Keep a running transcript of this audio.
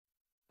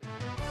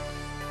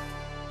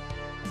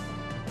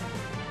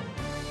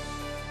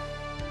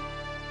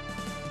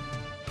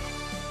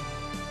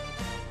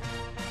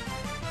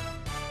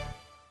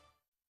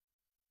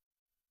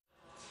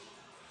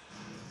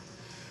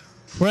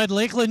We're at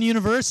Lakeland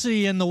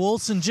University in the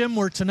Wilson Gym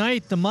where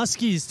tonight the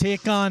Muskies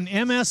take on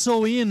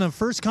MSOE in the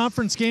first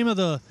conference game of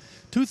the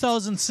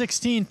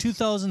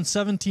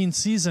 2016-2017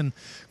 season.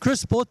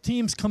 Chris, both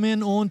teams come in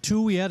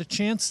 0-2. We had a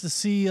chance to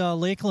see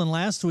Lakeland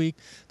last week.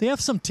 They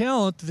have some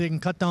talent that they can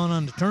cut down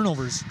on the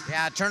turnovers.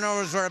 Yeah,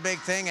 turnovers were a big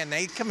thing, and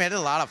they committed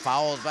a lot of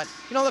fouls. But,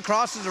 you know,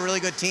 lacrosse is a really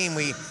good team.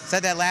 We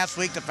said that last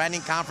week,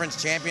 defending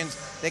conference champions.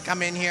 They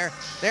come in here.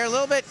 They're a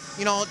little bit,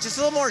 you know, just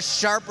a little more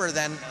sharper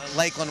than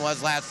Lakeland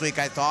was last week,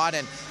 I thought.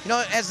 And, you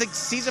know, as the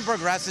season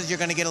progresses, you're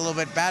going to get a little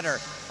bit better.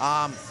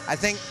 I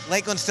think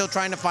Lakeland's still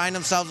trying to find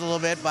themselves a little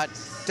bit, but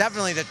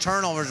definitely the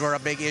turnovers were a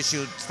big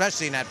issue,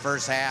 especially in that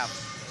first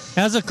half.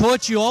 As a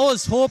coach, you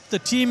always hope the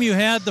team you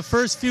had the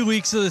first few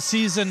weeks of the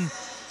season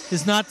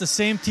is not the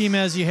same team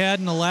as you had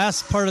in the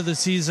last part of the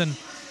season.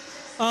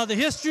 The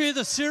history of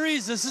the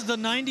series, this is the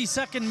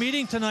 92nd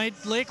meeting tonight.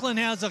 Lakeland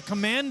has a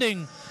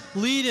commanding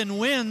lead in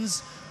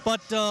wins,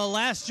 but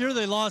last year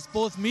they lost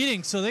both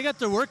meetings, so they got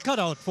their work cut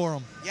out for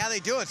them. Yeah, they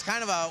do. It's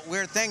kind of a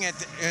weird thing.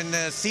 In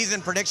the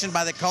season prediction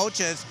by the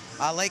coaches,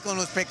 Lakeland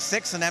was picked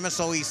 6 and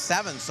MSOE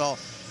 7, so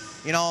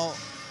you know,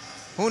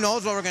 who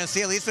knows what we're going to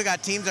see. At least we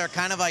got teams that are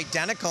kind of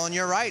identical, and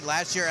you're right.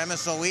 Last year,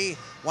 MSOE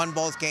won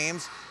both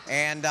games,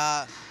 and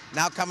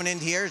now coming in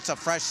here, it's a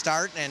fresh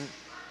start, and,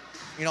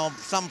 you know,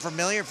 something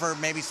familiar for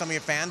maybe some of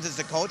your fans is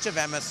the coach of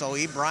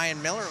MSOE,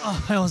 Brian Miller.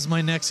 Oh, that was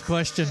my next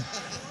question.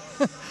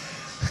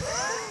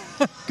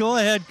 Go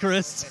ahead,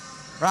 Chris.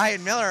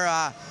 Brian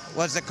Miller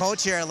was the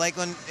coach here at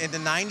Lakeland in the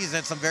 90s and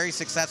had some very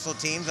successful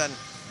teams, and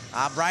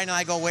Brian and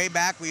I go way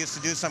back. We used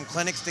to do some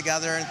clinics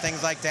together and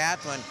things like that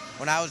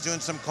when I was doing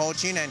some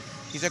coaching, and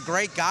he's a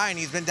great guy, and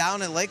he's been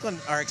down in Lakeland,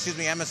 or excuse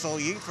me,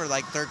 MSOE for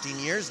like 13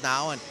 years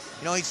now, and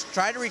you know, he's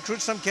tried to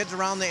recruit some kids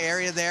around the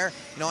area there.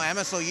 You know,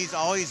 MSOE's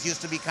always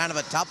used to be kind of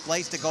a tough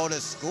place to go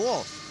to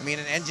school. I mean,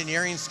 an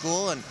engineering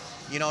school, and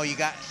you know,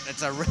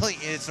 it's a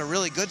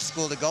really good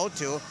school to go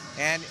to,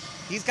 and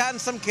he's gotten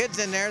some kids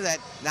in there that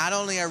not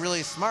only are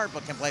really smart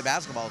but can play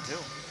basketball too.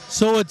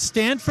 So would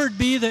Stanford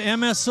be the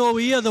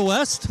MSOE of the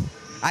West?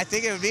 I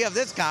think it would be of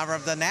this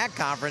conference, the NAC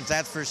conference,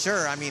 that's for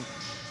sure. I mean,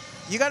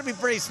 you got to be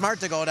pretty smart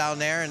to go down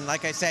there, and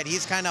like I said,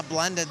 he's kind of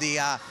blended the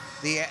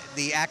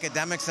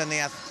academics and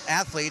the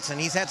athletes,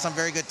 and he's had some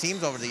very good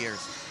teams over the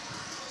years.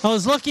 I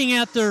was looking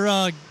at their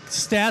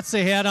stats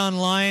they had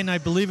online. I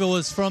believe it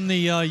was from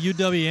the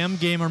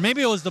UWM game, or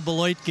maybe it was the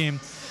Beloit game.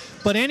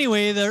 But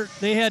anyway,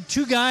 they had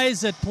two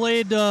guys that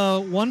played,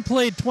 one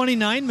played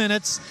 29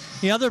 minutes,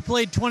 the other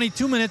played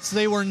 22 minutes.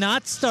 They were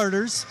not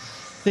starters.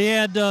 They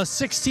had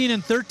 16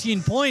 and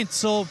 13 points,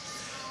 so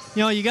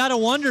you know, you got to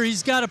wonder,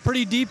 he's got a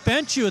pretty deep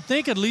bench, you would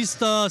think, at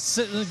least go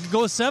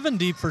 7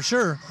 deep for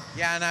sure.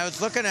 Yeah, and I was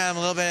looking at him a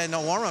little bit in the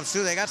warm-ups,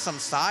 too. They got some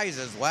size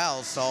as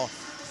well. So,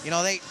 you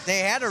know, they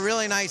had a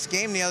really nice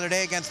game the other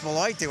day against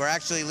Beloit. They were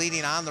actually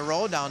leading on the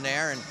road down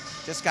there and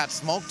just got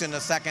smoked in the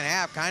second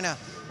half, kind of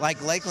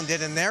like Lakeland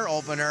did in their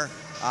opener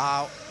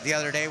the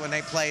other day when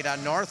they played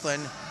on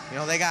Northland. You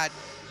know, they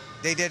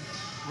did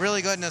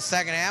really good in the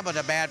second half, but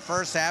a bad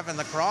first half in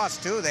lacrosse,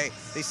 too. They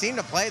seemed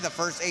to play the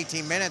first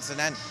 18 minutes, and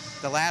then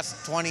the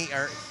last 20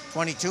 or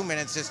 22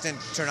 minutes just didn't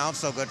turn out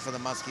so good for the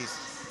Muskies.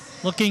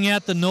 Looking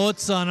at the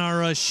notes on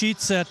our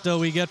sheets that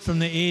we get from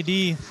the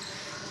AD,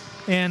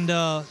 and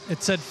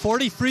it said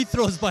 40 free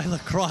throws by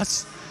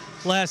lacrosse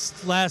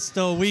last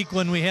week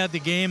when we had the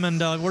game, and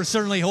we're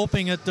certainly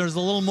hoping that there's a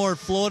little more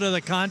flow to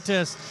the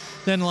contest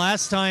than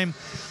last time.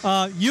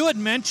 You had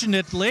mentioned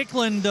it,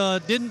 Lakeland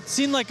didn't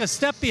seem like a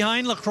step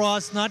behind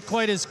lacrosse, not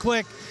quite as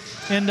quick.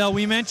 And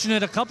we mentioned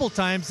it a couple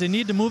times. They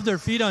need to move their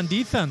feet on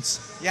defense.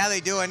 Yeah,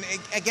 they do. And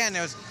again, it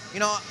was, you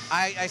know,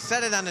 I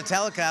said it on the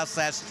telecast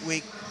last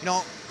week. You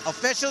know,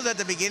 officials at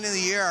the beginning of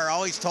the year are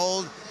always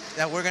told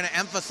that we're going to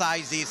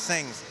emphasize these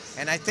things.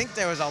 And I think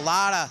there was a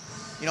lot of,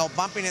 you know,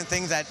 bumping and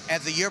things that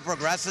as the year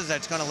progresses,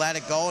 that's going to let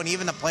it go. And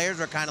even the players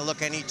were kind of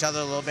looking at each other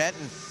a little bit.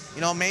 And,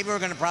 you know, maybe we're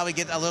going to probably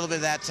get a little bit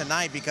of that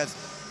tonight because,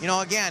 you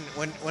know, again,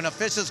 when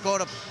officials go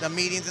to the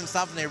meetings and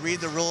stuff and they read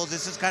the rules,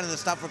 this is kind of the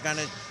stuff we're going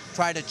to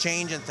try to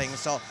change and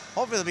things. So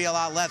hopefully there'll be a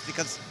lot less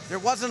because there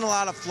wasn't a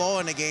lot of flow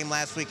in the game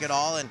last week at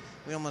all, and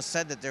we almost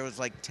said that there was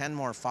like 10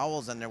 more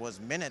fouls than there was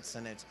minutes,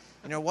 and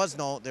there was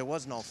no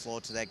flow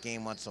to that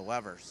game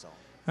whatsoever. So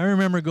I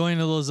remember going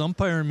to those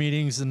umpire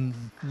meetings and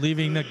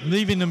leaving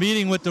the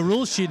meeting with the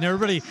rule sheet and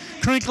everybody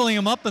crinkling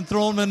them up and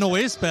throwing them in the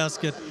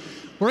wastebasket.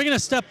 We're going to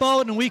step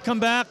out, and when we come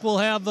back, we'll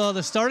have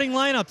the starting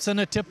lineups and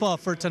a tip-off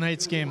for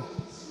tonight's game.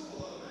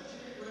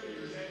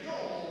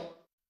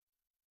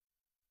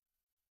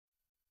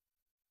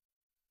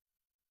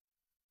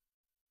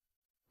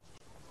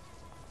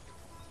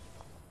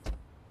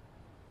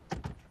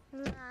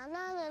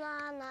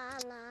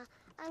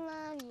 I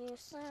love you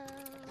so.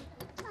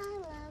 I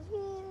love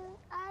you.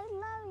 I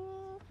love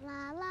you.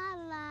 La la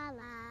la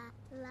la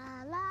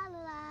la la la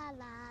la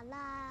la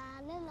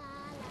la la.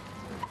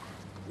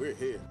 We're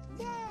here.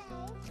 Yay!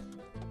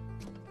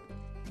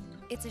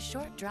 It's a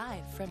short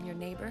drive from your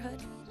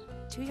neighborhood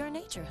to your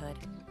naturehood.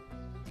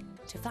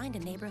 To find a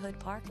neighborhood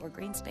park or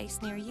green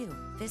space near you,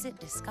 visit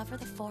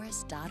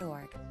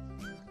discovertheforest.org.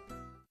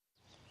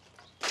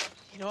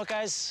 You know what,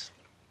 guys?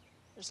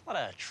 There's a lot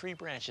of tree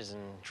branches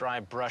and dry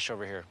brush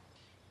over here.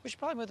 We should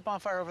probably move the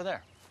bonfire over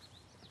there.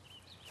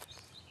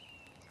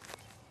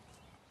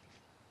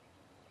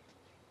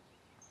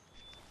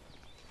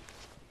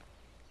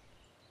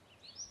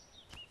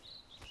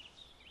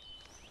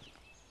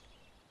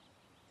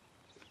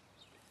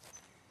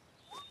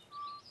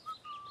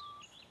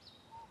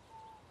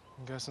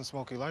 I'm guessing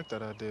Smokey liked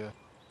that idea.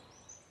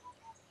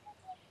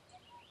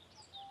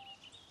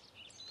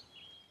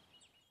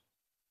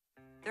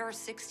 There are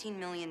 16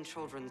 million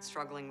children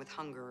struggling with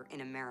hunger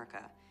in America.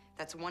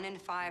 That's 1 in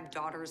 5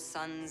 daughters,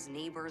 sons,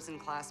 neighbors, and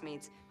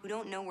classmates who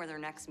don't know where their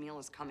next meal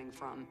is coming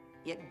from.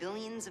 Yet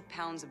billions of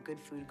pounds of good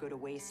food go to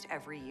waste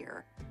every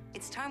year.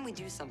 It's time we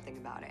do something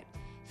about it.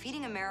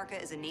 Feeding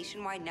America is a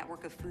nationwide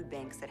network of food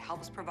banks that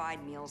helps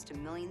provide meals to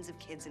millions of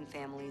kids and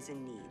families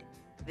in need.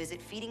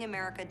 Visit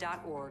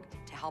feedingamerica.org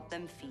to help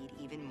them feed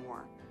even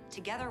more.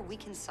 Together, we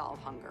can solve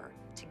hunger.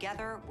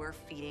 Together, we're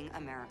feeding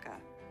America.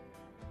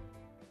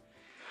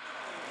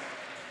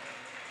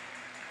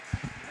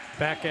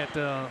 Back at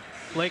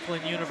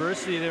Lakeland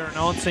University, they're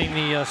announcing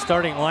the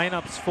starting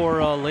lineups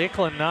for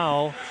Lakeland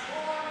now.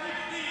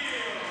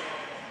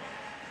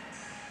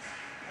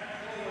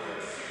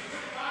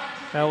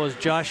 That was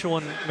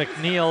Joshua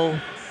McNeil,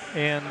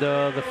 and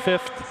the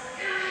fifth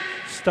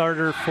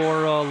starter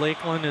for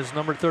Lakeland is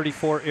number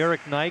 34,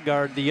 Eric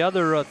Nygaard. The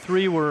other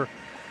three were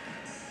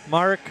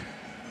Mark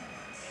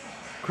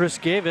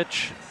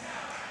Kriskevich,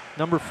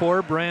 number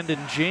 4, Brandon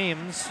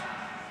James,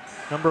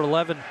 number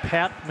 11,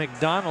 Pat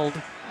McDonald,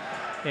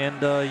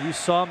 and you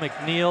saw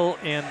McNeil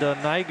and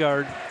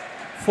Nygaard.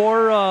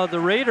 For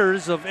the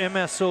Raiders of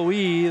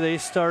MSOE, they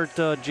start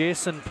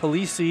Jason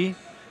Polisi,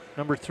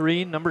 number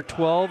 3. Number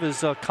 12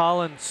 is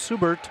Colin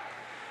Subert.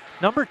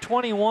 Number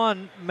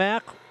 21,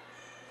 Max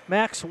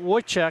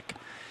Wojcik.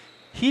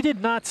 He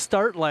did not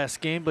start last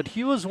game, but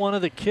he was one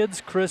of the kids,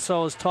 Chris, I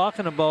was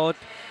talking about.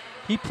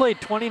 He played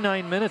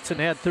 29 minutes and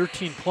had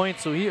 13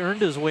 points, so he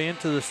earned his way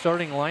into the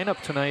starting lineup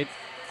tonight.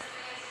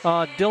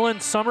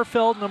 Dylan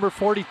Sommerfeld, number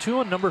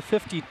 42, and number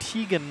 50,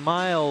 Tegan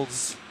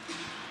Miles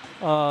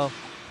are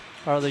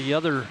the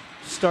other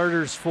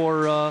starters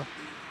for.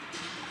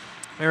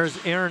 There's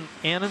Aaron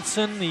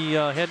Annenson,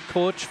 the head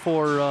coach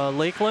for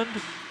Lakeland.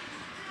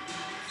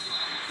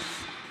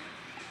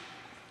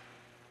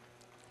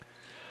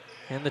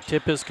 And the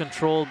tip is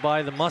controlled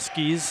by the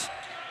Muskies.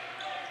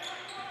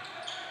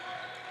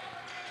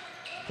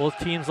 Both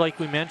teams, like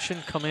we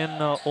mentioned, come in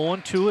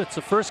 0-2. It's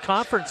the first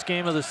conference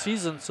game of the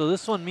season, so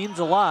this one means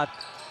a lot.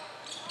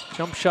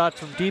 Jump shot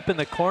from deep in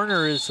the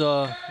corner is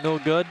no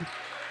good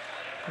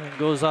and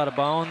goes out of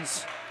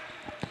bounds.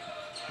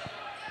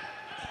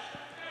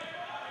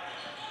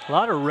 A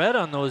lot of red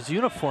on those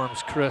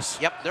uniforms, Chris.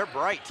 Yep, they're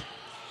bright.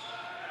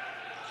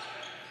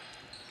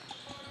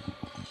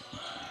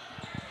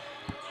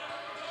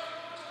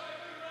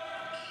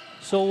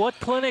 So what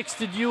clinics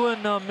did you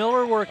and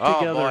Miller work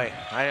together? Oh boy,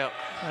 I don't.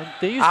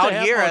 They used out to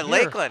have here them at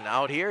Lakeland,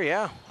 out here,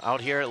 yeah.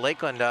 Out here at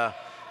Lakeland, the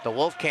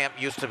Wolf Camp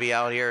used to be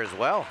out here as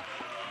well.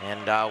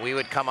 And we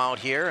would come out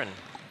here and.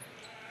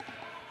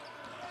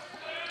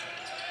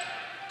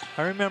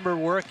 I remember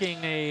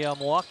working a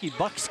Milwaukee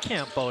Bucks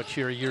camp out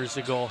here years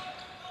ago.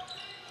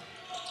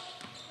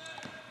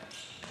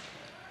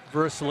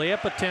 Verse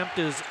layup attempt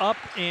is up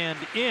and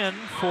in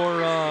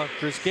for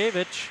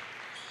Kriskevich.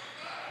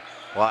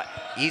 Well,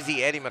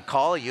 easy Eddie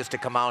McCauley used to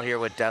come out here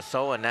with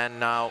Desso, and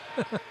then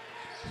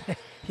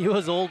he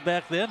was old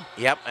back then.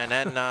 Yep, and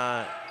then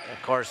of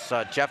course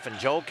Jeff and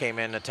Joe came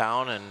into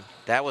town, and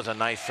that was a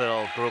nice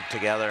little group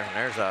together. And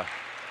there's a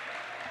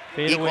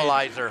fadeaway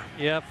equalizer.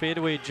 Yeah,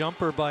 fadeaway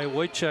jumper by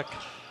Wojcik.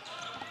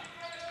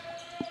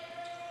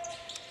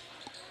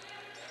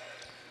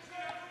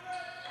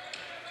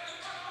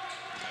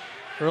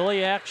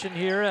 Early action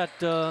here at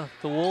the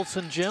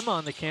Wolfson Gym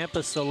on the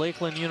campus of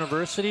Lakeland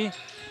University.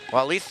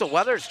 Well, at least the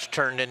weather's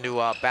turned into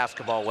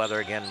basketball weather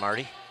again,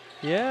 Marty.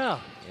 Yeah.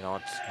 You know,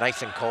 it's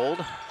nice and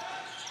cold.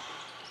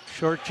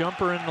 Short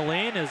jumper in the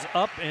lane is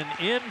up and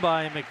in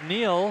by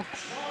McNeil.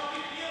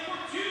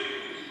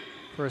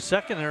 For a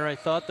second there, I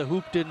thought the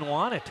hoop didn't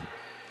want it.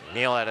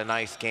 McNeil had a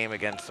nice game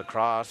against La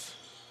Crosse.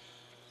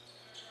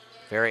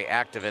 Very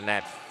active in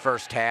that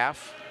first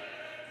half.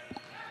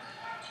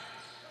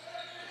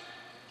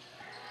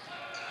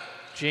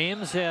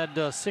 James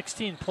had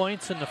 16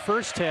 points in the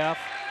first half,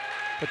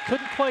 but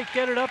couldn't quite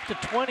get it up to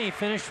 20,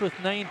 finished with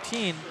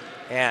 19.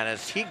 And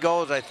as he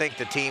goes, I think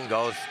the team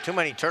goes. Too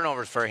many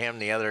turnovers for him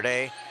the other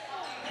day,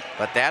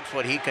 but that's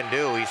what he can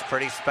do. He's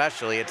pretty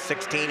special. He had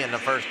 16 in the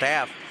first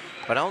half,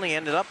 but only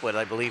ended up with,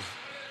 I believe,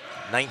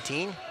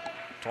 19,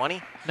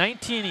 20?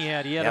 19 he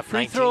had. He had yep, a free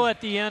 19. throw at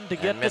the end to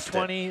get the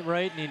 20, it.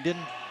 right, and he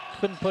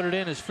couldn't put it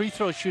in. His free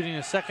throw shooting in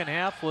the second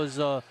half was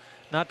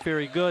not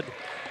very good.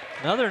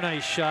 Another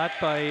nice shot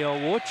by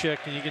Wojcik,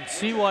 and you can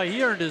see why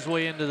he earned his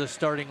way into the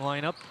starting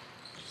lineup.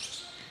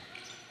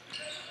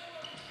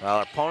 Well,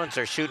 our opponents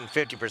are shooting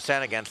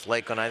 50% against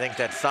Lakeland. I think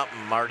that's something,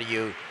 Marty,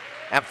 you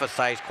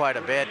emphasize quite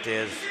a bit,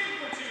 is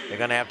they're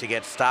going to have to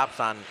get stops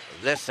on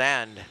this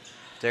end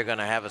they're going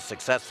to have a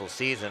successful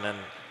season, and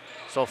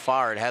so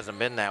far it hasn't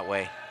been that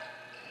way.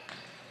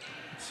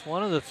 It's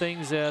one of the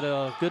things that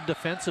a good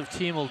defensive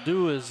team will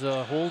do is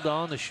hold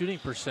down the shooting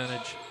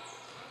percentage.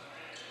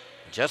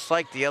 Just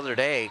like the other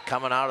day,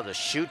 coming out of the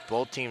chute,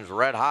 both teams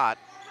red hot.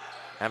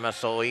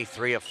 MSOE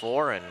 3 of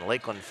 4 and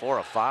Lakeland 4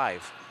 of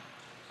 5.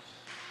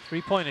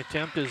 3-point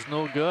attempt is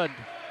no good.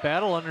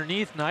 Battle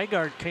underneath,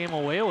 Nygaard came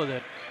away with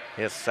it.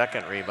 His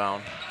second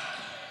rebound.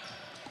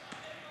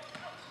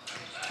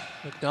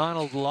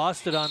 McDonald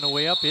lost it on the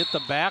way up, hit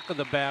the back of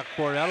the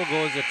backboard. That'll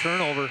go as a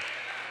turnover.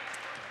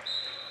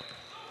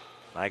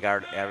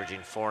 Nygaard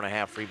averaging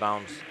 4.5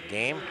 rebounds a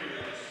game.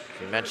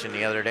 As we mentioned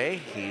the other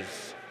day,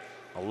 he's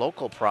a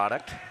local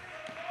product.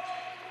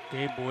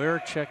 Gabe Ware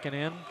checking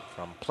in.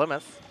 From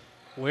Plymouth.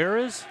 Where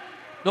is?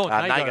 No,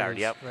 Nygaard,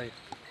 yep. Right.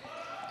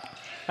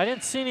 I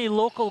didn't see any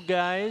local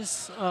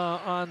guys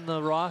on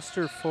the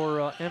roster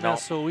for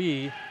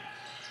MSOE. No.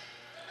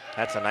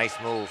 That's a nice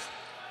move.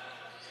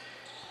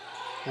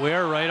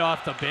 Ware right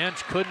off the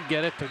bench, couldn't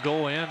get it to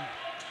go in.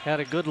 Had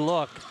a good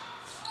look.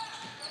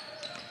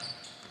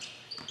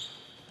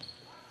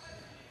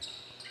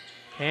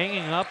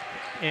 Hanging up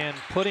and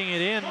putting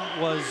it in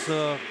was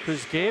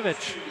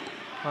Krzyzkiewicz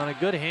on a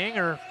good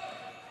hanger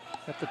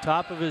at the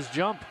top of his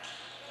jump.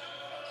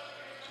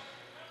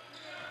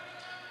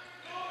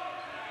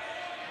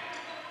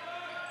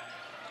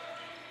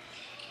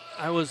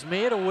 I was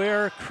made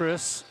aware,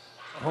 Chris.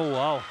 Oh,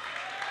 wow.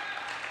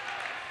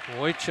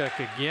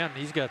 Wojciech again,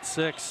 he's got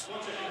 6.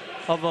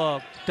 Of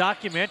a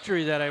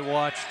documentary that I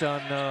watched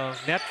on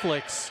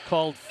Netflix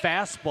called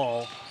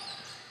Fastball.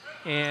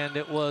 And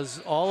it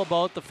was all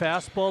about the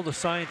fastball, the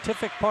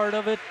scientific part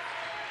of it.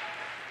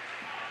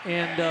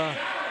 And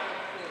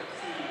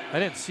I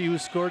didn't see who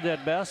scored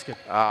that basket.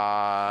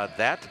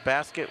 That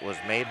basket was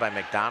made by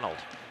McDonald.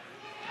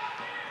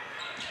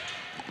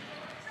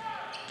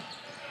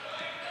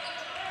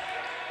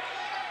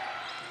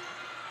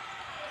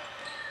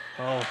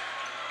 Oh,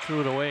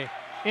 threw it away.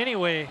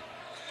 Anyway,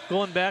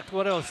 going back to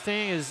what I was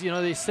saying is, you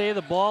know, they say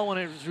the ball, when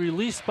it's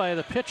released by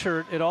the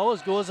pitcher, it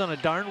always goes on a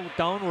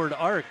downward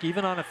arc,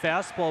 even on a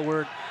fastball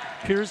where it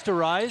appears to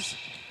rise.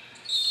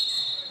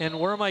 And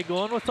where am I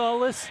going with all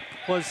this?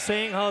 Was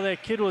saying how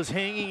that kid was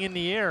hanging in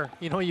the air.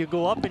 You know, you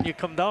go up and you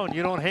come down.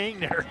 You don't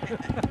hang there.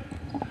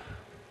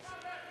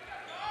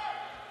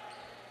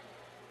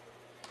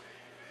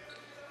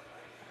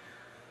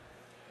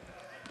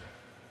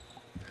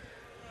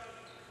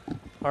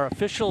 Our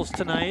officials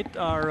tonight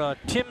are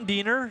Tim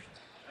Diener,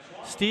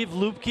 Steve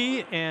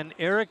Lupke, and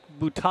Eric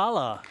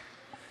Butala.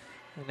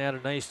 And had a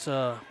nice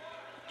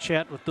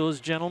chat with those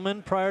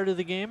gentlemen prior to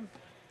the game.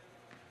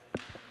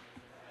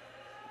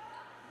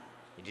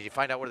 Did you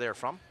find out where they're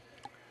from?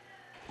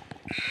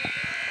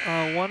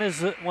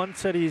 One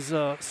said he's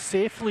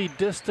safely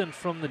distant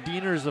from the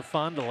Dieners of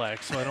Fond du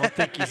Lac, so I don't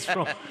think he's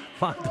from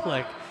Fond du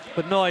Lac.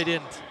 But no, I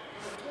didn't.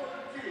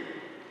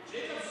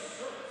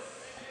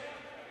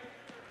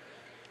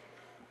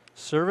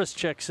 Service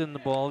checks in the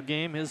ball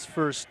game, his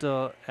first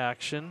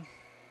action.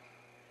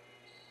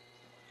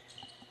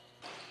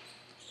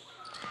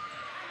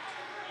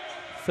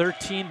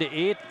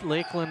 (13-8),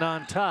 Lakeland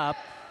on top.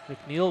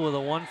 McNeil with a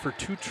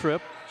 1-for-2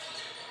 trip.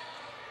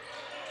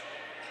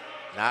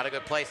 Not a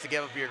good place to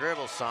give up your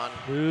dribble, son.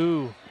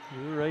 Ooh,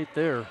 you're right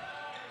there.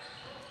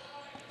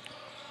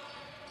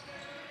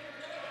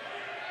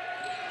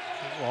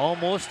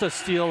 Almost a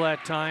steal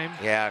that time.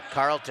 Yeah,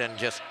 Carlton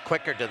just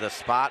quicker to the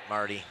spot,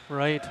 Marty.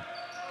 Right.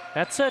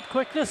 That's that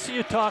quickness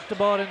you talked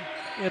about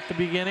at the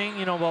beginning,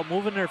 you know, about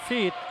moving their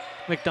feet.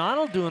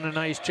 McDonald doing a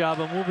nice job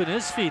of moving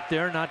his feet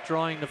there, not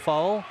drawing the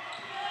foul.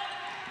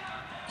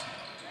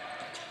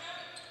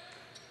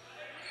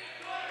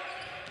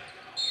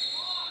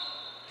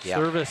 Yep.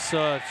 Service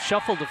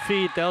shuffled the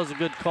feet. That was a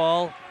good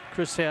call.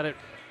 Chris had it,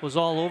 was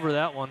all over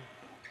that one.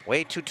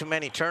 Way too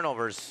many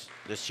turnovers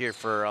this year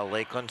for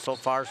Lakeland. So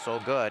far, so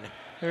good.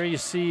 There you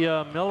see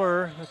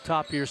Miller at the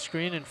top of your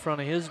screen in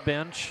front of his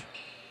bench.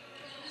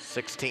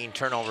 16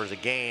 turnovers a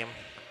game.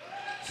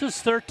 This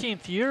is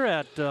 13th year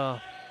at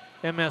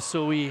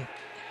MSOE.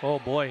 Oh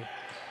boy,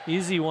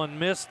 easy one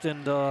missed,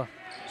 and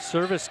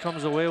Service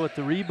comes away with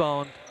the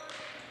rebound.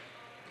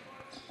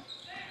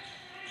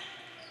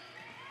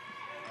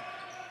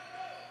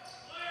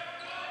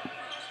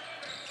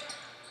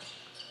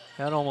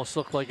 That almost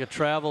looked like a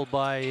travel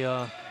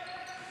by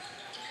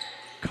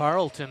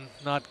Carlton,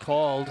 not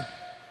called.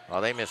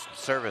 Well, they missed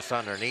Service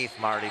underneath,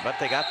 Marty, but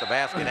they got the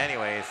basket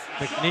anyways.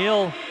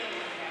 McNeil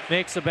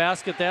makes a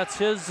basket. That's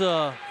his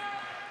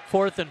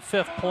 4th and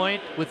 5th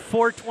point. With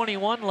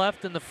 4:21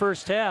 left in the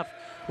first half,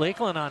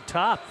 Lakeland on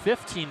top,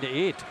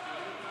 15-8.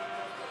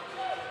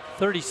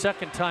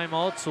 30-second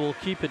timeout, so we'll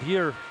keep it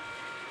here.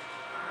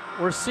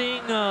 We're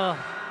seeing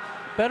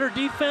better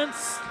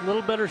defense, a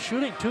little better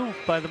shooting too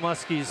by the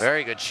Muskies.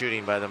 Very good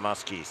shooting by the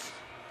Muskies.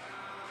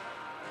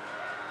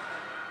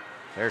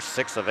 There's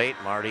 6 of 8,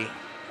 Marty.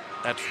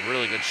 That's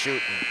really good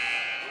shooting.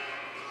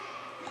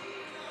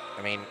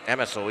 I mean,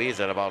 MSOE is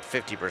at about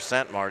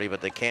 50%, Marty, but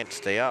they can't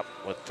stay up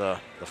with the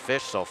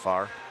fish so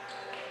far.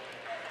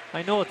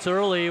 I know it's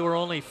early. We're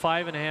only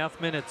 5.5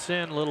 minutes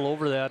in, a little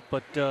over that,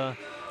 but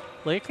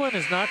Lakeland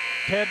has not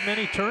had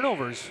many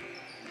turnovers.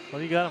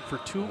 Well, you got them for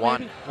 2,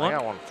 One. maybe? I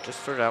got one just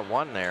for that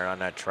one there on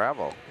that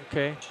travel.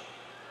 Okay.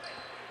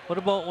 What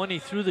about when he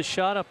threw the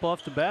shot up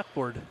off the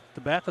backboard,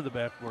 the back of the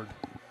backboard?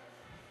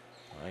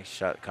 Nice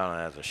shot,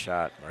 kind of as a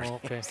shot, Marty. Oh,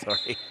 okay.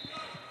 Sorry.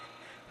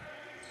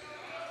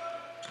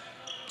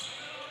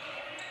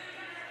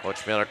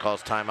 Coach Miller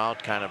calls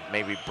timeout, kind of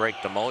maybe break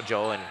the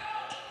mojo, and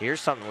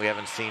here's something we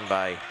haven't seen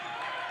by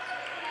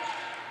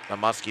the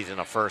Muskies in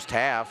the first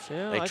half.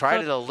 Yeah, they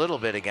tried it a little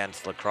bit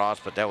against La Crosse,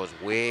 but that was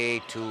way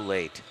too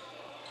late.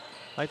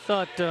 I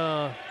thought,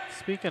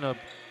 speaking of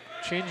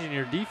changing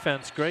your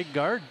defense, Greg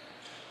Gard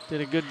did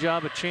a good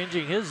job of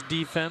changing his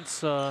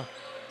defense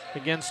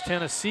against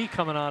Tennessee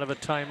coming out of a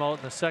timeout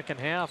in the second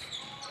half.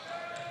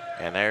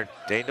 And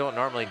they don't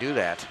normally do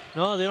that.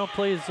 No, they don't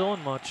play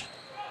zone much.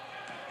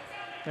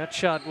 That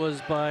shot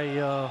was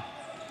by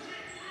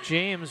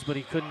James, but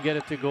he couldn't get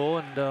it to go,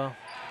 and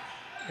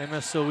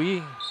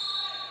MSOE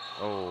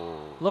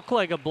looked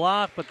like a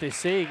block, but they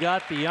say he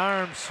got the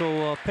arm,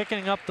 so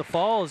picking up the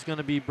fall is going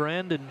to be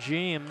Brandon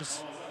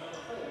James.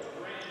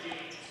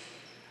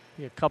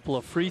 Be a couple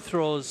of free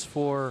throws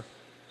for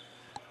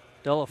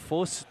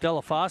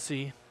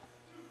Delafosse.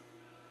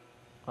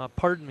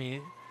 Pardon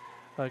me,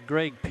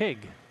 Greg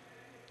Pig.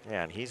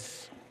 Yeah, and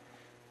he's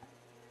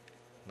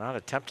not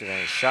attempted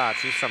any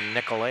shots. He's from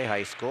Nicolay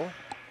High School.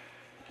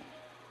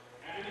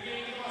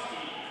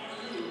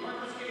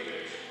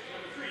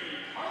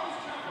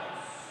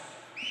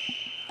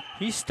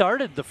 He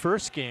started the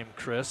first game,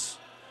 Chris.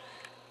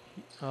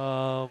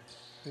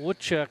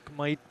 Woodchuck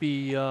might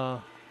be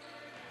the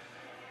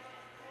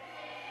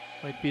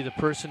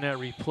person that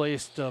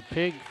replaced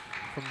Pig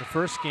from the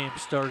first game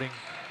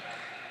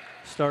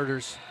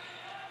starters.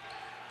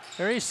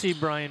 There you see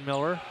Brian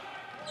Miller.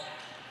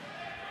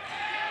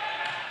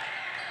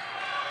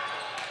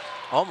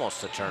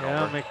 Almost a turnover.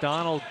 Yeah,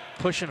 McDonald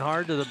pushing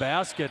hard to the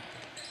basket.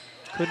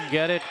 Couldn't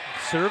get it.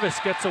 Service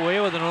gets away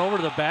with an over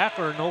to the back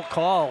or no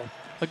call.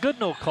 A good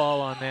no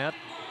call on that.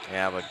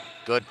 Yeah, but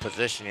good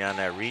positioning on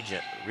that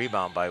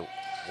rebound by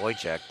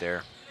Wojciech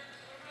there.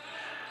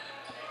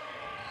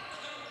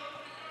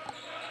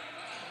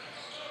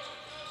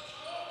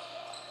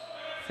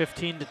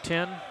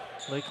 (15-10),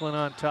 Lakeland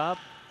on top.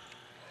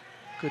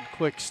 Good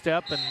quick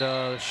step, and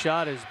the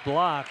shot is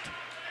blocked.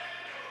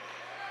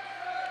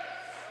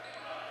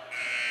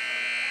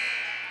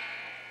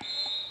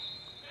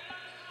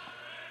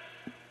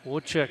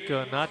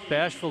 Wojciech not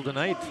bashful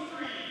tonight.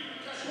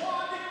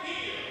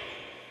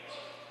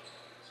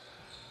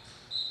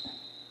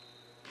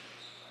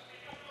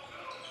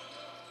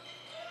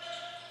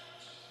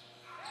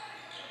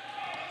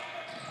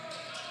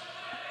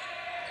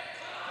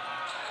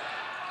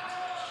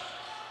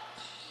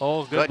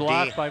 Oh, good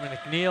block D. by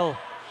McNeil,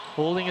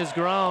 holding his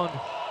ground.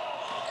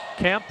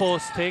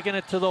 Campos taking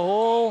it to the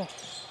hole.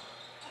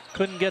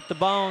 Couldn't get the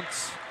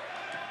bounce.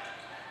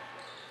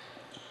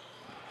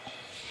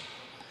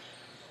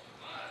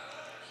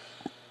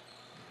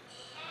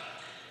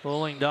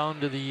 Rolling down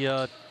to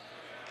the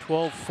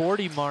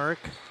 12:40 mark.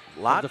 A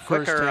lot of the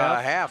first quicker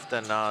half. half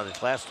than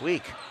last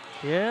week.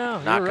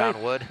 Yeah, Knock you're right.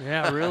 on wood.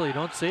 Yeah, really,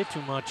 don't say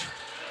too much.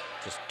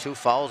 Just 2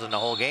 fouls in the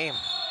whole game.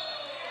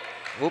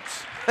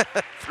 Oops,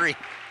 3.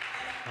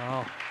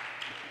 Wow.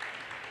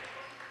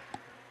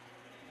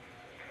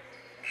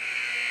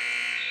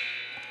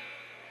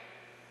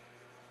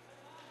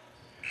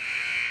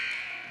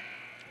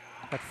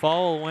 That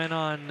foul went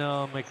on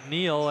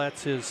McNeil.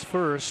 That's his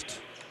first.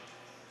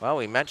 Well,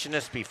 we mentioned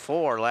this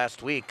before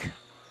last week.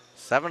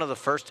 7 of the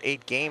first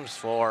 8 games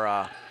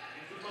for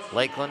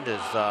Lakeland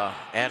is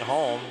at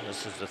home.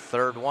 This is the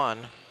 3rd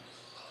one.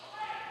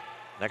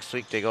 Next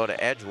week they go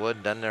to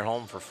Edgewood, then they're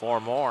home for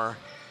 4 more.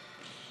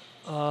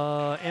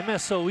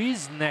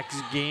 MSOE's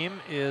next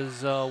game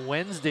is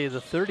Wednesday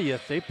the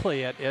 30th. They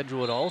play at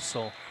Edgewood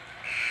also.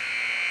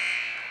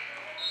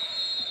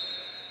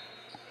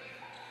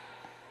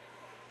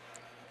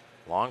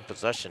 Long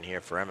possession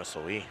here for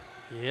MSOE.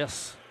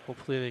 Yes,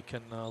 hopefully they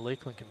can.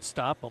 Lakeland can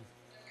stop them.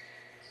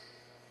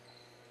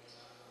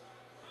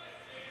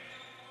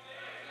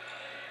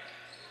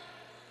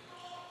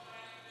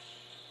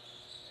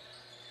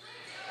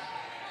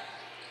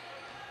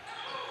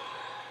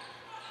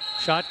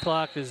 Shot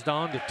clock is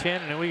down to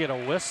 10, and then we get a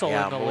whistle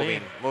in the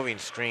lane. Moving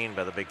screen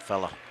by the big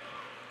fella.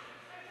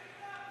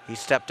 He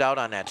stepped out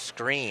on that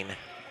screen,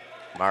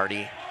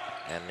 Marty,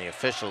 and the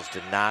officials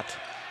did not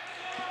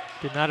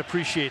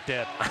appreciate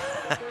that.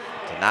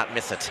 did not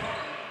miss it.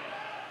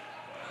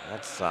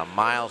 That's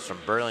Miles from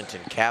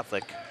Burlington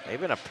Catholic. They've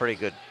been a pretty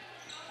good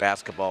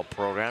basketball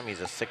program.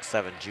 He's a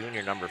 6'7"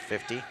 junior, number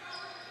 50.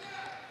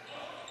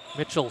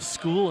 Mitchell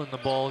School in the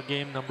ball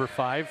game, number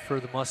 5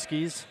 for the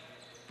Muskies.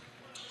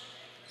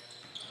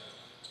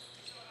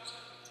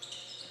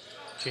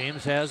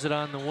 James has it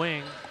on the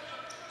wing.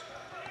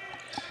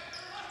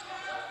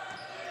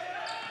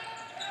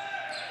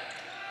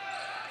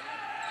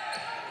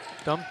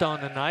 Dumped on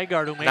to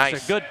Nygaard, who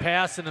makes a good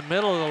pass in the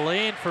middle of the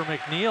lane for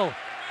McNeil.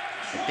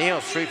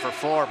 McNeil's 3 for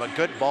 4, but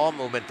good ball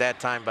movement that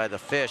time by the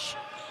Fish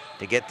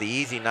to get the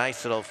easy,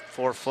 nice little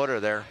 4-footer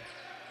there.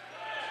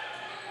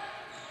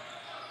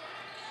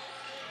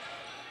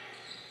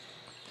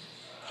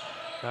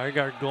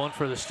 Nygaard going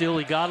for the steal.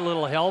 He got a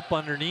little help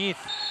underneath.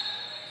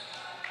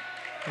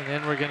 And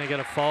then we're going to get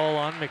a foul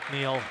on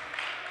McNeil.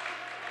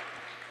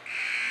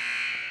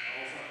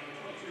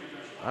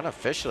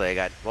 Unofficially, I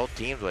got both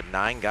teams with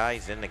 9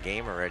 guys in the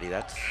game already.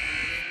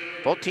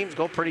 Both teams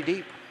go pretty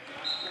deep.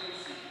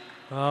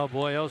 Oh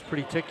boy, that was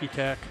pretty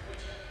ticky-tack.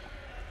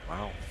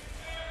 Wow.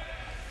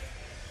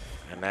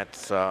 And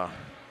that's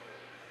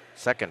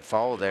second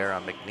foul there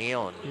on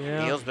McNeil. And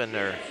McNeil's been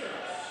their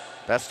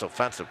best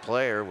offensive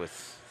player with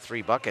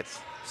 3 buckets.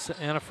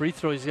 And a free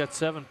throw. He's got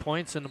 7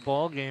 points in the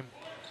ball game.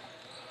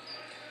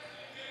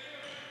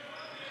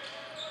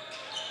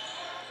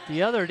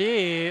 The other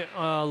day,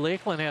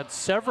 Lakeland had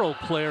several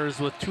players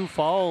with 2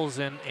 fouls,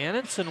 and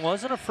Annenson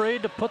wasn't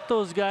afraid to put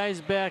those guys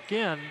back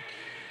in.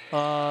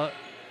 I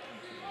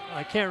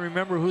can't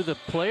remember who the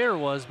player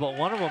was, but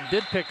one of them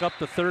did pick up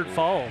the 3rd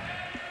foul.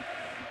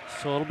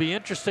 So it'll be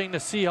interesting to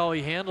see how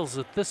he handles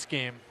it this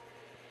game.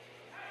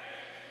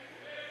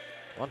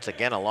 Once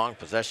again, a long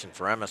possession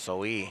for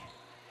MSOE.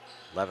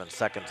 11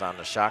 seconds on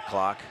the shot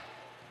clock.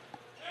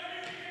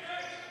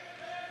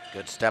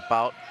 Good step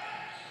out.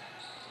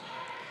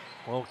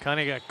 Well, kind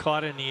of got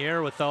caught in the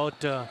air without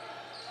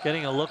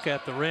getting a look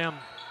at the rim.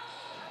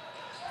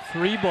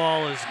 3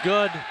 ball is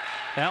good.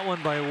 That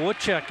one by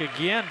Wojciech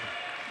again.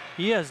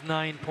 He has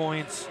 9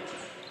 points.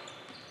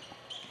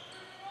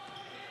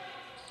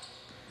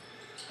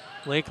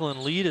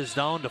 Lakeland lead is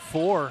down to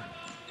 4.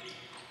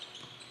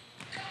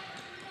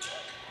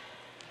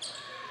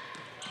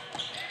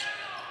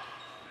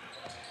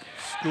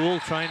 School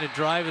trying to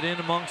drive it in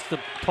amongst the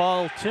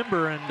tall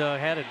timber and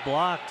had it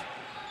blocked.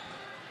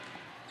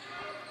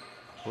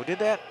 Who did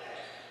that?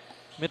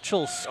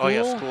 Mitchell School. Oh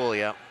yeah, School,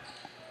 yeah.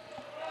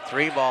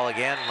 3 ball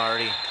again,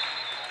 Marty.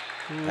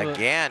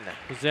 Again.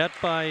 Was that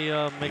by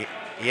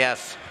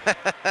Yes.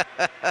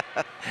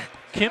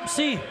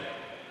 Kimsey?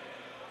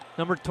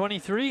 Number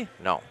 23?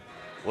 No.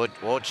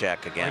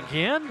 Wojciech again.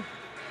 Again?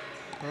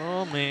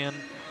 Oh man.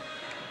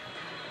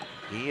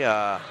 He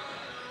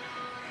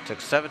took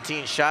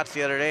 17 shots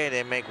the other day.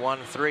 They make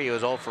 1-3. He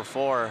was 0 for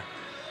 4.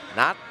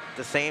 Not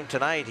the same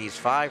tonight. He's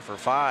 5 for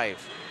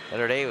 5. The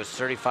other day it was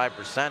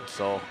 35%.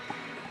 So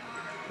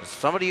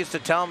somebody used to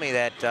tell me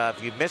that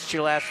if you missed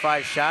your last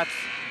 5 shots,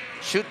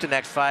 shoot the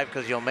next 5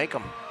 because you'll make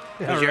them.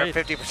 Because you're a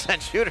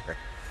 50% shooter.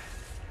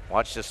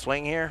 Watch the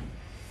swing here.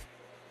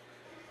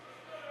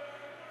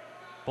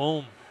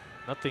 Boom.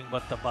 Nothing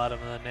but the bottom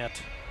of the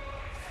net.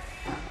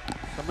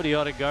 Somebody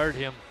ought to guard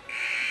him.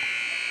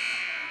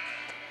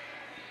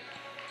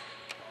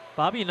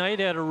 Bobby Knight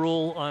had a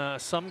rule on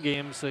some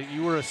games that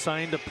you were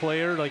assigned a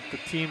player, like the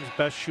team's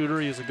best shooter.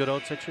 He was a good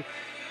outside shooter.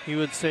 He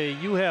would say,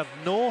 you have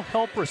no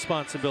help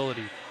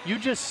responsibility. You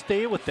just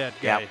stay with that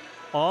guy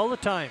all the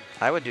time.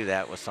 I would do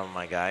that with some of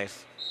my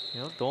guys.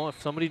 You know, if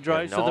somebody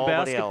drives to the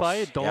basket by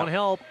you, don't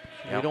help.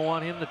 You don't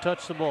want him to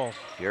touch the ball.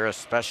 If you're a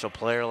special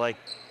player like,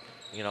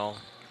 you know,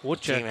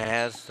 Wojciech team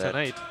has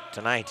tonight.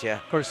 Tonight, yeah.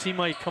 Of course, he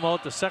might come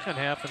out the second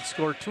half and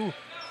score 2.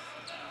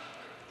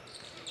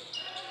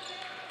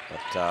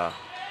 But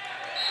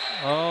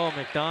oh,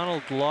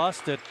 McDonald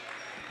lost it,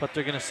 but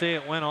they're going to say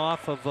it went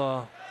off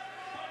of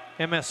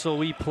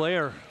MSOE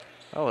player.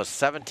 Oh, it was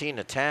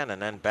 17-10,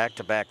 and then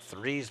back-to-back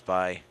threes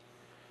by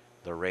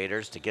the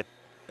Raiders to get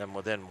them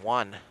within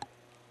 1.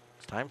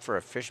 It's time for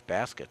a Fish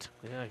basket.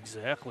 Yeah,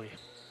 exactly.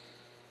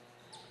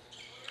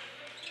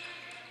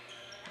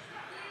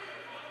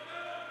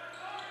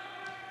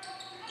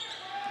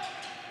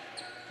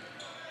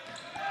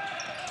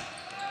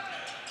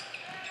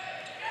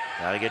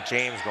 Got to get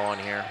James going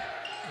here.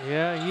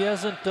 Yeah, he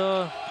hasn't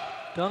done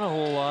a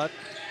whole lot.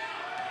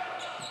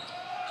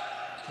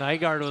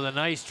 Nygaard with a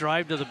nice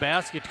drive to the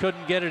basket,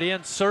 couldn't get it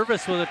in.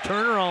 Service with a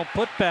turnaround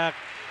putback.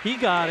 He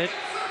got it.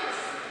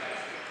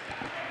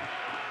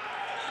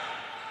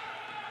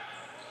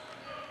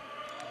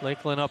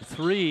 Lakeland up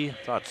 3.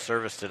 Thought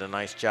Service did a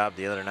nice job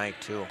the other night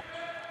too.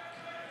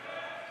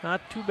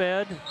 Not too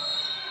bad.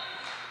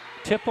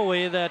 Tip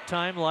away that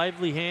time.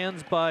 Lively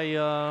hands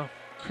by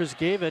Chris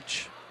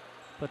Gavich,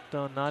 but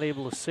not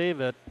able to save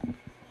it.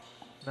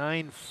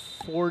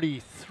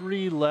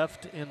 9:43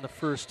 left in the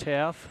first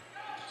half.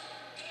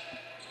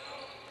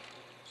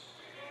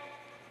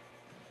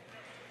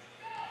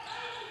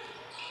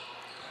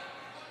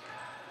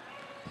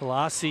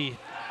 Pelosi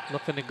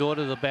looking to go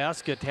to the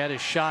basket, had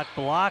his shot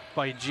blocked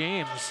by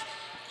James.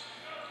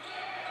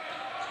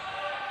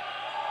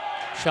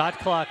 Shot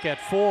clock at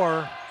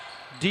 4.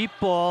 Deep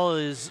ball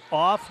is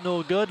off,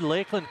 no good.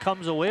 Lakeland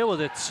comes away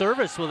with it.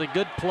 Service with a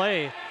good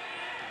play.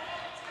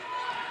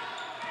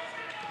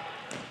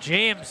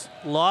 James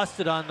lost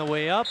it on the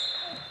way up.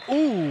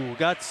 Ooh,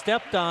 got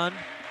stepped on.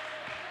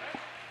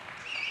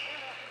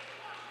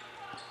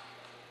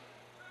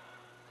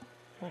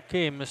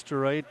 Okay,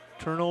 Mr. Wright,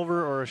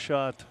 turnover or a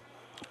shot?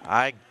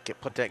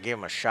 Gave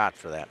him a shot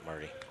for that,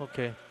 Marty.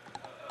 Okay.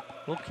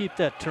 We'll keep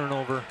that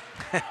turnover.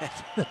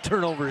 The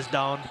turnover's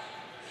down.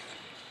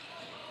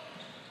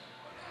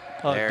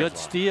 Oh, good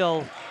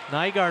steal.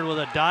 Nygaard with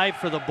a dive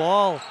for the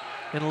ball,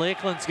 and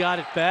Lakeland's got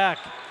it back.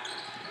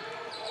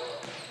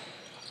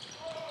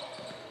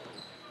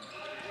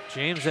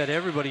 James had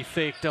everybody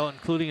faked out,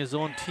 including his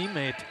own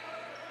teammate.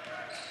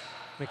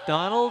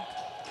 McDonald,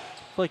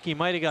 like he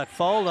might have got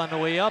fouled on the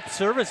way up.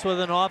 Service with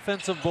an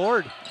offensive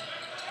board.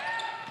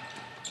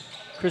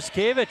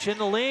 Kriskevich in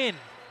the lane.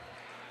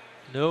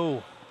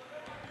 No.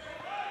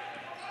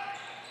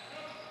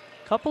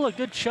 Couple of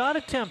good shot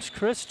attempts,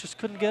 Chris, just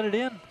couldn't get it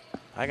in.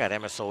 I got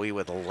MSOE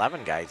with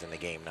 11 guys in the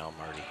game now,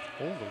 Marty.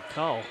 Holy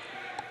cow.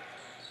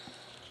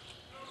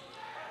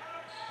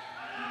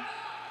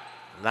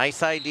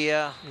 Nice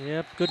idea.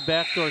 Yep, good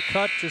backdoor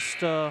cut, just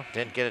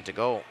didn't get it to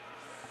go.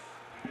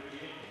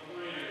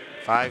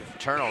 5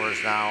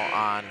 turnovers now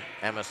on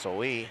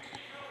MSOE.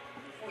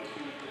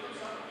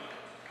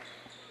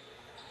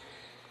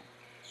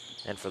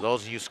 And for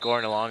those of you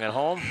scoring along at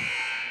home,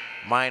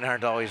 mine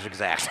aren't always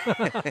exact.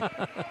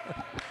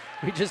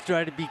 We just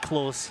try to be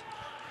close.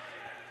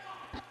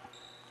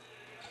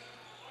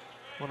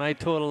 When I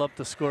total up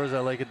the scores, I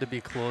like it to be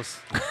close.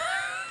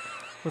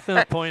 Within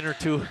a point or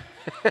two.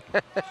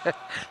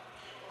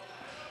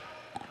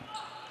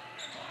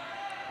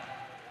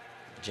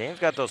 James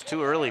got those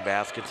 2 early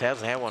baskets,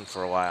 hasn't had one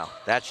for a while.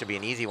 That should be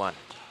an easy one.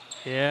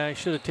 Yeah, I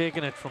should have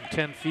taken it from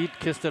 10 feet,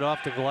 kissed it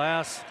off the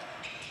glass.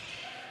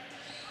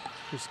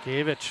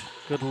 Kriskevich,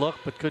 good look,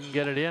 but couldn't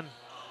get it in.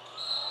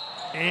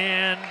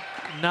 And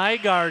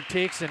Nygaard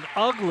takes an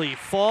ugly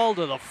fall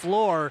to the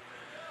floor.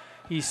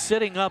 He's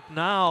sitting up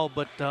now,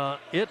 but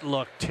it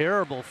looked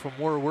terrible from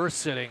where we're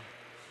sitting.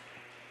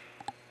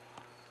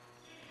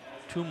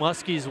 2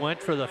 Muskies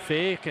went for the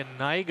fake, and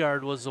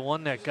Nygaard was the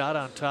one that got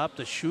on top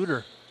the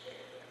shooter.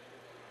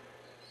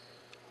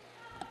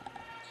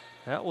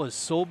 That was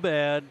so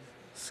bad,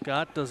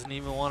 Scott doesn't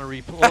even want to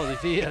replay. Oh,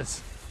 he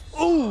is.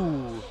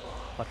 Ooh,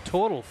 a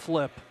total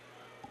flip.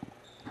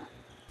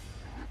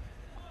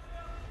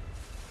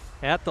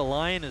 At the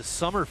line is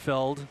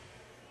Sommerfeld.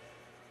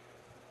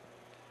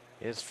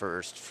 His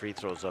first free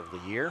throws of the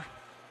year.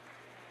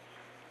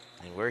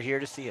 And we're here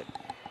to see it.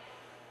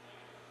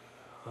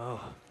 Oh.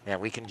 Yeah,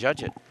 we can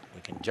judge it.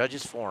 We can judge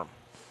his form.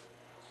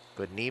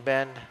 Good knee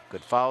bend,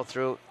 good follow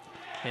through.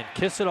 And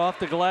kiss it off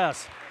the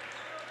glass.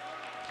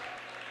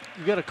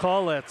 You got to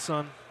call that,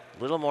 son.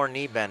 A little more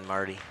knee bend,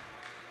 Marty.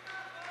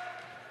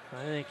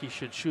 I think he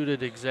should shoot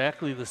it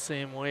exactly the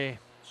same way.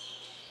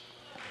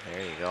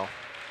 There you go.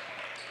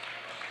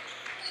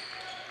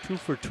 2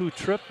 for 2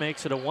 trip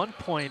makes it a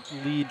 1-point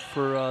lead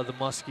for the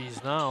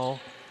Muskies now.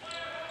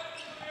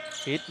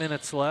 8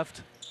 minutes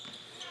left.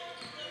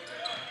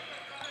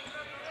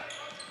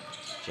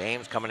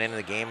 James coming into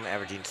the game,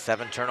 averaging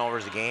 7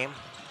 turnovers a game.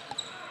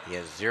 He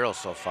has 0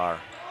 so far.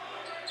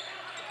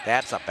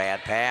 That's a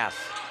bad pass.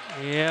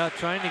 Yeah,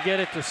 trying to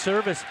get it to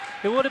service.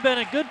 It would have been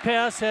a good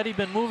pass had he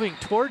been moving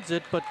towards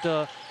it,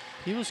 but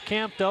he was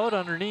camped out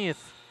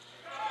underneath.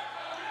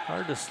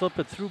 Hard to slip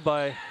it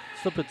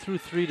through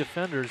 3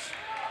 defenders.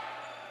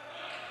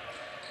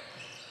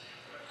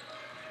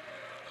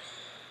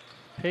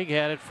 Pig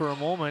had it for a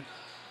moment.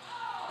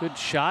 Good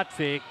shot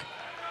fake.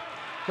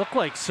 Looked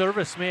like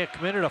Service may have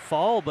committed a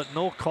foul, but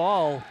no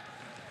call.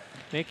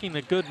 Making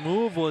the good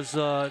move was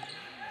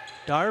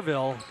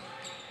Darville.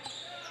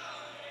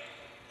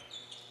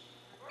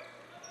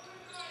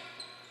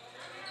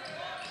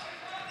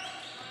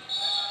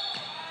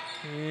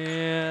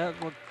 Yeah,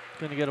 we're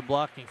gonna get a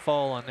blocking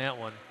foul on that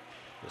one.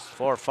 Just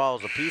 4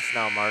 fouls apiece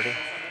now, Marty.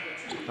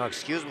 No,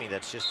 excuse me,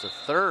 that's just the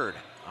 3rd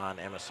on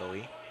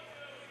MSOE.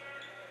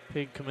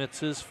 Pig commits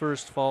his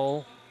first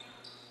foul.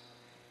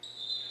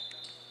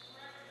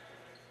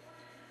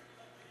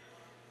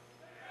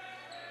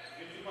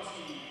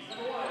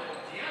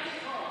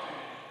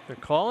 They're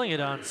calling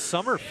it on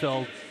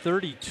Sommerfeld,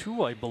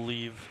 32, I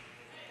believe,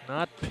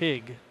 not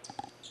Pig.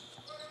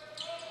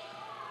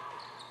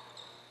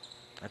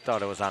 I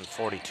thought it was on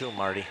 42,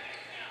 Marty.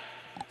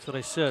 That's what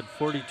I said,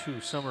 42,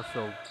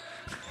 Sommerfeld.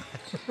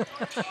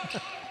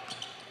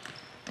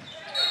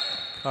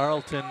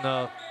 Carlton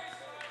got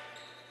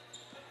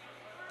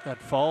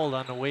fouled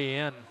on the way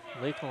in.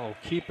 Lakeland will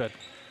keep it.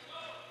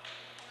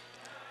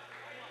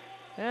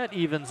 That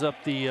evens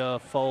up the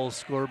foul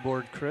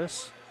scoreboard,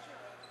 Chris.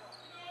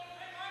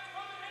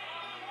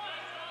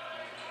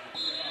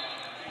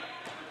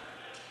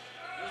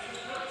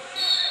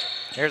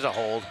 Here's a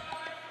hold.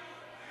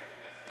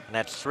 And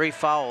that's 3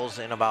 fouls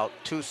in about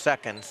 2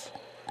 seconds.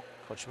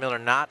 Coach Miller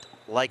not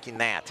liking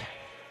that.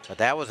 But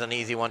that was an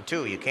easy one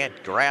too. You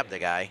can't grab the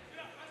guy.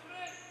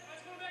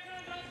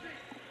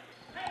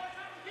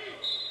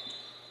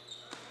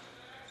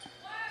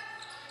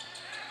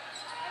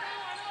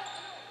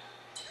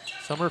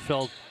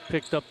 Sommerfeld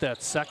picked up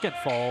that second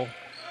foul,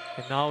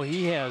 and now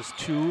he has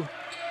 2.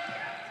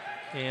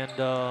 And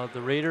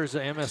the Raiders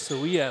of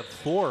MSOE have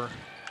 4.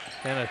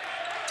 And a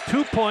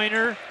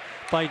 2-pointer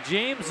by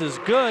James is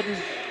good.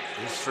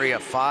 He's 3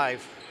 of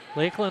 5.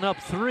 Lakeland up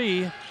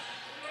 3.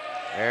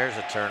 There's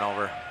a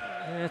turnover.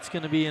 It's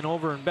going to be an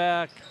over and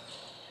back.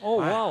 Oh,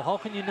 wow, how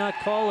can you not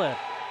call that?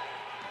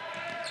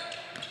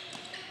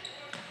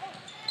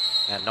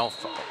 And no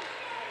foul.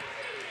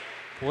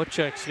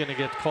 Wojcik's going to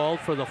get called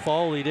for the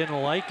foul. He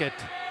didn't like it.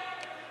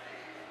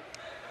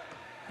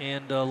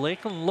 And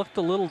Lakeland looked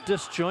a little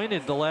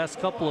disjointed the last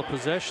couple of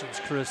possessions,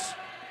 Chris,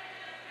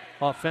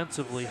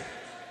 offensively.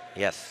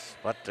 Yes,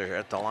 but they're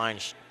at the line,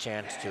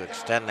 chance to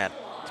extend that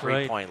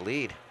three-point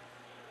lead.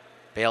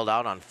 Bailed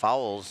out on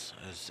fouls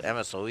as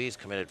MSOE's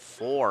committed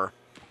 4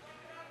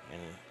 in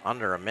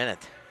under a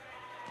minute.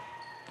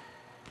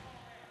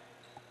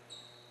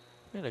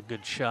 And a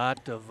good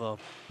shot of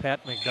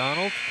Pat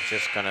McDonald.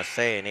 Just gonna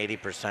say an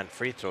 80%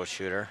 free throw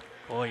shooter.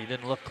 Boy, you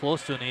didn't look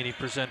close to an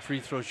 80% free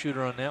throw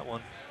shooter on that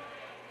one.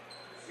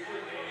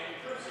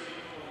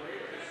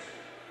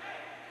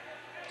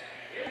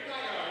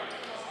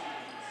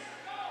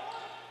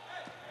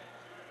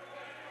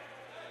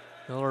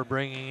 Miller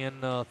bringing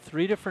in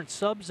 3 different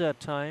subs that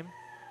time.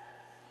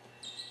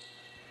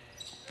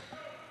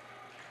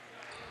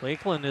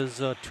 Lakeland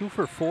is 2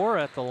 for 4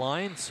 at the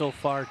line so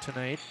far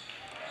tonight.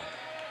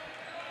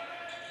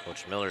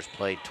 Coach Miller's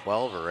played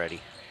 12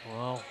 already.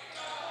 Wow.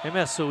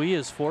 MSOE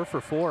is 4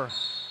 for 4.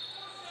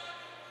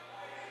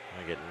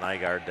 I get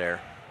Nygaard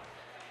there.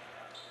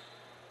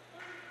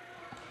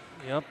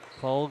 Yep,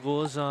 foul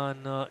goes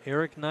on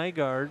Eric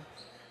Nygaard.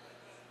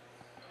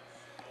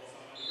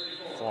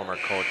 Former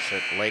coach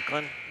at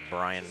Lakeland,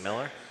 Brian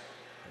Miller,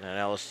 and then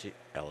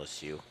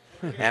LSU,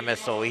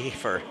 MSOE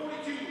for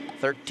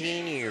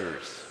 13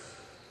 years.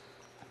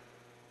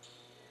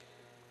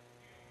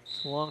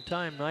 It's a long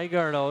time.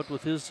 Nygaard out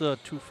with his 2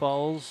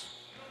 fouls.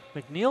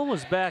 McNeil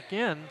was back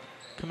in.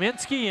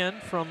 Kaminsky in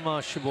from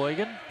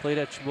Sheboygan. Played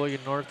at Sheboygan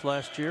North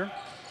last year.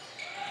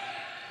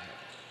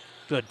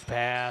 Good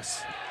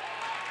pass.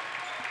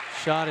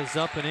 Shot is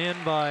up and in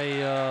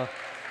by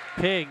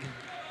Pig.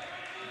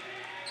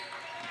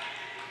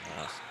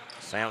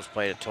 Sam's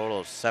played a total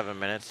of 7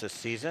 minutes this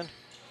season.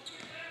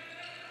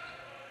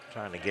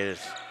 Trying to get his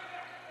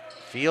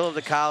feel of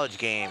the college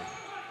game.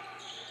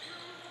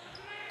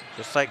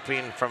 Just like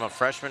being from a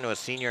freshman to a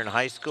senior in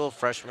high school,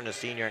 freshman to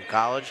senior in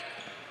college,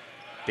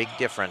 big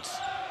difference.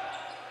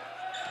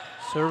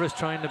 Service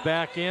trying to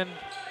back in.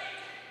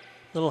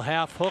 Little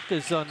half hook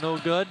is no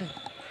good.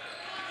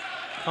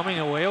 Coming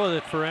away with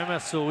it for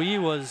MSOE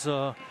was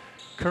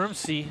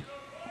Kermsey.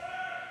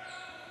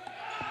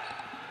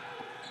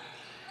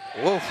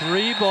 Whoa.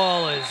 3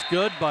 ball is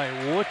good by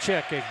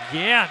Wojcik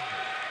again.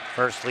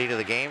 First lead of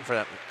the game for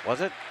that,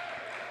 was it?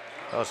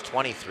 That was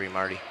 23,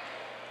 Marty.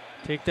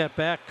 Take that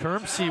back,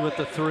 Kermsey with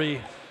the 3.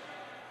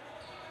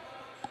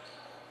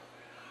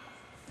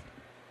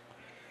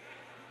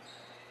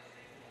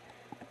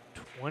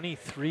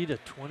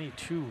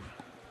 (23-22).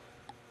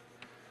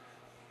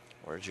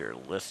 Where's your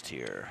list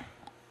here?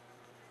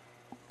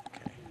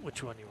 Okay.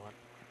 Which one you want?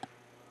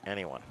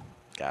 Anyone.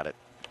 Got it.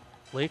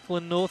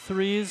 Lakeland no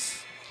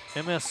 3s.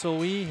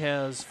 MSOE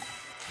has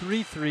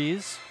 3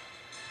 3s.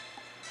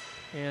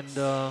 And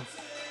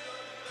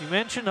you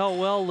mentioned how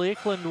well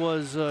Lakeland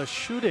was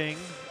shooting.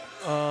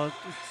 It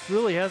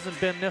really hasn't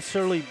been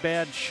necessarily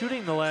bad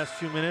shooting the last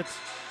few minutes.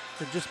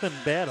 It's just been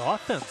bad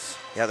offense.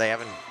 Yeah, they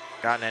haven't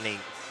gotten any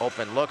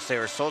open looks. They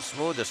were so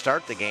smooth to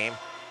start the game.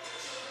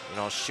 You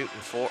know, shooting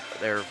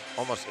they're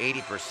almost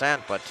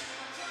 80%, but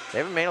they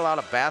haven't made a lot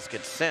of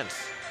baskets since.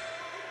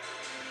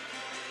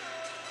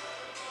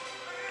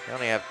 They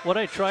only have. What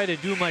I try to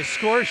do, my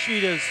score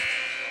sheet is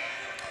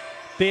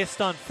based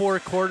on 4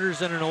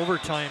 quarters and an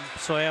overtime,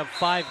 so I have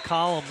 5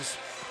 columns.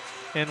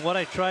 And what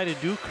I try to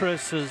do,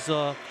 Chris, is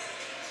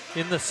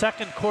in the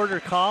second quarter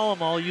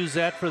column, I'll use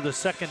that for the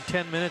second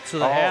 10 minutes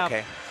of the half.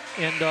 Okay.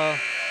 And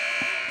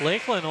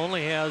Lakeland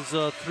only has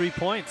 3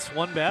 points,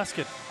 1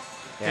 basket.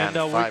 Yeah,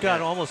 and we've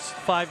got almost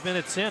 5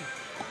 minutes in.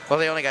 Well,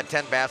 they only got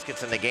 10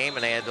 baskets in the game,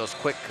 and they had those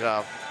quick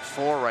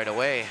 4 right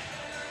away.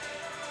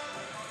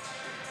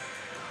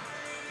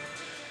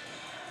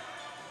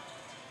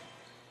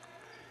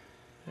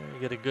 You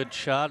get a good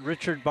shot.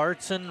 Richard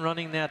Bartson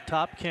running that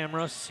top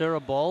camera. Sarah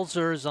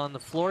Balzer is on the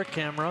floor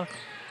camera.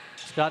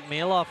 Scott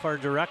Maloff, our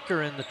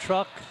director, in the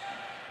truck.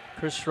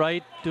 Chris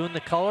Wright doing the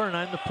color, and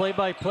I'm the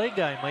play-by-play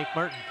guy, Mike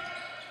Martin.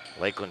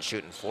 Lakeland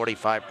shooting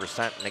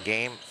 45% in the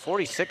game,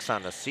 46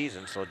 on the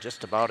season, so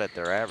just about at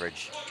their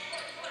average.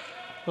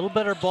 A little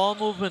better ball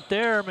movement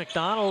there.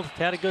 McDonald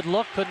had a good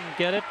look, couldn't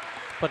get it,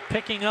 but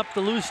picking up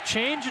the loose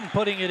change and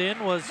putting it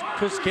in was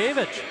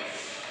Kuskevich.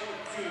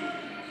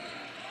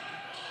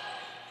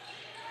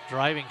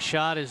 Driving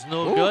shot is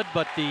no good,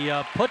 but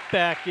the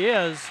putback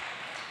is.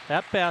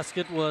 That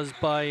basket was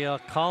by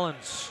Colin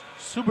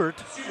Subert.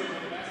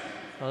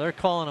 Well, they're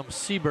calling him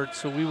Siebert,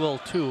 so we will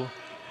too.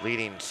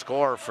 Leading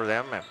scorer for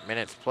them at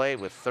minutes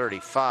played with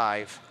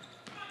 35.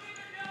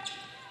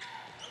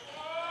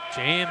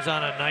 James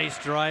on a nice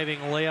driving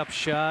layup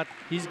shot.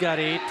 He's got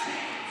 8.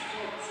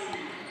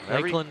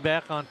 Lakeland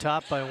back on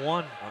top by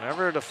 1.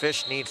 Whenever the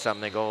Fish need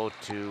something, they go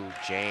to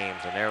James,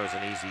 and there was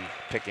an easy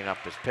picking up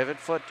his pivot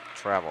foot,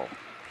 travel.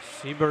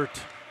 Siebert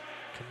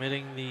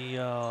committing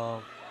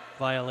the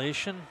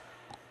violation.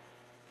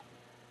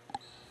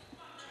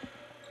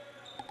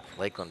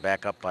 Lakeland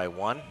back up by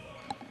 1.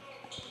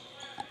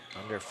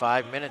 Under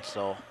 5 minutes,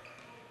 though.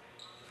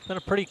 Been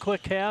a pretty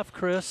quick half,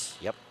 Chris.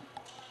 Yep.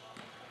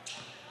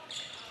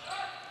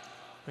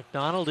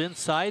 McDonald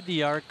inside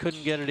the arc,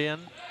 couldn't get it in.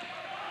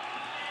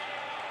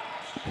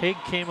 Pig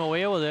came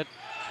away with it.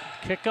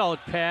 Kick out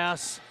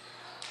pass.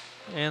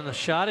 And the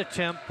shot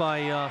attempt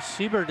by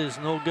Siebert is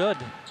no good.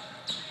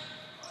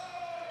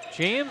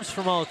 James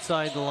from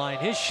outside the line,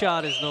 his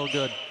shot is no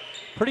good.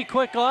 Pretty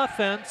quick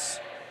offense.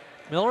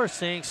 Miller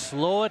saying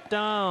slow it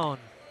down.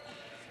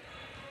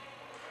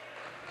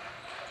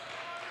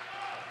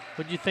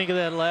 What do you think of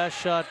that last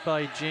shot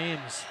by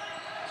James?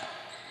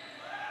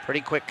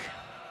 Pretty quick.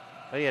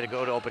 Oh, he had to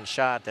go to open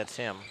shot. That's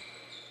him.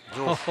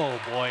 Oof. Oh,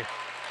 boy.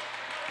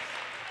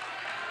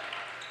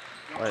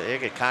 Well, they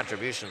get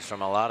contributions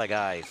from a lot of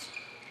guys.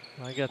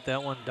 I got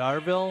that one.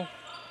 Darville,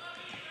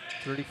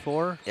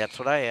 34. That's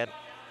what I had.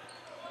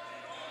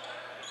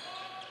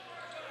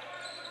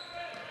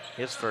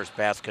 His first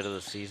basket of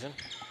the season.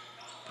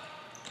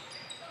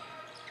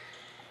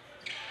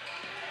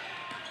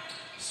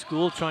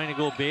 School trying to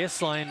go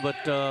baseline, but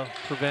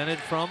prevented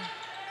from.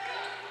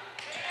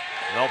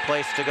 No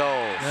place to go.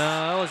 No,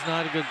 that was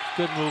not a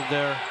good move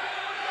there.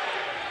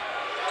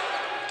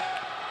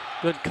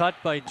 Good cut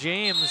by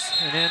James,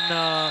 and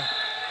then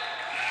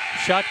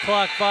shot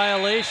clock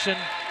violation.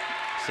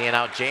 Seeing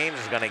how James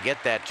is going to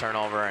get that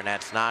turnover, and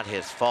that's not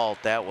his fault.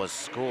 That was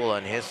School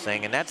and his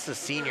thing, and that's the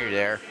senior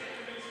there.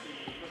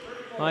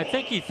 Well, I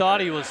think he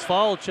thought he was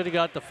fouled, should have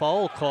got the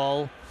foul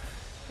call.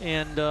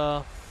 And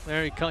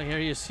here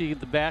you see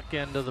the back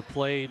end of the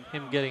play,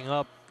 him getting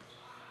up.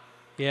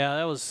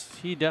 Yeah,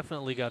 he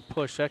definitely got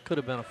pushed. That could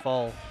have been a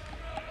foul.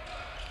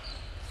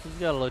 He's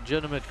got a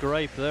legitimate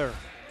gripe there.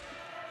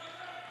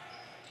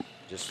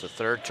 Just the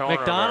third turnover.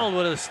 McDonald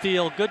with a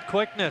steal, good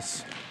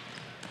quickness.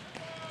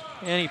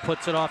 And he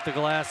puts it off the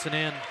glass and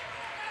in.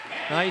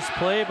 Nice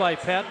play by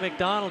Pat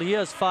McDonald. He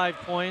has 5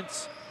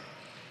 points.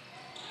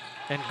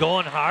 And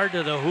going hard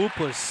to the hoop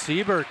was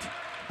Siebert.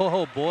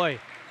 Oh boy,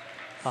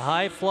 a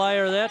high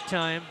flyer that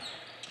time.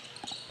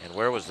 And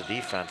where was the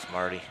defense,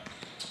 Marty?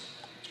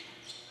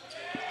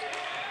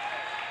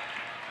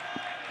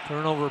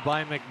 Turnover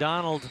by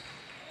McDonald.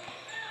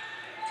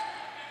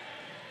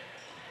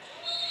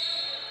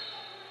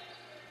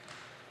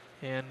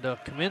 And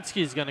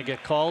Kaminsky's going to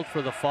get called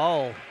for the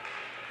foul.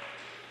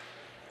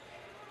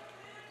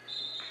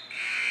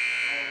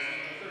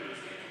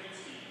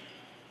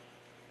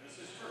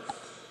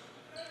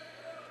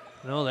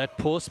 No, that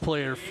post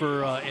player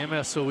for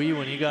MSOE,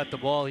 when he got the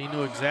ball, he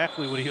knew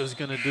exactly what he was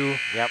going to do.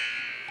 Yep.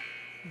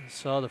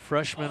 Saw the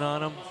freshman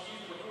on him,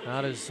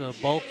 not as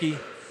bulky.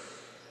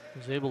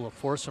 Was able to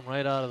force him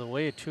right out of the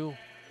way, too.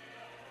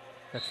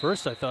 At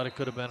first, I thought it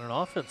could have been an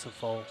offensive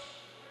foul.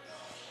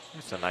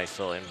 It's a nice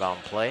little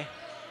inbound play.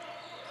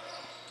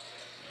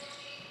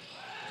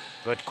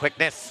 Good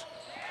quickness.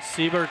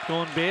 Siebert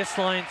going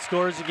baseline,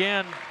 scores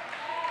again.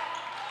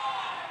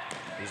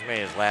 He's made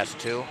his last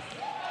 2.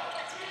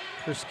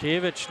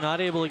 Kriskevich not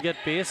able to get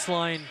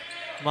baseline.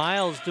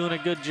 Miles doing a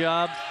good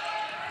job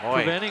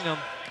preventing him.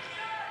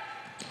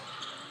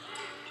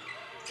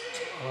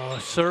 Oh,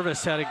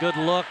 Service had a good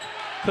look.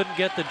 Couldn't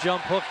get the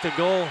jump hook to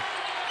go.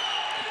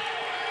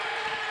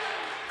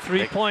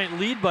 3-point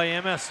lead by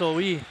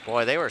MSOE.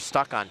 Boy, they were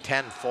stuck on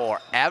 10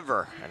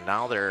 forever, and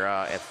now they're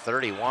at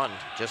 31,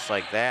 just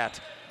like that.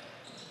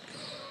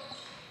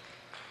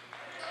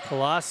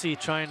 Pelosi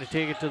trying to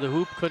take it to the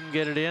hoop, couldn't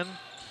get it in.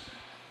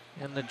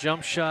 And the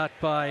jump shot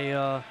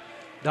by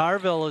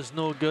Darville is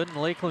no good,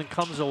 and Lakeland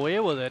comes away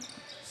with it.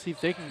 See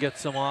if they can get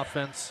some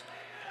offense.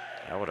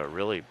 That would have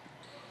really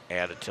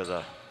added to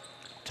the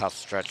tough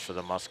stretch for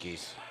the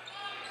Muskies.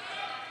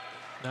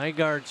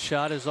 Nygaard's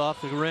shot is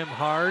off the rim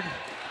hard.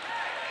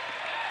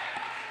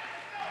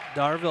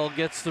 Darville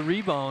gets the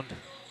rebound.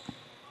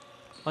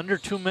 Under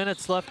 2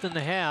 minutes left in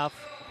the half.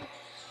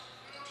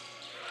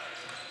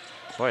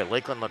 Boy,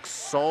 Lakeland looks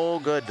so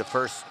good the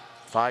first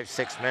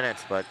 5-6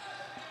 minutes, but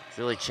it's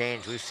really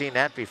changed. We've seen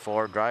that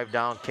before. Drive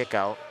down, kick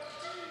out.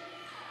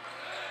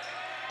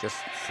 Just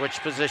switch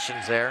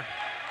positions there.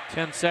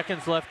 10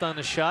 seconds left on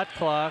the shot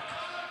clock.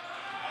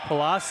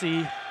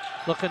 Pelosi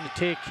looking to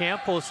take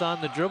Campos on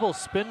the dribble.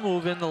 Spin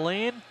move in the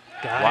lane.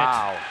 Got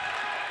wow. it.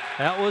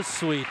 That was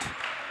sweet.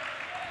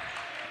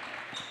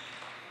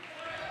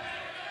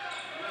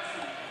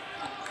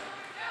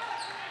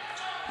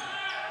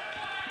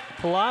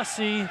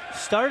 Pelosi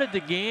started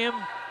the game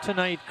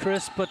tonight,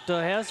 Chris, but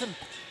hasn't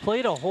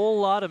played a whole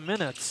lot of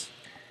minutes.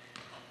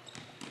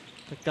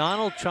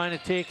 McDonald trying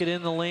to take it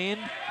in the lane.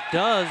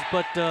 Does,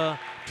 but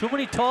too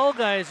many tall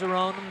guys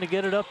around him to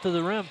get it up to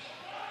the rim.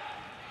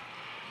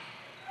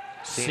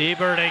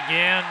 Siebert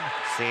again.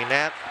 Seen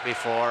that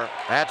before.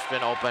 That's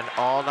been open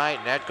all night,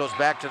 and that goes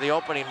back to the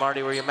opening,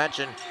 Marty, where you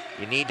mentioned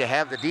you need to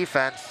have the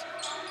defense.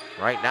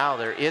 Right now,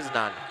 there is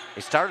none.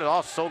 They started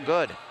off so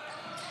good.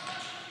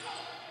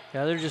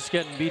 Yeah, they're just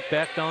getting beat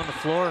back down the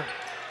floor.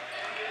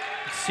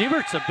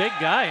 Siebert's a big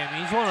guy. I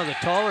mean, he's one of the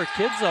taller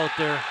kids out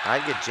there.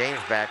 I'd get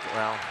James back.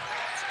 Well,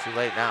 it's too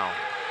late now.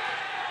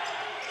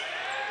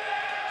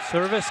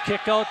 Service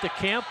kick out to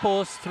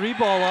Campos.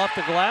 3-ball off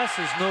the glass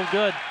is no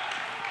good.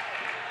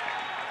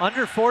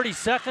 Under 40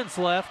 seconds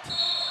left.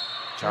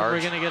 Charge.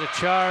 We're going to get a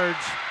charge.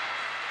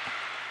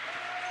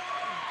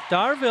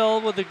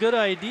 Darville with a good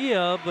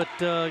idea, but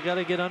got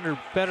to get under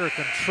better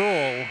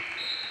control.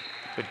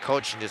 Good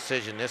coaching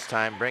decision this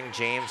time. Bring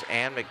James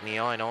and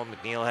McNeil. I know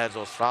McNeil has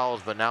those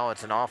fouls, but now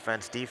it's an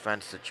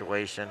offense-defense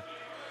situation.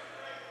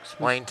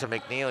 Explain to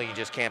McNeil you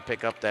just can't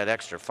pick up that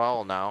extra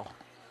foul now.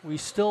 We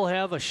still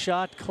have a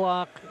shot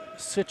clock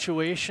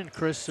situation,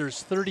 Chris.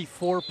 There's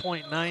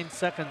 34.9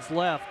 seconds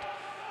left.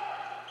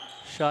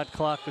 Shot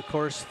clock, of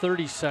course,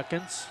 30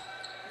 seconds.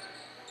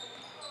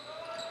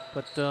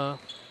 But the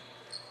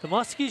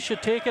Muskies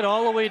should take it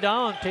all the way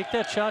down. Take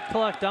that shot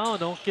clock down.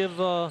 Don't give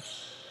the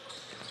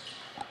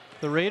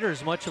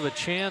Raiders much of a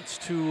chance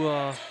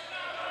to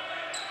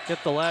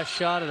get the last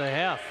shot of the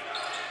half.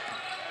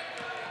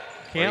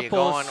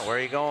 Campos. Where are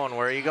you going?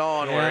 Where are you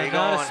going? Yeah, Where are you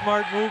going? not a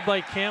smart move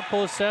by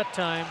Campos that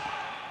time.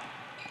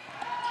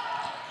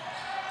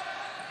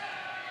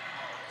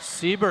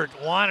 Siebert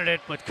wanted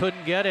it but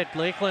couldn't get it.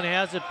 Lakeland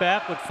has it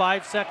back with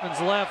 5 seconds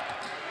left.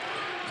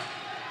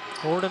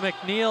 Over to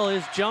McNeil.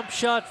 His jump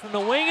shot from the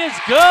wing is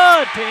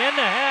good to end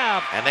the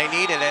half. And they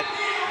needed it.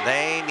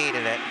 They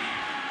needed it.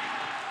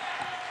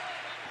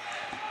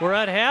 We're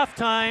at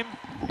halftime.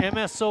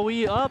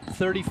 MSOE up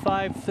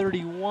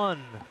 35-31.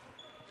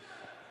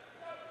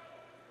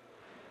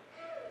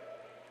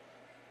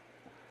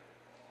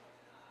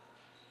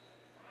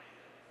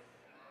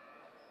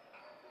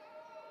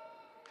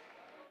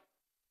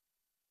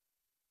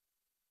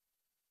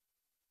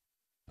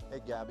 Hey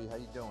Gabby, how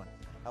you doing?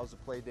 How's the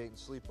play date and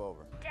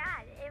sleepover?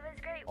 Dad, it was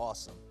great.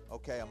 Awesome.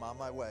 Okay, I'm on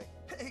my way.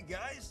 Hey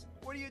guys,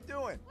 what are you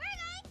doing? We're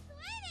going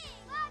swimming.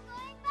 We're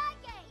going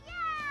biking. Yeah.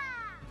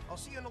 I'll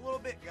see you in a little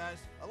bit, guys.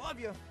 I love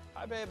you.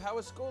 Hi, babe. How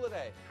was school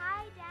today?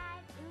 Hi,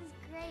 Dad. It was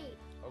great.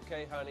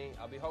 Okay, honey.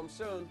 I'll be home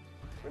soon.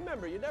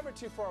 Remember, you're never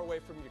too far away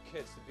from your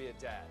kids to be a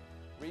dad.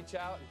 Reach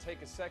out and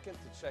take a second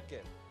to check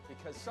in,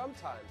 because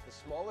sometimes the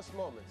smallest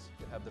moments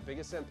can have the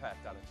biggest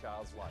impact on a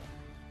child's life.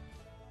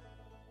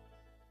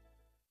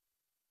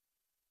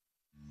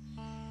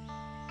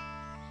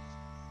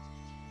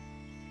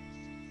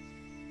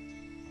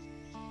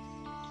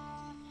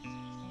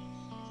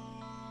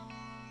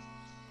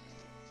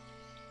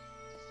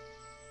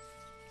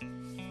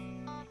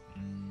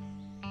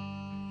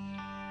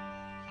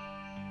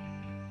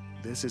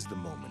 This is the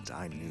moment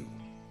I knew.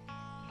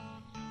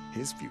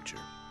 His future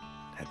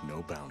had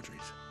no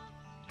boundaries.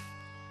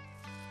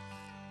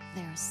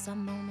 There are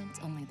some moments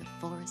only the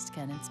forest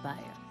can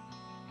inspire.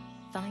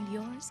 Find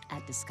yours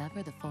at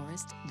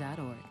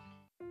discovertheforest.org.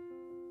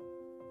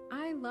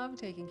 I love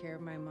taking care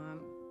of my mom.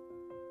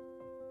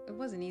 It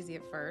wasn't easy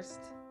at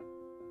first.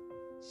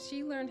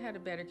 She learned how to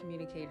better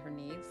communicate her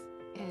needs.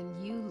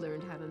 And you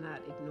learned how to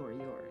not ignore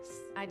yours.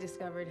 I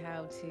discovered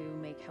how to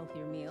make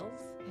healthier meals.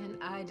 And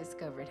I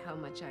discovered how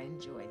much I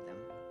enjoyed them.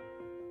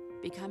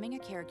 Becoming a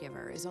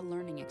caregiver is a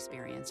learning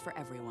experience for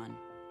everyone.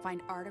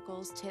 Find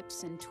articles,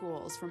 tips, and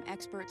tools from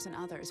experts and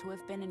others who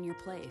have been in your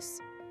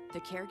place. The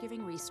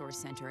Caregiving Resource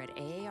Center at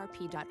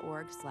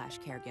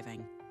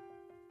aarp.org/caregiving.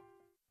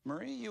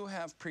 Marie, you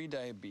have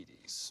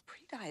prediabetes.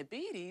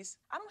 Prediabetes?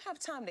 I don't have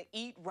time to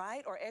eat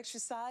right or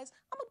exercise.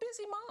 I'm a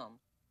busy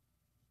mom.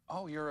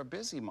 Oh, you're a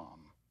busy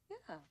mom.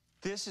 Yeah.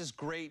 This is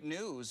great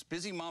news.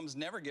 Busy moms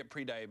never get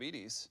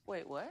prediabetes.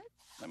 Wait, what?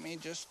 Let me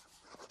just...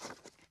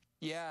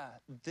 Yeah,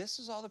 this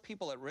is all the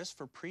people at risk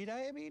for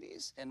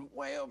prediabetes, and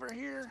way over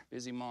here,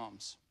 busy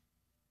moms.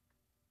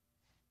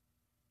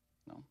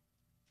 No?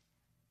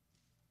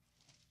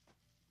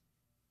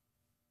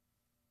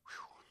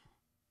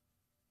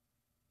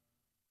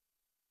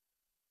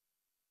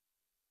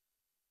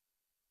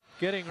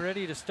 Getting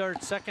ready to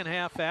start second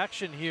half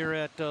action here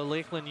at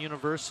Lakeland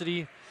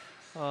University.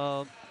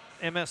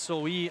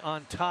 MSOE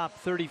on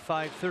top,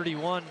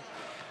 35-31.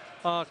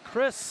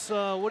 Chris,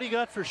 what do you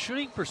got for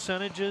shooting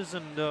percentages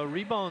and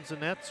rebounds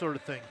and that sort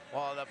of thing?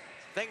 Well, the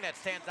thing that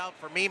stands out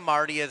for me,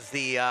 Marty, is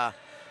the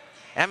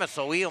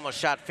MSOE almost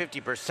shot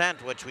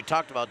 50%, which we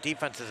talked about.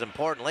 Defense is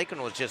important.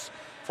 Lakeland was just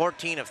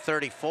 14 of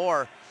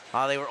 34.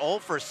 They were 0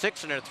 for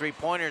 6 in their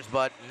three-pointers,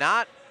 but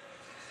not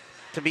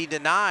to be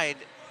denied.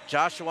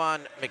 Joshua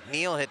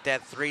McNeil hit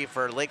that three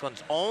for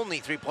Lakeland's only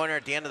three-pointer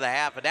at the end of the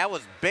half, and that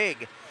was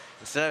big.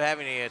 Instead of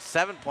having a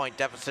 7-point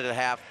deficit at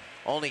half,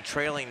 only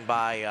trailing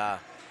by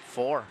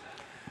 4.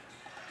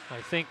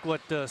 I think what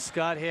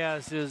Scott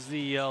has is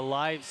the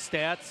live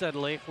stats that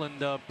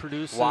Lakeland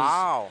produces.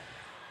 Wow.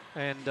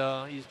 And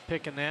he's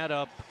picking that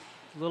up.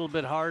 A little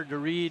bit hard to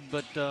read,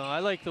 but I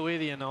like the way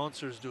the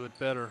announcers do it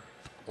better.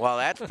 Well,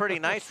 that's pretty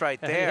nice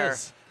right there.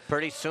 Is.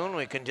 Pretty soon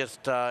we can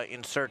just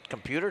insert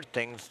computer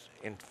things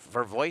in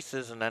for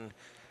voices, and then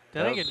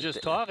I can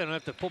just talk. I don't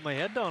have to put my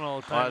head down all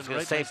the time. I was going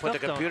to say, put the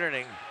computer in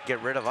and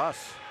get rid of us.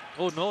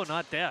 Oh, no,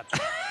 not that.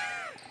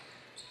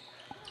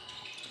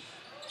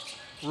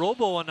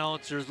 Robo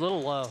announcers,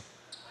 little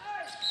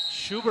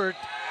Schubert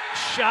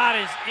shot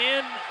is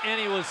in, and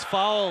he was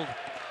fouled.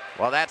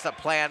 Well, that's a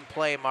planned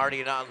play,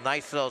 Marty.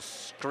 Nice little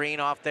screen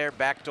off there,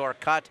 backdoor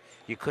cut.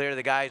 You clear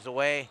the guys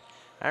away.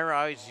 I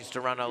always used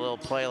to run a little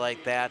play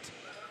like that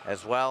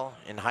as well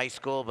in high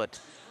school, but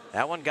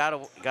that one got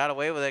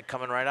away with it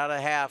coming right out of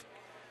half.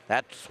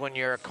 That's when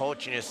you're a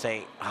coach and you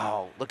say,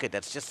 oh, look at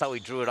that's just how he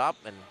drew it up,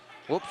 and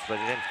whoops, but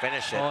he didn't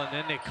finish it. Oh, and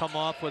then they come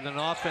off with an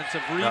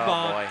offensive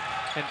rebound. Oh, boy.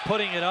 And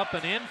putting it up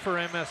and in for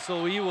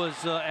MSOE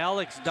was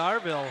Alex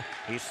Darville.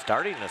 He's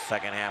starting the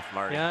second half,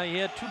 Marty. Yeah, he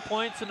had 2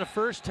 points in the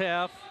first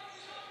half.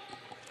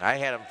 I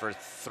had him for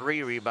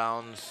 3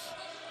 rebounds.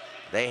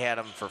 They had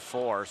him for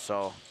 4,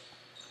 so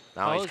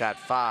now he's got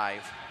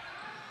 5.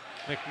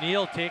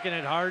 McNeil taking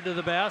it hard to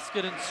the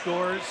basket and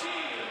scores.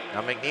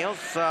 Now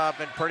McNeil's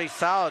been pretty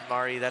solid,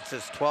 Marty. That's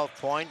his 12th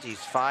point. He's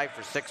 5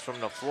 for 6 from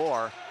the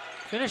floor.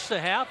 Finished the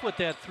half with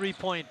that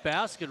 3-point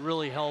basket,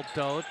 really helped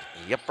out.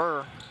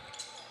 Yipper.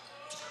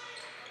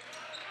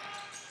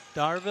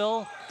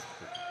 Darville.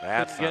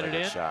 That's not a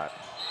good shot.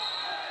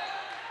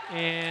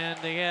 And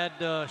they had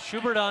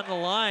Schubert on the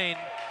line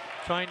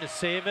trying to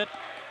save it.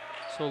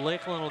 So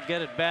Lakeland will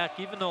get it back,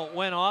 even though it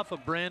went off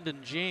of Brandon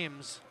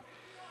James.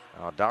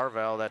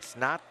 Darville, that's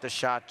not the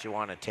shot you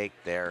want to take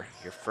there.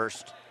 Your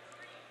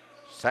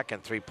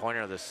second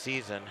three-pointer of the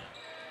season.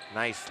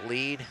 Nice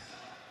lead.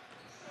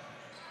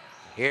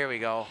 Here we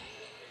go.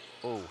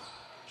 Ooh.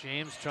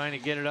 James trying to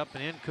get it up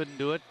and in, couldn't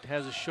do it.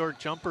 Has a short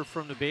jumper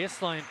from the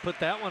baseline, put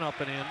that one up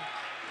and in.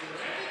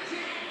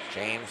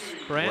 James.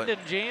 Brandon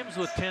James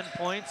with 10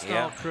 points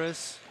now,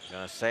 Chris. I was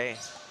gonna say,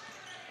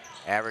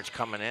 average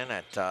coming in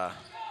at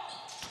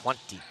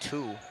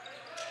 22.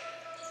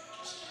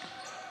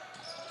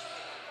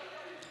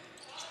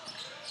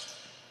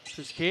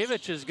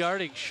 Krzyzkiewicz is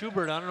guarding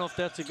Schubert. I don't know if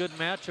that's a good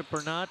matchup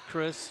or not,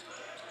 Chris.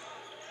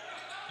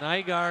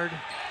 Nygaard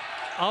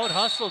out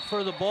hustled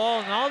for the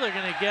ball. Now they're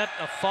going to get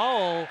a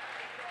foul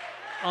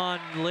on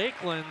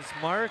Lakeland's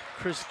Mark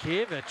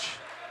Krzyzkiewicz.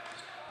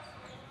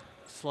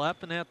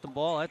 Slapping at the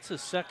ball. That's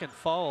his second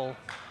foul.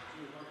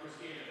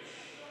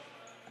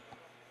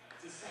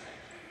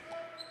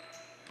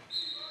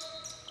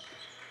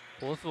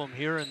 Both of them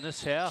here in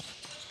this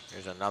half.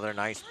 Here's another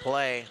nice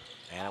play,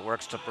 and it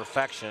works to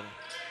perfection.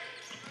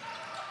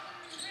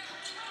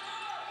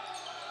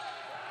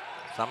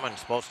 Someone's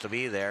supposed to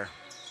be there.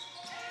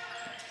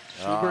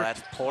 Oh,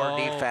 that's poor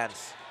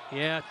defense.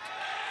 Yeah,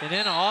 and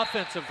then an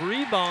offensive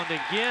rebound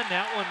again,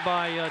 that one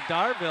by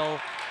Darville.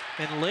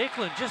 And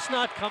Lakeland just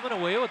not coming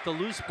away with the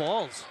loose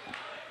balls.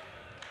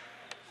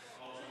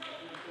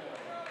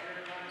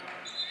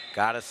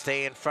 Got to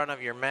stay in front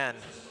of your men.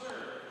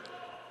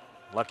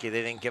 Lucky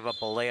they didn't give up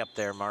a layup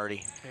there,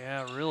 Marty.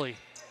 Yeah, really.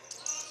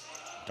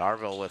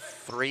 Darville with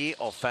 3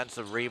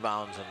 offensive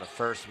rebounds in the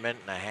first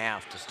minute and a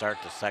half to start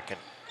the second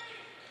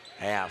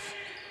half.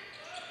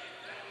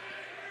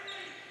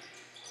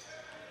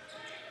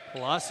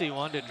 Pelosi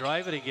wanted to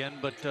drive it again,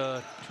 but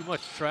too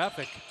much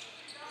traffic.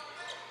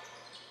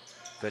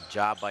 Good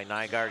job by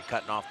Nygaard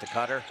cutting off the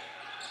cutter.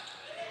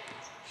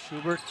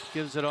 Schubert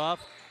gives it off.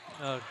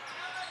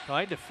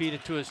 Tried to feed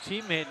it to his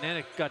teammate, and then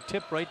it got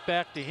tipped right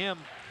back to him.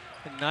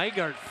 And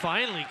Nygaard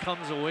finally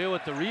comes away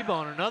with the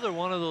rebound. Another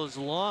one of those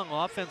long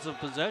offensive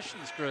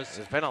possessions, Chris.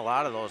 There's been a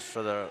lot of those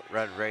for the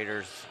Red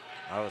Raiders.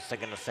 I was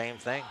thinking the same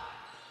thing.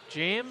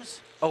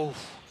 James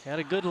had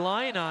a good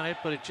line on it,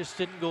 but it just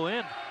didn't go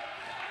in.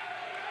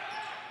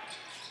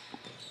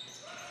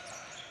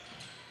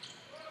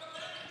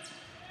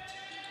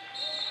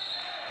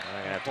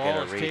 The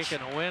ball is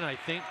taken a win. I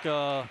think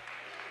I'm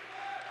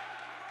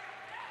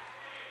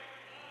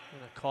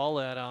going to call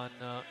that on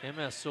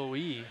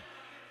MSOE.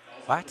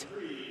 What?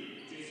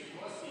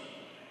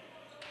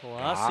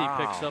 Pelosi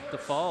picks up the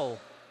foul.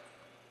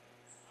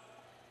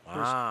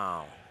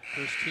 Wow.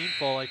 First team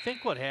foul. I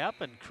think what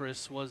happened,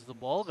 Chris, was the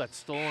ball got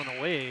stolen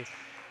away,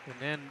 and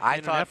then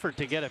in an effort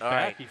to get it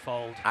back, he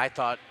fouled. I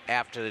thought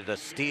after the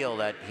steal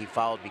that he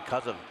fouled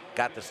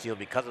got the steal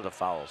because of the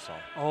foul. So.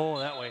 Oh,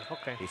 that way.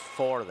 Okay.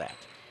 Before that.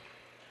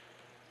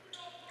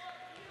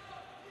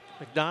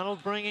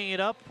 McDonald bringing it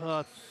up.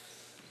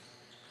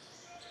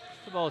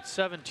 About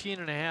 17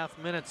 and a half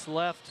minutes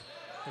left.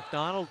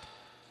 McDonald,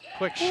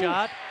 quick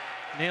shot,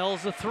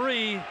 nails the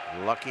 3.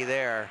 Lucky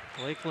there.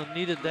 Lakeland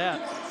needed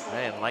that.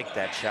 I didn't like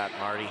that shot,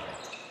 Marty.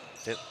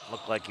 It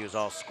looked like he was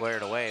all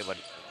squared away, but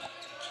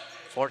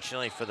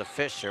fortunately for the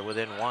Fish, they're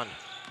within 1.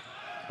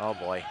 Oh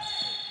boy.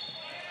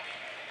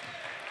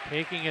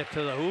 Taking it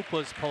to the hoop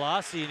was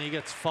Pelosi, and he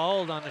gets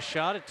fouled on the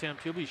shot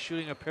attempt. He'll be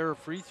shooting a pair of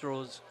free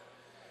throws.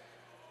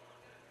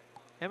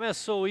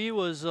 MSOE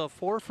was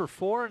 4 for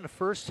 4 in the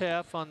first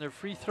half on their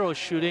free throw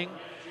shooting.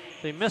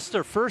 They missed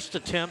their first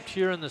attempt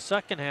here in the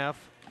second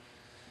half.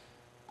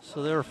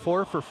 So they were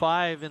 4 for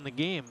 5 in the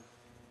game.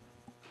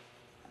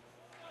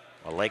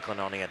 Well, Lakeland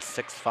only had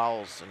 6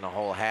 fouls in the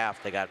whole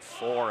half. They got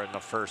 4 in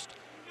the first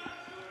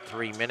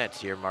 3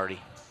 minutes here, Marty.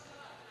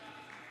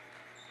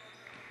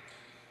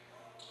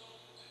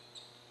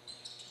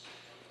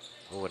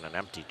 Oh, and an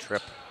empty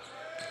trip.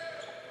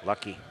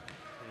 Lucky.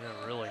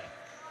 Yeah, really.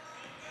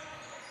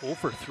 0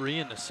 for 3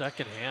 in the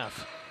second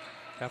half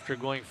after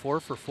going 4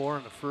 for 4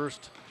 in the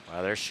first.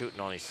 Well, they're shooting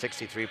only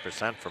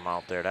 63% from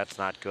out there. That's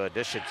not good.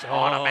 This should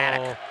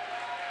automatic.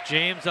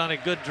 James on a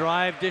good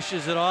drive,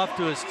 dishes it off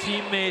to his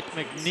teammate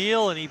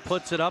McNeil, and he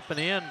puts it up and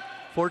in.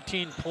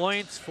 14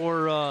 points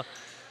for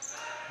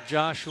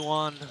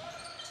Joshua.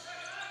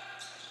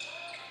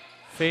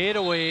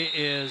 Fadeaway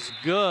is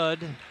good.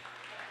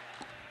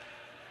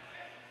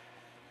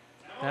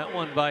 That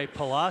one by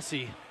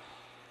Palasi.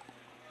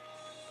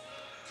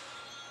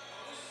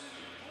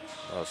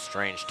 A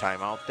strange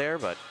timeout there,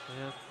 but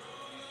yeah.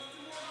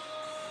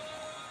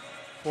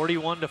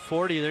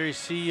 41-40. There you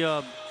see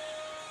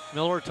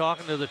Miller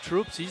talking to the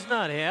troops. He's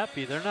not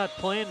happy. They're not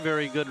playing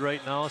very good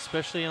right now,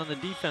 especially on the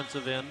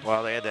defensive end.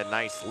 Well, they had that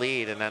nice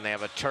lead, and then they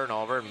have a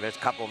turnover and a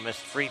couple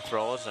missed free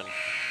throws, and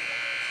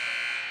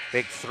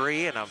big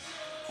three and a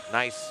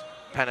nice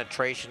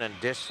penetration and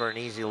dish for an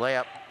easy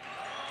layup.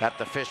 Got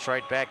the fish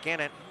right back in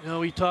it. You know,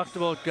 we talked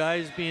about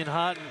guys being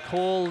hot and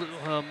cold.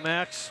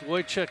 Max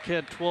Wojcik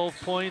had 12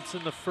 points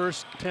in the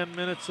first 10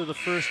 minutes of the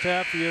first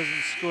half. He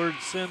hasn't scored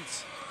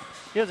since.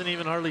 He hasn't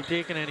even hardly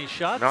taken any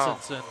shots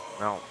since then.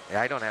 No,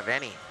 I don't have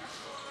any.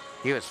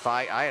 He was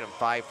I had him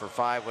 5 for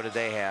 5. What did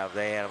they have?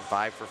 They had him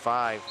 5 for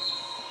 5.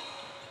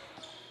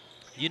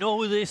 You know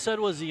who they said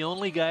was the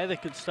only guy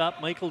that could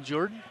stop Michael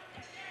Jordan?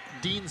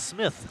 Dean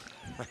Smith,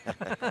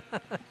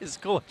 his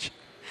coach.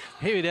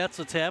 Maybe that's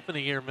what's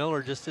happening here.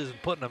 Miller just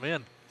isn't putting them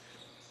in.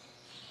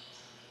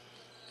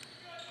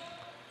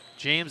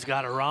 James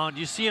got around.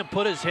 You see him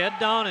put his head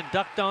down and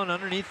duck down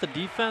underneath the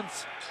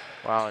defense?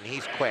 Well, and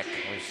he's quick.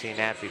 We've seen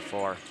that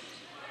before.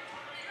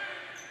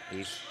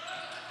 He's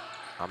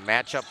a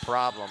matchup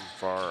problem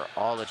for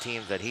all the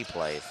teams that he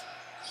plays.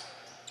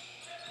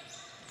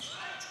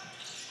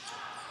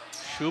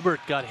 Schubert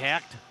got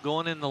hacked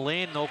going in the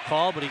lane, no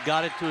call, but he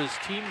got it to his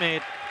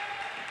teammate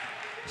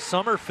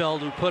Sommerfeld,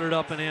 who put it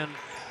up and in.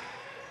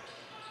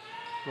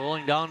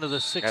 Rolling down to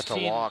the 16. That's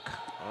a walk.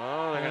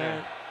 Oh,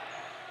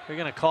 they're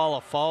gonna call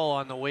a foul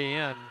on the way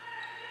in.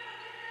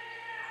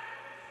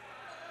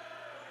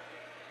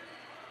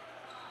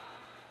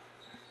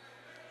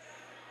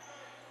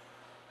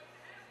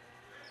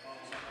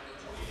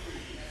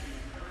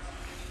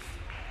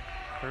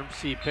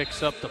 Hermsey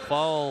picks up the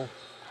foul.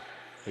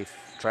 He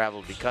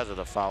traveled because of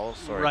the foul.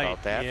 Sorry right,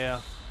 about that.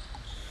 Yeah.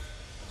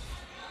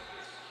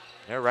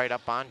 They're right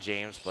up on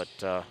James,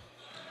 but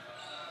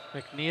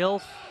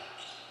McNeil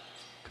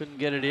couldn't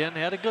get it in.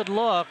 Had a good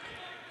look,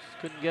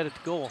 just couldn't get it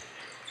to go.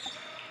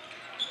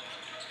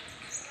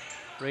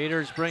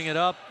 Raiders bring it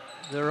up.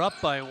 They're up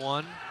by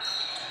 1.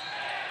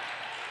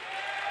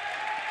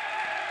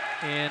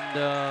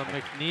 And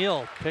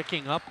McNeil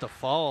picking up the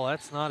foul.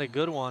 That's not a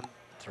good one.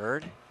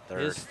 Third?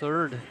 His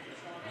third.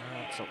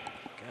 It's a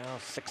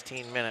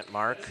 16-minute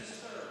mark.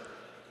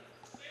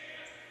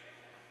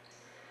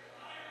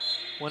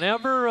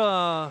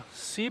 Whenever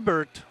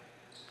Siebert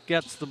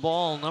gets the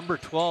ball, number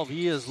 12,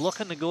 he is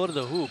looking to go to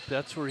the hoop.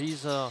 That's where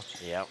he's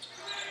yep.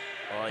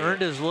 Well,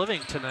 earned his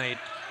living tonight.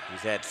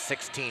 He's had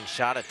 16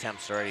 shot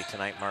attempts already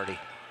tonight, Marty.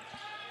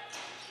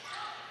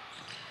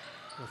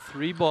 The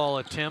 3-ball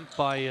attempt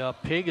by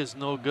Pig is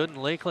no good,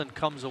 and Lakeland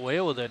comes away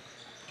with it.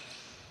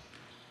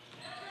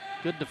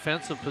 Good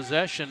defensive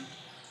possession.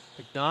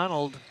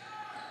 McDonald.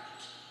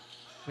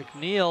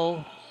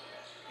 McNeil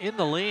in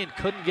the lane,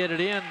 couldn't get it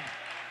in.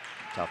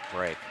 Tough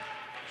break.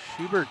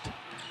 Schubert.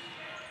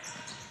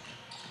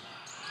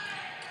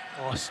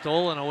 Oh,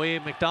 stolen away.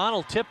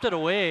 McDonald tipped it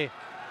away.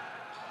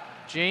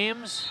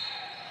 James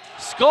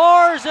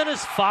scores and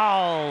is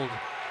fouled.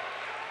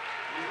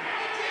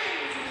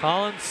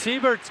 Colin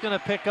Siebert's going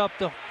to pick up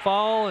the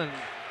foul, and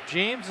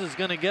James is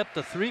going to get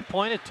the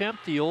 3-point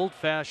attempt the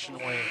old-fashioned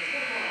way.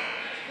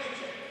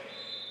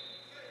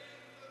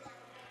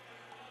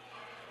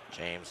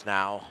 James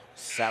now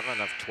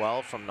 7 of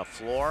 12 from the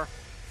floor.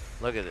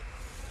 Look at it.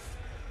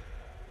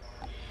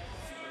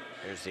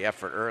 Here's the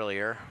effort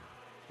earlier.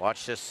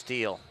 Watch this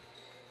steal.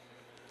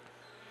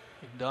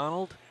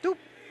 McDonald. Doop.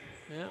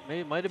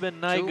 Yeah, might have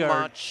been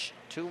Nygaard.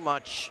 Too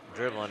much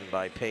dribbling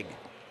by Pig.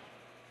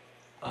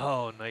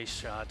 Oh, nice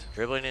shot.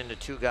 Dribbling into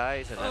 2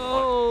 guys and then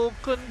one.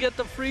 Couldn't get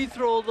the free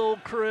throw though,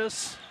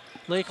 Chris.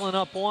 Lakeland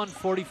up 1,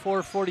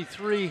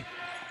 44-43.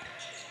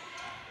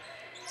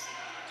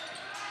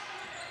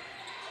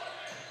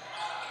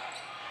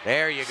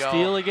 There you go.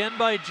 Steal again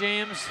by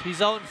James.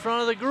 He's out in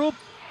front of the group.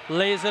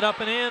 Lays it up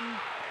and in.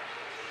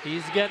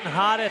 He's getting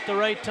hot at the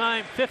right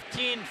time.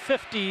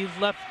 15:50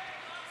 left.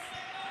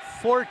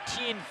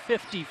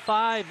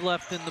 14:55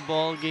 left in the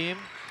ball game.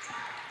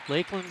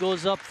 Lakeland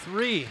goes up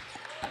 3.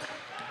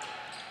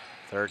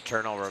 Third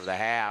turnover of the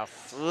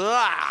half.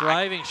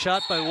 Driving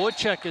shot by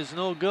Wojcik is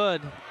no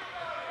good.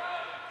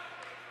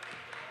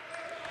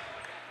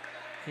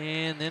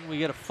 And then we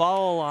get a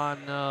foul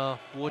on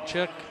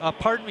Wojcik.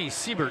 Pardon me,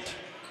 Siebert.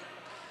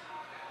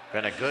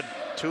 Been a good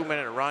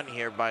 2-minute run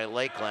here by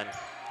Lakeland.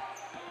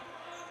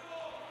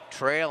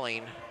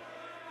 Trailing.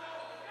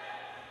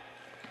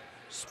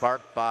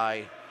 Sparked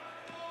by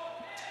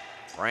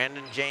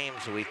Brandon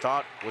James, who we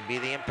thought would be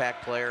the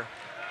impact player.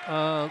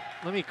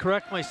 Let me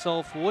correct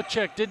myself.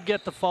 Wojcik did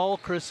get the foul,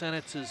 Chris, and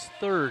it's his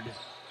 3rd.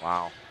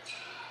 Wow.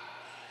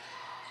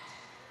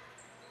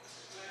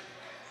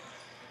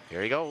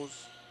 Here he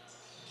goes.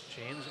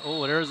 James,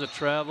 oh, there's a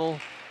travel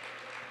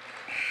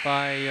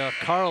by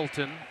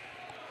Carlton.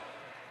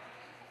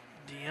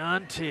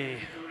 Deontay.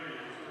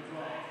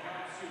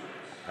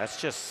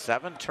 That's just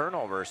 7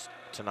 turnovers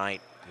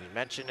tonight. You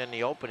mentioned in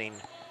the opening,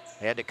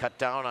 they had to cut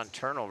down on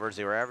turnovers.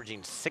 They were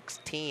averaging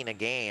 16 a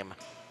game.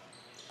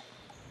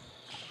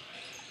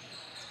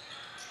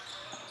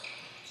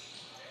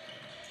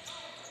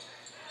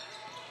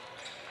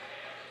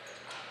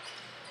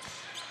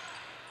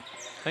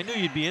 I knew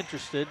you'd be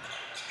interested.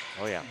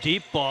 Oh, yeah.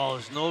 Deep ball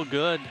is no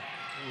good.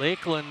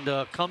 Lakeland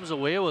comes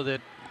away with it.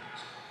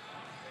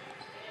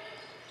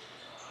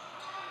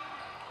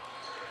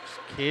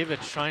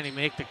 Kavich trying to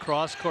make the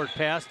cross-court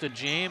pass to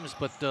James,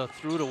 but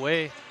threw it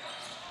away.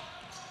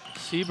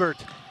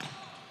 Siebert,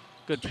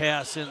 good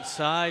pass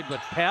inside, but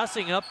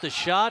passing up the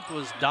shot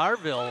was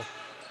Darville.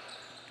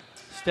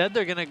 Instead,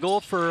 they're going to go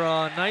for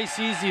a nice,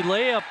 easy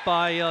layup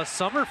by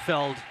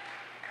Sommerfeld.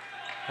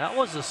 That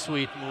was a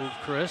sweet move,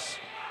 Chris.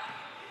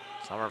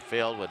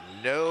 Summerfield with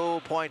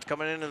no points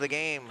coming into the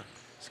game.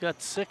 He's got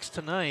 6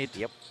 tonight.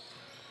 Yep.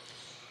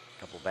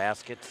 Couple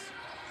baskets.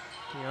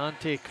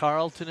 Deontay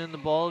Carlton in the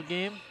ball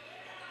game,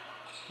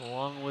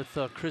 along with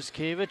Chris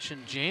Kavich,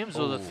 and James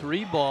with a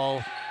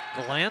 3-ball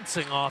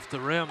glancing off the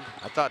rim.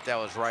 I thought that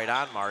was right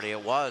on, Marty.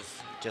 It was.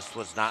 Just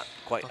was not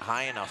quite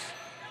high enough.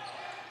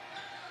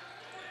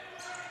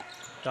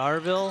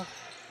 Darville.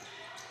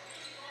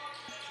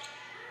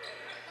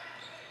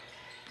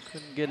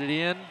 Couldn't get it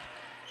in.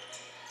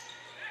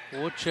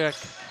 Wojcik,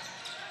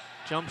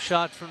 jump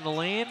shot from the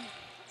lane,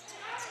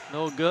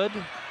 no good.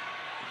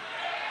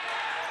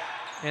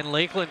 And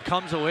Lakeland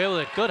comes away with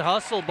it. Good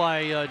hustle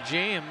by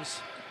James.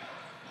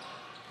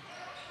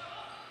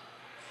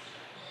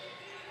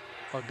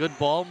 A good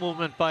ball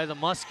movement by the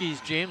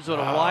Muskies. James with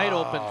a wide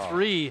open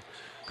 3.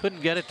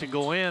 Couldn't get it to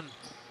go in.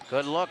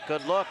 Good look,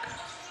 good look.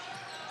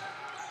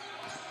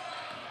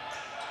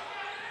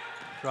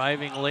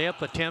 Driving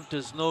layup attempt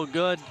is no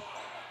good.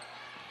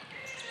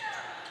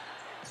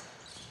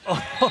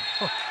 Oh,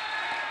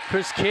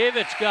 Chris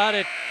Kavich got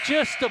it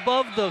just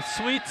above the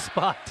sweet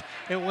spot.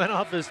 It went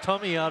off his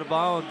tummy out of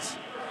bounds.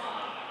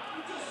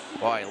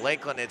 Boy,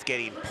 Lakeland is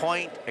getting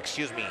MSOE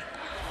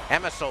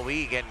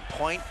getting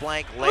point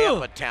blank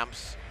layup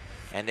attempts,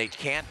 and they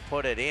can't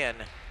put it in.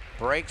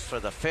 Breaks for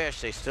the Fish.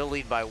 They still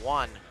lead by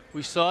 1.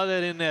 We saw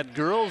that in that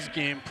girls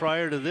game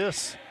prior to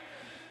this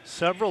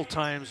several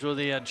times where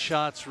they had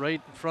shots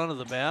right in front of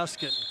the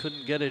basket and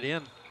couldn't get it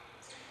in.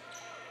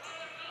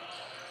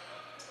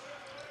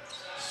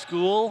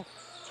 School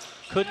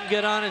couldn't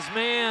get on his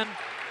man,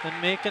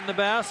 and making the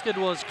basket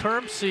was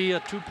Kermsey,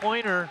 a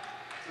 2-pointer.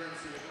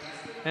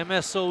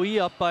 MSOE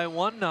up by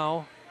 1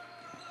 now.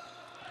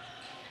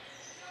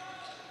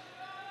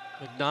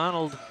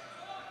 McDonald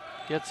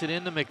gets it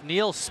into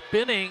McNeil,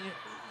 spinning,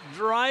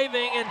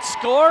 driving, and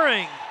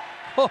scoring.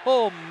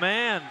 Oh,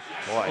 man.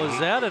 Boy, was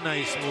that a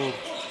nice move.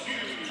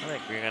 I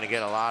think we're going to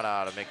get a lot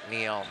out of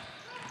McNeil.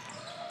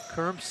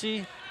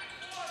 Kermsey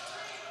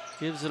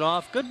gives it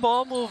off. Good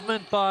ball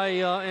movement by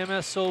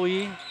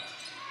MSOE.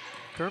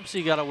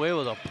 Kermsey got away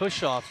with a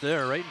push-off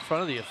there right in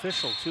front of the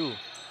official, too.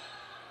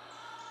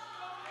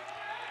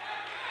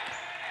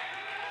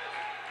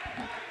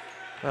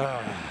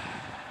 Oh,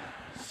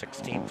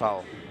 16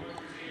 foul.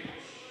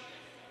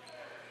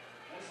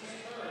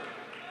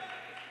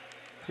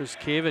 Chris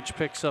Kavich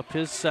picks up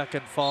his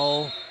second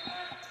foul.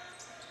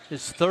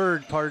 His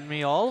third, pardon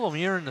me. All of them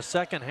here in the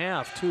second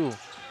half, too.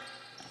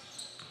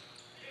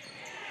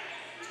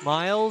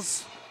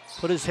 Miles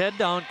put his head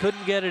down,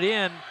 couldn't get it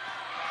in.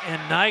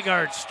 And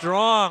Nygaard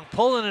strong,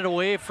 pulling it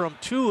away from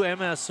 2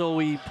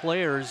 MSOE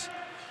players.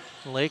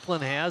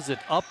 Lakeland has it,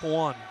 up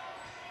 1.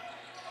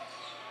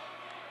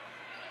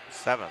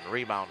 7th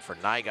rebound for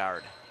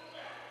Nygaard.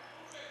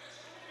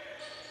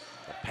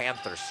 The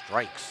Panther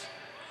strikes.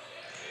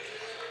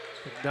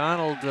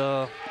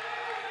 McDonald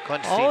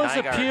Couldn't see always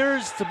Nygaard.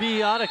 appears to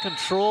be out of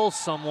control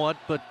somewhat,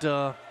 but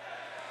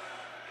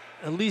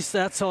at least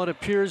that's how it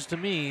appears to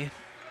me.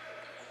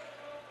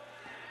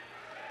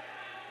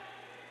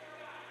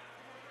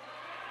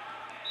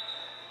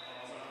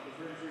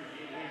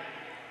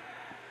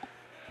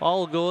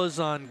 Ball goes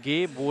on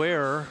Gabe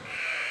Ware.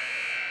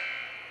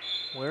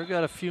 Ware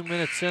got a few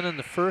minutes in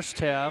the first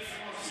half.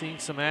 Seeing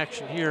some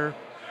action here.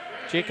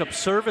 Jacob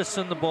Service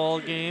in the ball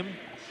game.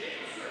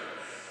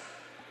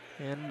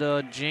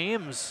 And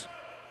James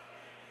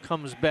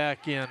comes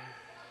back in.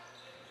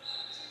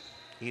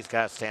 He's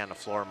got to stay on the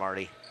floor,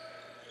 Marty.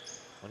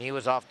 When he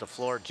was off the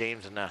floor,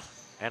 James, in the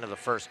end of the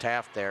first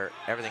half there,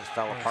 everything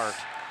fell apart.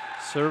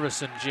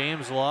 Service and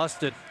James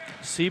lost it.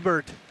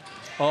 Siebert.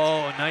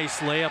 Oh, nice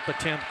layup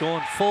attempt,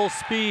 going full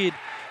speed.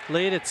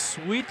 Laid it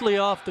sweetly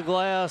off the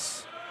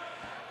glass.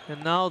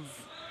 And now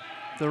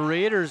the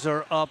Raiders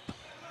are up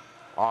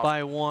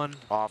by 1.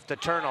 Off the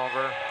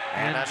turnover.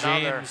 And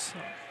another. James.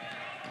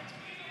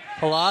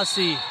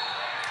 Pelosi.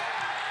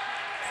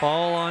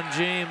 Foul on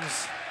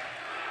James.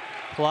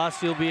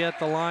 Pelosi will be at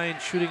the line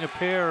shooting a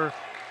pair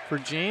for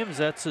James.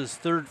 That's his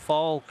 3rd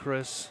foul,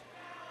 Chris.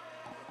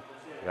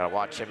 You got to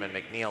watch him and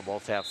McNeil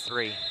both have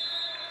 3.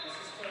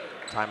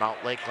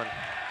 Timeout, Lakeland.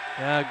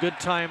 Yeah, good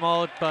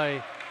timeout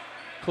by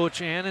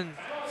Coach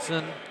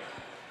Annenson.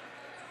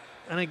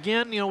 And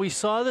again, you know, we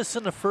saw this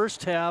in the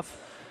first half.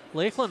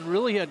 Lakeland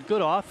really had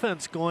good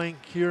offense going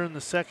here in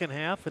the second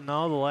half, and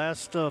now the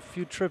last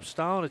few trips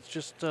down, it's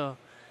just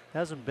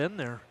hasn't been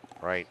there.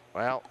 Right.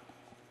 Well,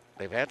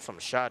 they've had some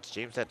shots.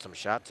 James had some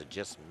shots that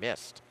just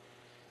missed.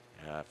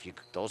 If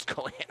those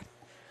go in,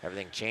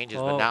 everything changes.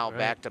 But now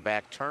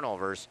back-to-back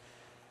turnovers.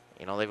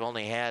 You know, they've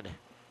only had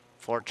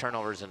 4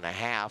 turnovers in the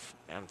half.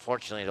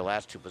 Unfortunately, the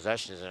last 2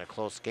 possessions in a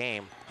close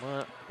game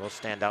will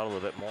stand out a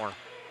little bit more.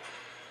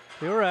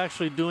 They were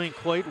actually doing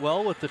quite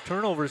well with the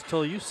turnovers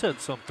till you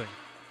said something.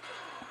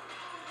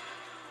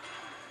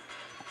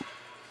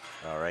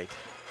 All right.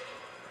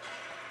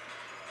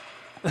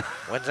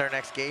 When's our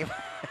next game?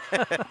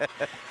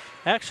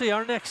 Actually,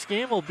 our next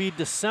game will be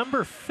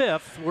December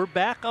 5th. We're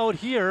back out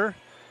here.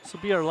 This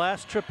will be our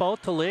last trip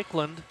out to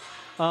Lakeland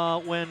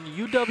when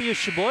UW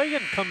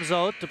Sheboygan comes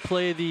out to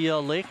play the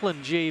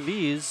Lakeland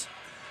JVs.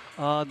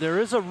 There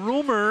is a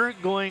rumor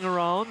going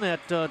around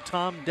that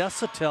Tom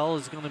Desatel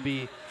is going to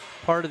be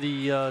part of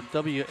the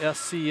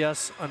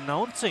WSCS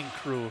announcing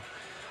crew.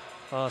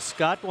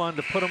 Scott wanted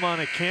to put him on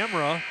a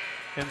camera,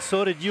 and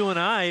so did you and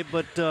I,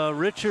 but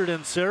Richard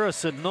and Sarah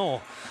said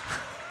no.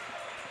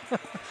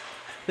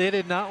 They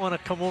did not want to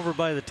come over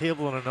by the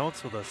table and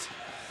announce with us.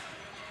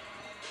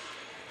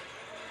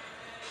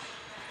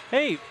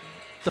 Hey,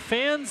 the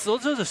fans,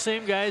 those are the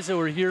same guys that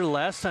were here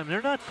last time.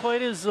 They're not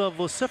quite as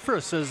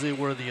vociferous as they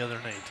were the other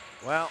night.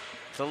 Well,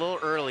 it's a little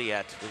early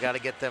yet. We got to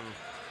get them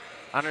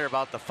under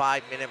about the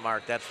 5-minute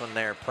mark. That's when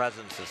their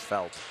presence is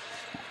felt.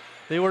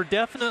 They were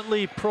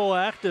definitely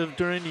proactive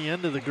during the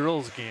end of the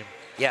girls' game.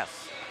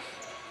 Yes.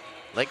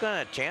 Lakeland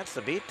had a chance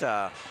to beat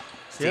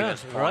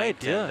Stevens Point.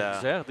 Right, yeah,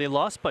 exactly. They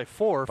lost by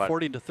 4,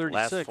 40-36.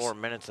 Last 4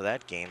 minutes of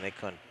that game, they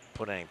couldn't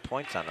put any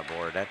points on the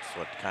board. That's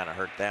what kind of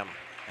hurt them.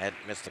 Had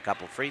missed a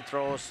couple free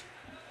throws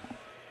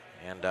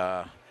and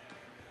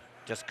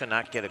just could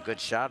not get a good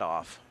shot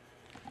off.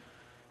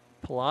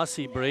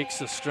 Pelosi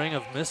breaks a string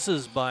of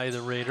misses by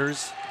the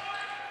Raiders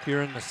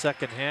here in the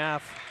second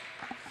half.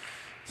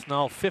 It's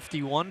now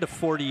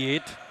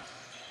 51-48.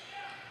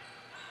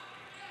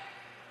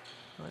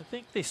 I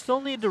think they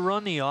still need to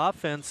run the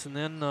offense, and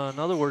then, in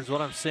other words, what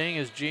I'm saying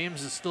is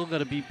James is still got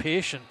to be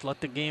patient, let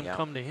the game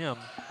come to him.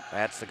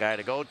 That's the guy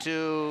to go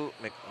to,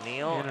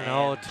 McNeil in and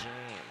out. James.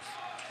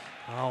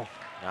 Wow.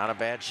 Not a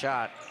bad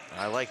shot.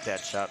 I like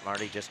that shot,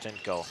 Marty, just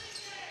didn't go.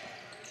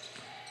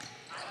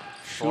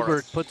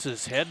 Schubert puts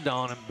his head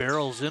down and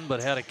barrels in,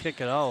 but had to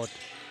kick it out.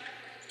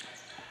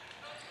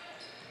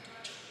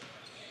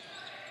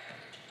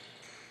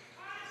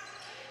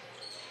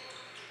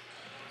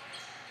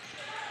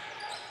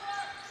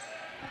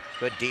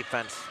 Good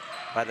defense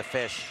by the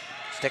Fish.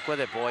 Stick with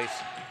it, boys.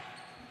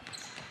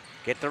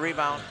 Get the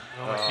rebound.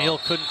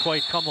 McNeil couldn't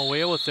quite come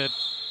away with it.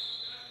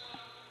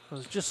 I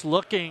was just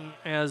looking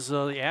as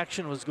the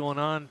action was going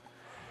on.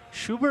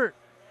 Siebert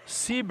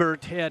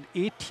had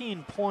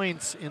 18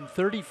 points in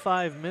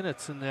 35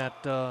 minutes in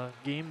that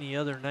game the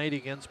other night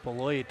against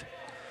Beloit.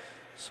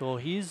 So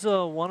he's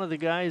one of the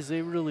guys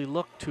they really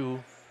look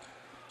to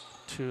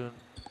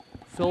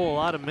fill a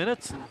lot of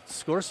minutes and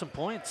score some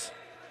points.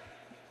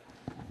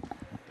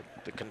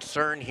 The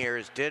concern here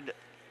is, did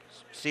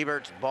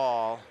Siebert's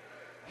ball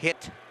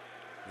hit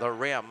the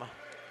rim?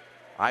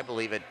 I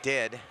believe it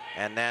did.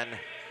 And then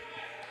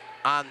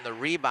on the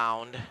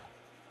rebound,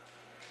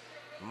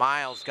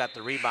 Miles got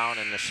the rebound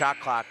and the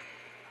shot clock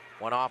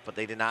went off, but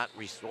they did not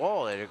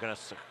they're gonna,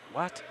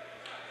 what?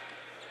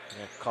 They're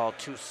gonna call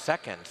 2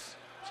 seconds.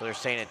 So they're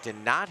saying it did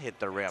not hit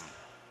the rim.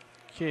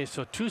 Okay,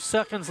 so 2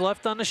 seconds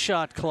left on the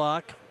shot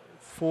clock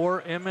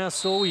for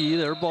MSOE.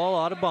 Their ball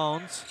out of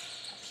bounds.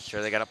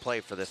 Sure, they got to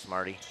play for this,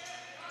 Marty.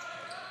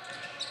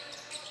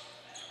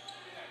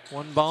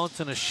 One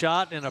bounce and a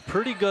shot, and a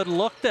pretty good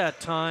look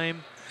that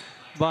time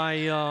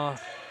by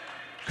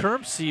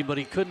Kermsey, but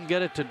he couldn't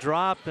get it to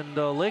drop. And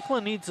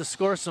Lakeland needs to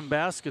score some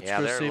baskets,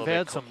 Chris. They've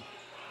had some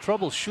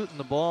trouble shooting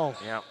the ball.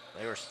 Yeah,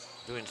 they were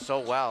doing so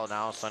well.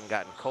 Now all of a sudden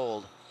gotten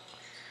cold.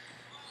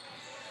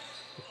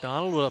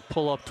 McDonald with a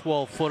pull-up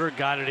 12-footer,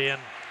 got it in.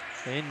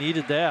 They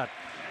needed that.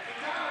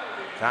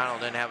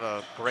 Donald didn't have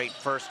a great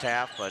first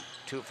half, but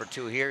 2 for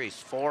 2 here. He's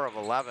 4 of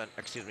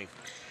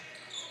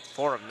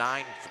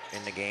 9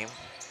 in the game.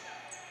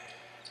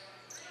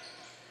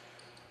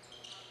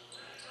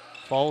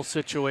 Foul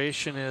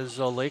situation is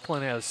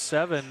Lakeland has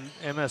 7,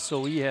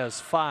 MSOE has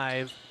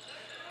 5.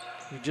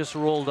 We just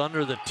rolled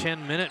under the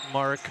 10-minute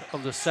mark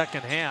of the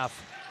second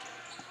half.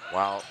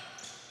 Wow.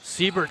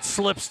 Siebert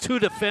slips 2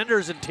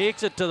 defenders and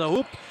takes it to the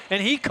hoop,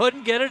 and he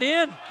couldn't get it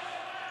in.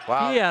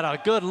 Wow. He had a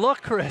good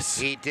look, Chris.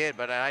 He did,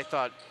 but I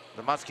thought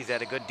the Muskies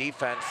had a good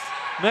defense.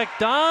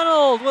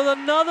 McDonald with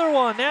another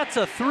one. That's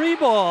a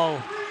 3-ball.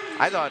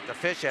 I thought the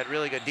Fish had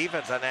really good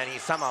defense on that. He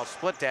somehow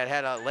split that,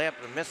 had a layup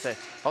and missed it.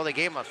 Oh, they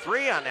gave him a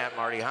 3 on that,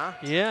 Marty, huh?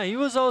 Yeah, he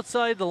was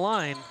outside the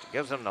line.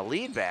 Gives them the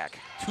lead back.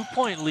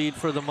 2-point lead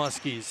for the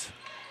Muskies.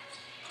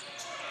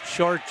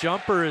 Short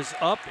jumper is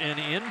up and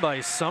in by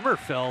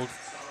Sommerfeld.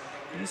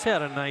 He's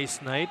had a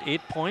nice night.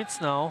 8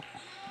 points now.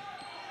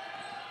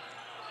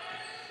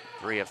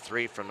 3 of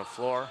 3 from the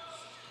floor.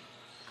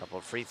 A couple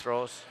of free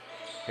throws.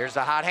 Here's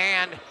the hot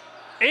hand.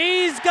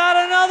 He's got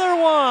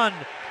another one.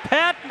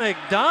 Pat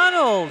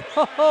McDonald.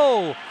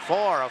 Ho-ho.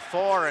 4 of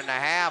 4 and a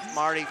half,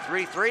 Marty.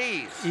 3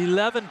 threes.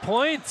 11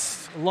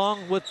 points,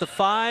 along with the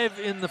 5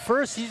 in the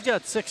first. He's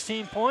got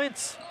 16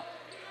 points.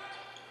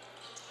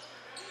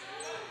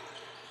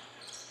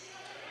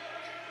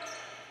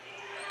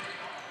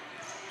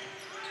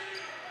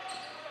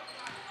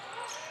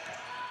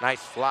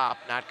 Nice flop.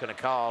 Not going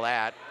to call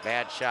that.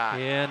 Bad shot.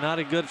 Yeah, not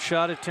a good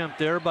shot attempt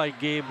there by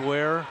Gabe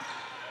Ware.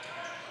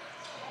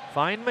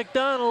 Find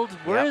McDonald.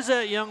 Where is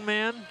that young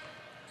man?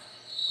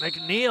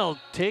 McNeil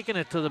taking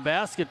it to the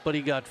basket, but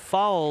he got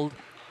fouled.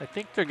 I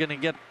think they're going to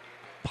get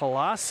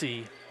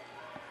Palasi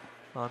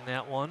on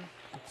that one.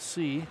 Let's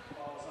see.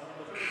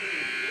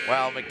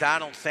 Well,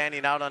 McDonald's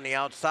standing out on the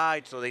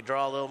outside, so they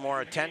draw a little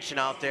more attention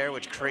out there,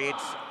 which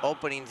creates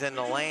openings in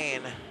the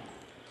lane.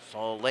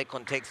 So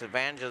Lakeland takes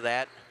advantage of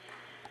that.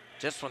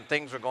 Just when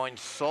things were going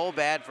so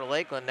bad for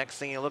Lakeland, next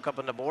thing you look up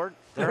on the board,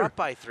 they're up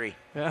by 3.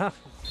 Yeah.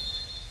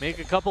 Make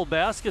a couple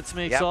baskets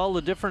makes all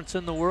the difference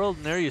in the world.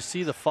 And there you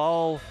see the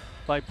foul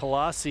by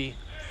Palasi.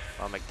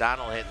 Well,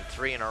 McDonald hitting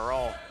 3 in a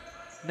row.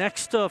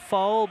 Next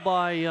foul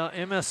by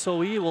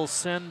MSOE will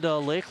send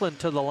Lakeland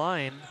to the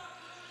line.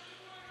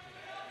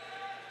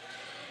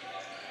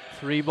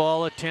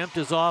 3-ball attempt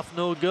is off,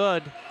 no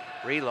good.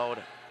 Reload.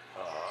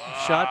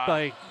 Shot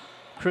by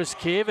Chris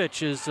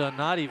Kavich is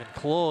not even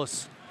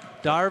close.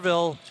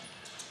 Darville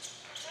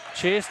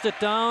chased it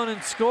down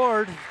and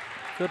scored.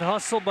 Good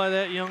hustle by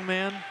that young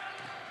man.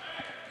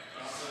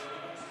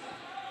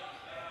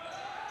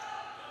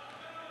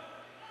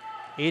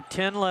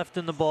 .8:10 left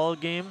in the ball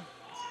game.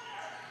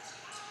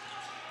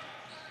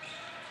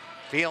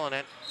 Feeling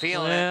it,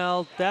 feeling it.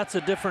 Well, that's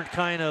a different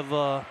kind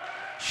of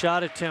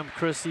shot attempt,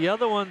 Chris. The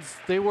other ones,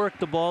 they worked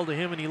the ball to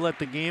him and he let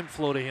the game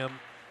flow to him.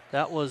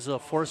 That was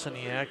forcing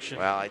the action.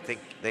 Well, I think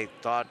they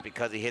thought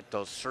because he hit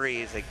those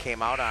threes, they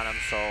came out on him.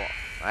 So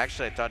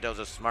actually, I thought that was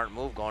a smart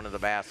move going to the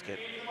basket.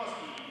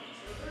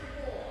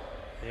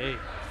 Hey,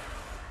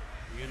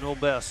 you know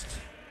best.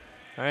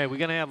 All right, we're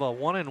going to have a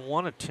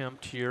 1-and-1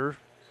 attempt here.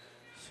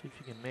 See if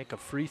you can make a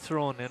free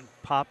throw and then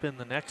pop in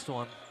the next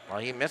one. Well,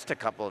 he missed a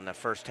couple in the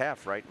first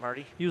half, right,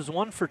 Marty? He was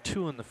 1 for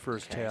 2 in the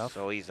first half.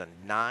 So he's a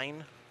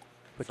 9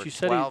 but for you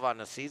said 12 on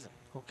the season.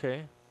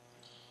 Okay.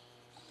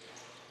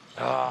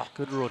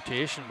 Good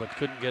rotation, but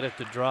couldn't get it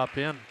to drop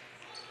in.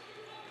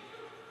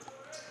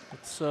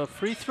 It's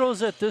free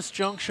throws at this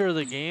juncture of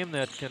the game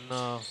that can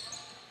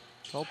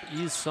help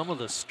ease some of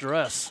the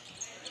stress.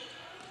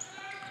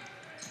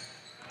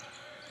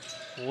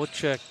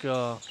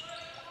 Wojcik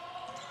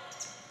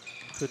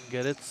couldn't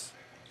get it.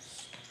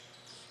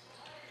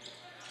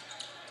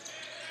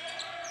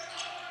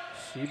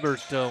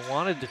 Siebert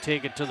wanted to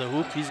take it to the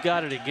hoop. He's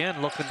got it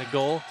again, looking to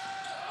go.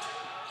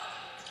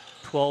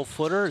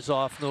 12-footer is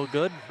off, no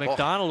good.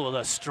 McDonald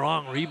with a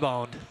strong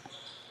rebound.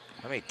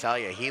 Let me tell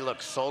you, he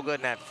looked so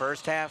good in that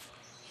first half.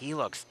 He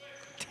looks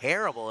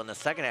terrible in the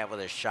second half with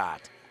his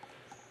shot.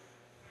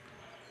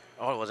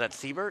 Oh, was that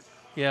Siebert?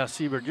 Yeah,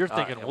 Siebert. You're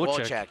thinking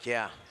Wojcik. Wojcik,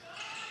 yeah.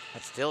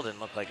 That still didn't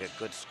look like a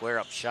good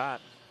square-up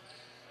shot.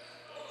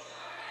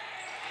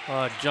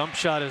 Jump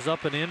shot is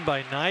up and in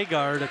by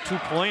Nygaard, a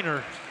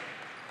 2-pointer.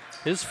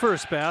 His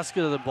first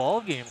basket of the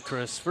ball game,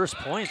 Chris. First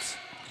points.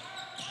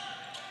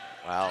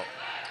 Well,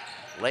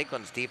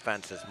 Lakeland's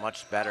defense is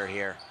much better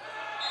here.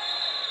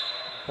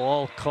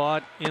 Ball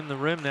caught in the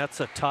rim. That's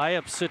a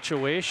tie-up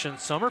situation.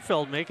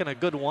 Sommerfeld making a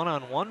good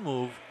one-on-one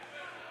move,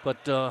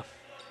 but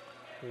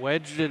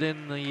wedged it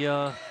in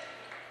the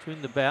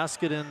between the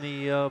basket and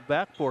the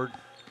backboard.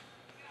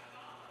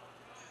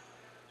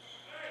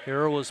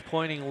 Arrow was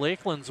pointing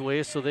Lakeland's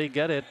way, so they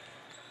get it.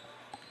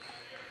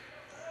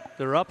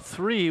 They're up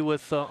 3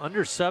 with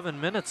under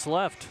 7 minutes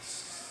left.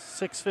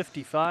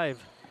 6:55.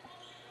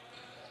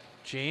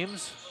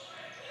 James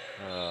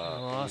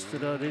lost it.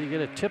 Did he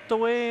get it tipped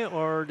away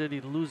or did he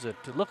lose it?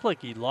 It looked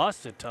like he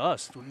lost it to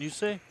us, wouldn't you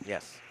say?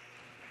 Yes,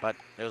 but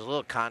there was a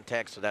little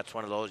contact, so that's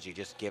one of those you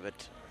just give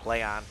it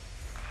play on.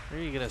 Are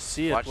you gonna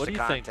see it? Watch What the do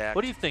you think? contact.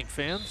 What do you think,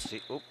 fans?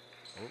 See, oop,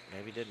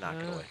 maybe he did knock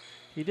it away.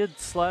 He did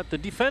slap. The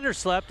defender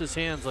slapped his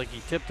hands like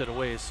he tipped it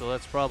away, so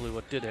that's probably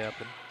what did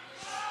happen.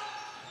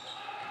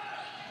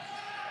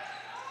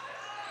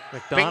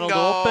 McDonald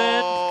Bingo!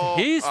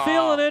 open. He's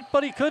feeling it,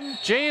 but he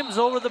couldn't. James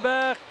over the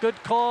back.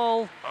 Good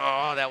call.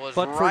 Oh, that was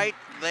But right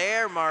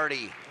there,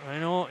 Marty. I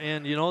know,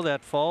 and you know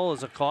that fall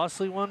is a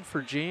costly one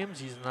for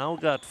James. He's now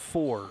got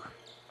 4.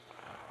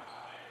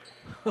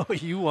 Oh,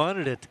 you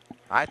wanted it.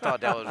 I thought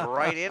that was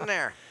right in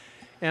there.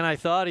 And I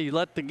thought he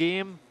let the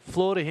game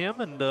flow to him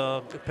and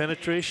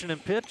penetration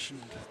and pitch,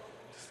 and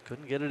just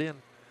couldn't get it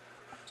in.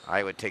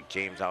 I would take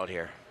James out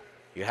here.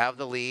 You have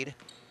the lead.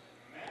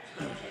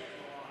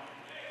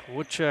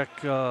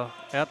 Wojcik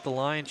at the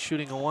line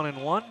shooting a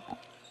 1-and-1.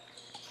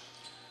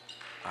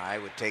 I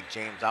would take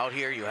James out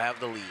here. You have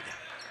the lead.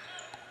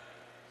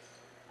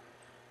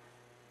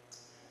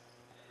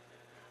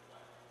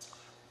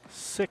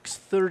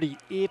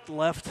 6:38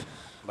 left.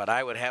 But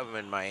I would have him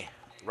in my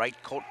right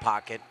coat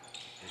pocket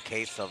in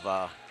case of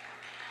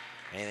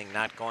anything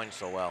not going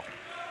so well.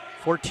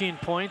 14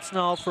 points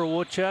now for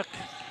Wojciech.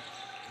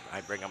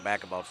 I bring him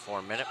back about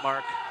 4-minute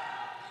mark.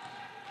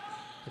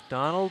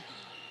 McDonald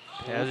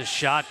has a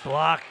shot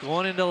blocked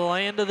going into the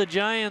land of the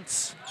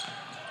Giants.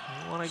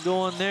 You want to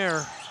go in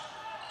there.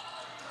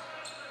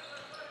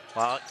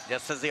 Well,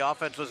 just as the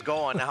offense was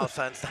going, now it's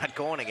not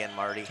going again,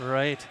 Marty.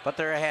 Right. But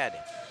they're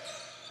ahead.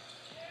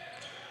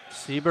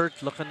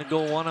 Siebert looking to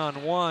go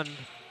one-on-one.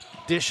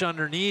 Dish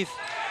underneath.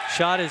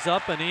 Shot is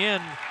up and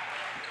in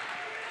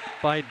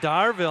by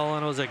Darville,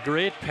 and it was a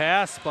great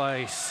pass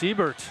by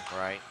Siebert.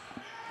 Right.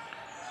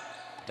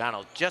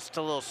 Donald just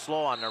a little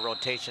slow on the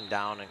rotation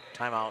down, and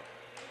timeout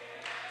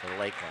for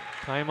Lakeland.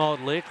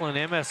 Timeout Lakeland.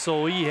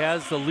 MSOE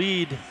has the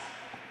lead.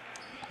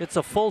 It's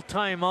a full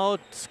timeout,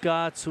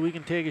 Scott, so we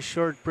can take a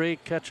short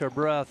break, catch our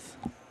breath.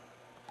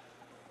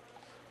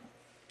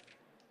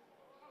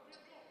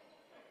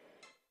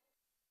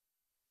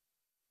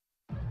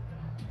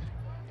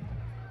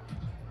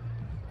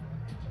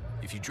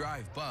 If you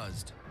drive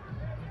buzzed,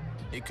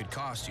 it could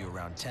cost you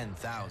around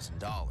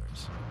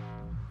 $10,000.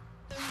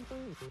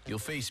 You'll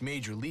face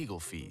major legal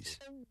fees,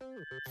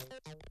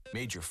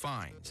 major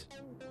fines,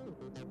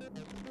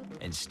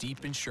 and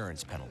steep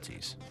insurance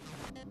penalties.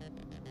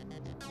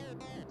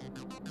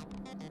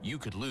 You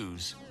could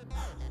lose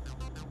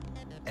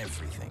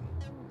everything.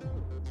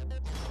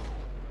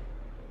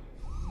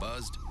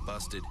 Buzzed,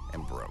 busted,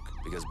 and broke.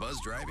 Because buzz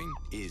driving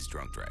is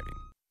drunk driving.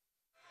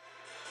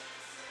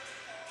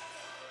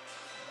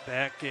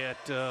 Back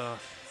at the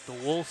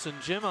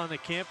Wolfson Gym on the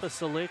campus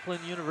of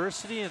Lakeland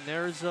University, and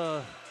there's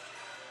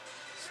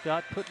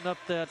Scott putting up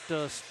that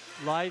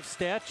live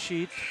stat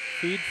sheet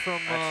feed from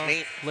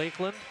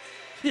Lakeland.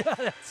 Yeah,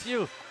 that's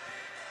you.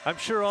 I'm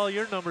sure all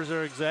your numbers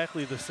are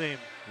exactly the same.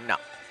 No.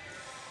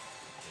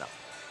 No.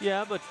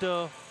 Yeah, but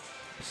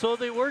so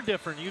they were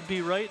different. You'd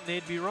be right and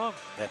they'd be wrong.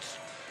 That's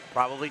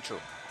probably true.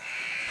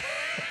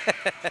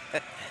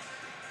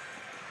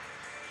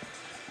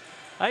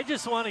 I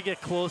just want to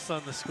get close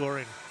on the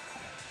scoring.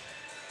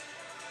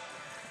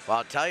 Well,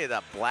 I'll tell you,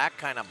 that black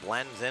kind of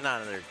blends in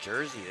on their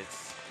jersey.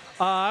 It's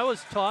I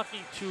was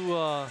talking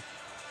to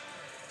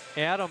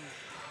Adam,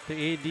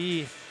 the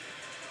AD.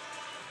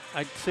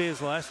 I'd say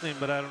his last name,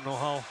 but I don't know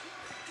how.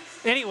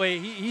 Anyway,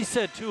 he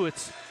said too,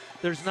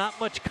 there's not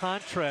much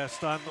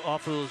contrast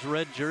off of those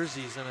red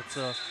jerseys, and it's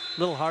a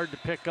little hard to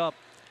pick up.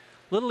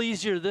 A little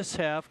easier this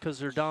half because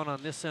they're down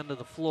on this end of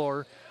the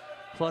floor.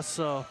 Plus,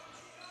 some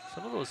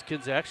of those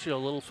kids actually are a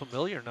little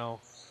familiar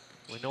now.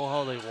 We know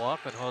how they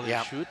walk and how they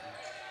shoot.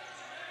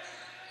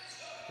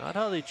 Not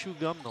how they chew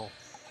gum, though.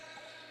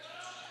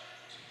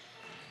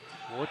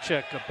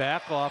 Wojciech, a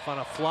back off on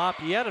a flop.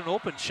 He had an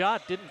open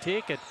shot, didn't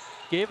take it.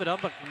 Gave it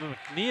up to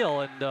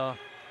McNeil, and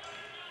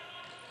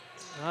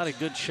not a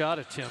good shot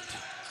attempt.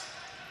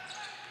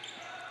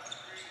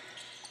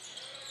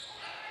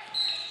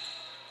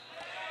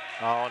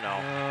 Oh, no.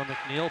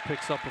 McNeil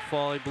picks up a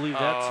fall. I believe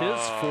that's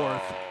his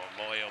fourth.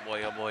 Boy, oh,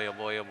 boy, oh, boy, oh,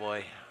 boy, oh,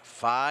 boy.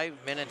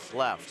 5 minutes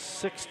left.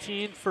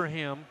 16 for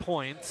him,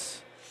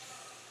 points.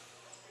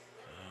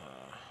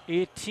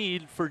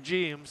 18 for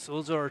James.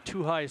 Those are our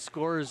two high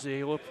scores.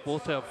 They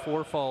both have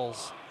 4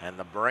 fouls. And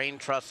the brain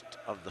trust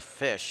of the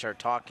Fish are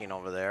talking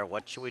over there.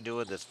 What should we do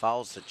with this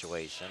foul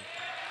situation?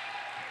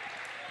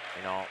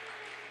 You know,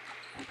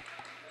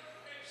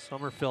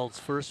 Sommerfeld's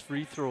first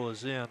free throw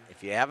is in.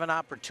 if you have an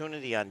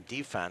opportunity on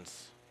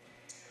defense,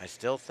 I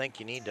still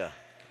think you need to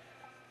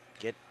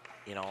get,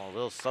 you know, a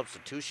little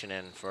substitution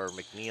in for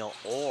McNeil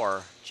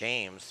or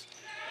James.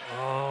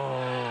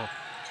 Oh,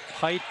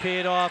 height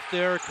paid off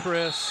there,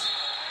 Chris.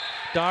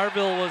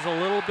 Darville was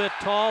a little bit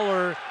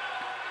taller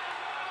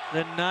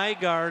than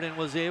Nygaard and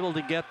was able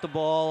to get the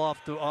ball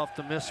off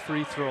the missed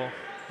free throw.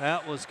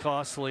 That was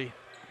costly.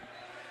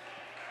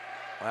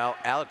 Well,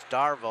 Alex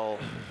Darville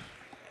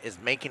is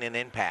making an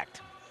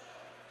impact.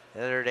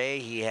 The other day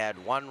he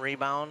had 1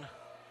 rebound.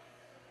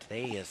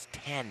 Today he has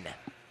 10.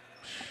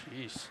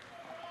 Jeez.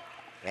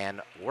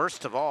 And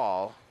worst of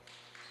all,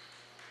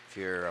 if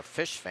you're a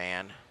Fish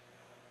fan,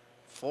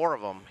 4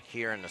 of them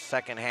here in the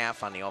second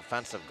half on the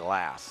offensive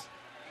glass.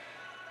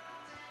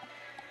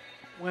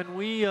 When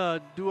we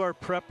do our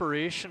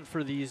preparation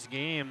for these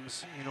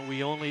games, you know, we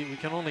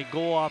can only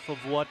go off of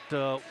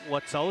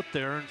what's out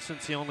there, and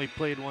since he only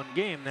played 1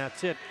 game,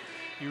 that's it.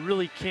 You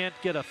really can't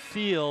get a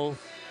feel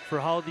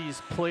for how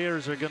these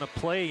players are going to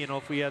play. You know,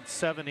 if we had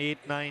 7, 8,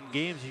 9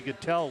 games, you could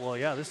tell, well,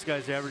 yeah, this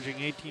guy's averaging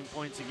 18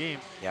 points a game.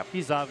 Yep.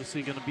 He's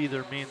obviously going to be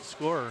their main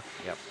scorer.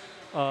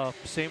 Yep.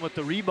 Same with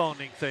the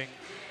rebounding thing.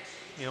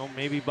 You know,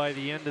 maybe by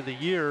the end of the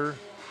year,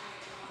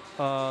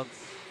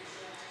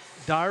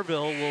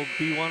 Darville will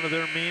be one of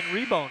their main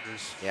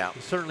rebounders. Yeah.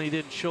 He certainly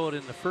didn't show it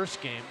in the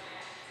first game.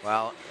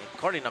 Well,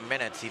 according to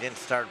minutes, he didn't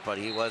start, but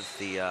he was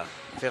the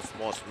 5th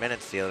most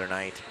minutes the other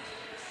night.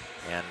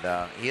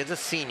 And he is a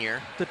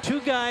senior. The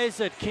 2 guys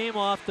that came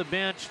off the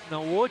bench,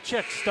 now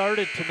Wojciech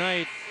started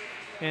tonight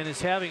and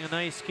is having a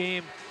nice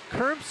game.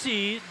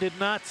 Kermsey did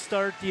not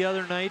start the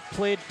other night,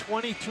 played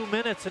 22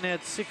 minutes and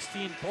had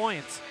 16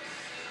 points.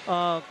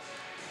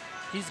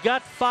 He's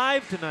got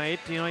 5 tonight.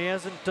 You know, he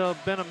hasn't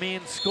been a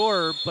main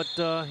scorer,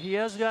 but he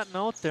has gotten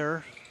out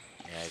there.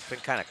 Yeah, he's been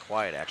kind of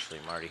quiet, actually,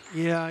 Marty.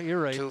 Yeah,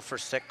 you're right. 2 for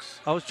 6.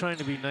 I was trying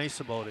to be nice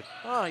about it.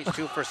 Oh, he's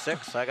 2 for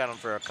 6. I got him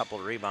for a couple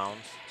of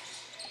rebounds.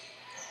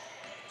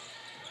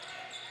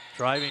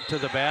 Driving to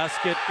the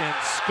basket and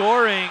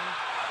scoring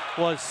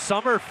was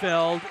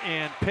Sommerfeld,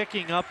 and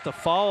picking up the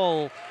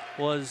foul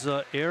was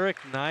Eric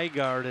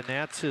Nygaard, and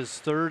that's his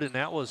 3rd, and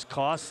that was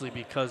costly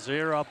because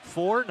they're up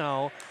 4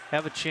 now,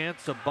 have a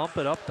chance to bump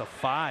it up to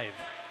 5.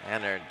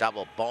 And their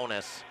double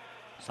bonus.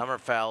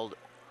 Sommerfeld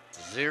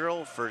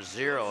 0 for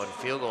 0 in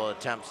field goal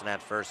attempts in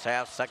that first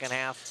half. Second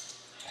half,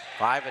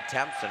 5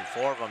 attempts and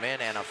 4 of them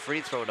in, and a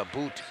free throw to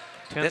boot.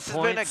 10 this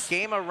points. has been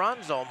a game of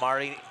runs, though,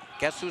 Marty.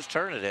 Guess whose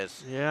turn it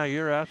is? Yeah,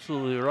 you're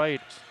absolutely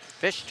right.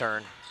 Fish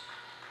turn.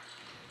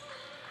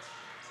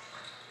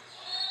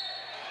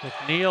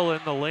 McNeil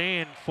in the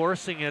lane,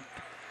 forcing it,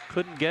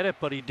 couldn't get it,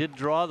 but he did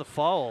draw the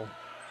foul.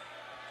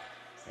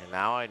 And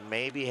now I'd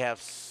maybe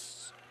have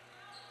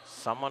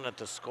someone at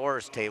the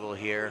scorer's table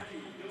here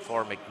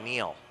for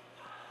McNeil.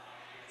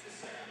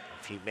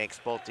 If he makes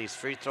both these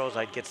free throws,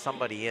 I'd get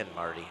somebody in,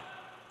 Marty.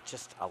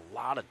 Just a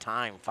lot of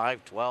time,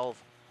 5-12.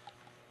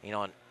 You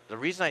know, and the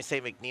reason I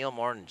say McNeil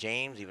more than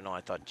James, even though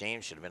I thought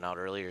James should have been out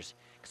earlier, is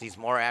because he's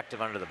more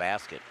active under the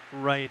basket.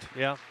 Right,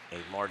 yeah.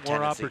 More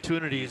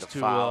opportunities to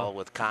foul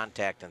with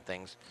contact and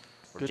things.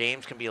 Where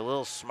James can be a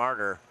little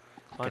smarter,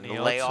 can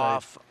lay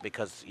off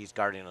because he's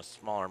guarding a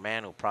smaller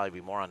man who'll probably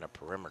be more on the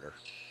perimeter.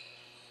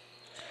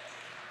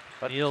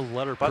 But, Neil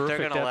let her but they're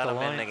perfect going to at let the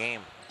him line. in the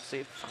game.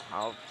 See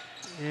how.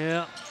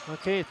 Yeah,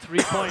 okay,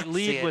 3-point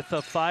lead with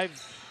a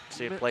 5.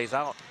 See it plays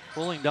out.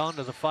 Pulling down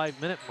to the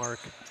 5-minute mark.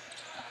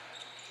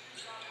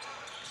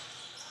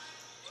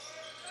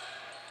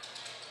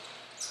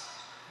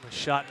 The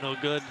shot no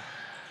good.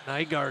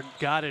 Nygaard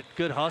got it.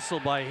 Good hustle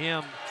by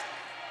him.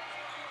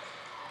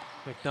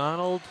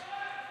 McDonald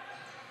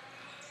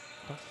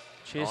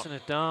chasing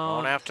it down.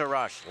 Going after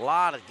rush. A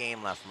lot of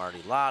game left,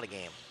 Marty. A lot of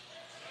game.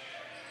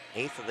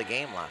 1/8 of the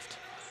game left.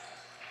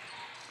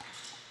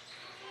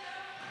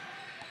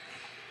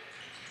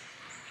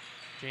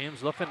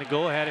 James looking to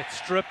go, had it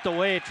stripped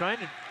away, trying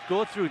to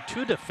go through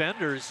 2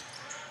 defenders.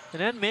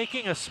 And then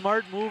making a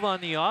smart move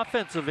on the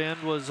offensive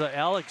end was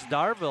Alex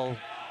Darville.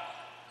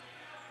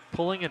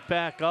 Pulling it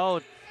back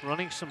out,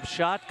 running some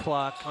shot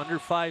clock, under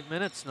 5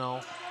 minutes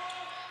now.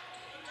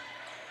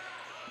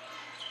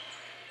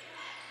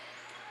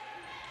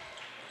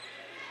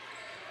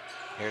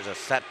 Here's a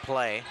set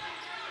play.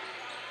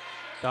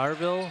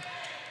 Darville.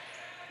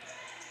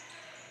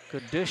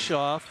 Good dish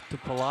off to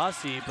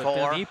Pelosi, but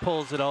then he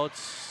pulls it out.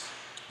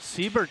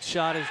 Siebert's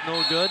shot is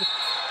no good.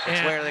 Which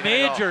way are they And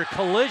gonna major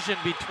collision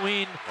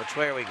between Which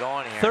way are we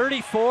going here?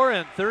 34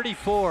 and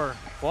 34.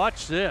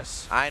 Watch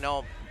this. I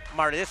know,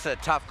 Marty, this is a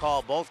tough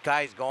call. Both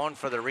guys going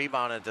for the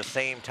rebound at the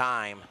same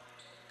time.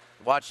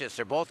 Watch this,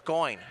 they're both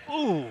going.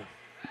 Ooh.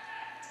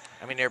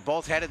 I mean, they're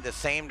both headed the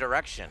same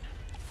direction.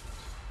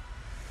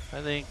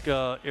 I think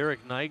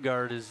Eric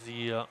Nygaard is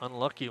the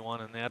unlucky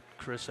one in that,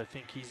 Chris. I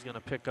think he's going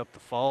to pick up the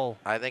foul.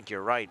 I think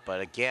you're right,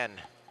 but again,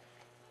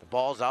 the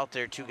ball's out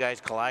there, 2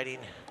 guys colliding.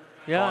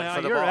 Yeah,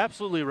 you're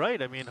absolutely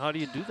right. I mean, how do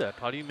you do that?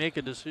 How do you make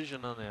a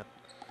decision on that?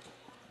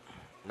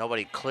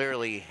 Nobody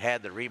clearly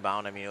had the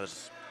rebound. I mean, it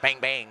was bang,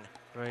 bang.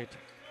 Right.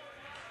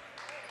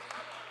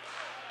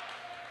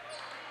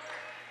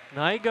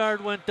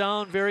 Nygaard went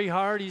down very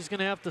hard. He's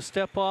going to have to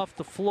step off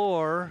the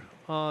floor.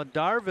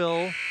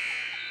 Darville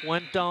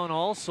went down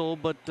also,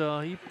 but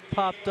he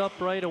popped up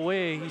right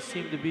away. He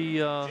seemed to be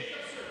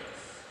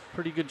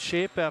pretty good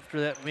shape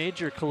after that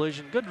major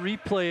collision. Good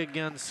replay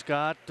again,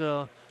 Scott.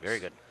 Very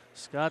good.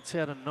 Scott's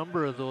had a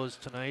number of those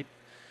tonight.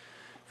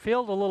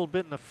 Failed a little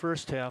bit in the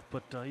first half,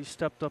 but he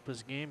stepped up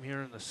his game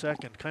here in the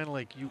second, kind of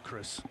like you,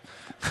 Chris.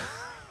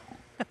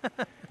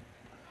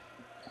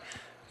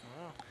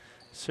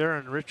 Sarah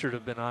and Richard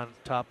have been on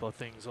top of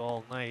things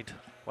all night.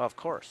 Well, of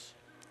course.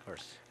 Of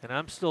course. And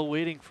I'm still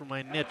waiting for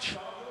my niche.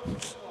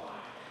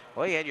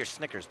 Well, you had your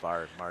Snickers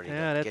bar, Marty.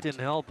 Yeah, that didn't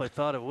help. I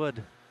thought it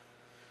would.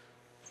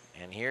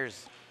 And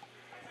here's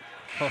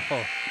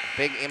a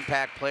big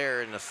impact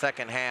player in the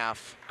second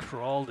half.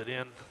 Crawled it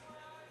in.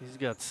 He's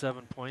got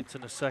 7 points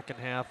in the second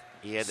half.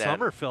 He had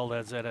Sommerfeld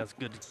has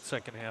good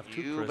second half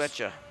too, You Chris.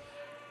 betcha.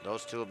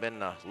 Those two have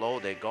been low.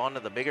 They've gone to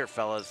the bigger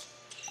fellas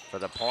for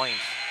the points.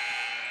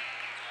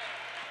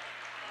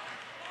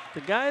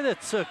 The guy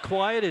that's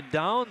quieted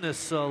down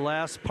this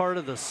last part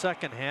of the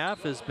second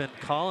half has been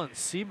Colin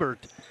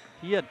Siebert.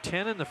 He had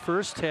 10 in the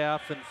first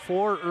half and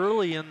 4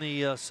 early in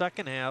the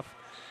second half.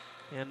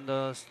 And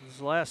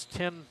his last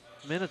 10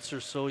 minutes or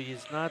so,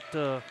 he's not...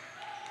 well,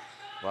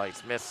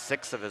 he's missed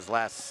 6 of his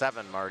last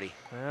 7, Marty.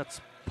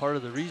 That's part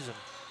of the reason.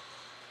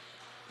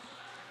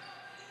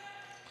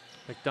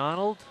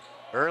 McDonald.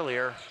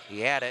 Earlier, he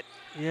had it.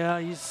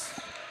 Yeah, he's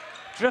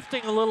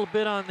drifting a little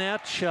bit on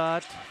that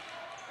shot.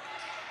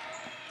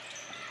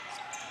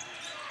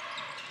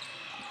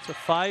 It's a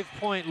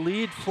 5-point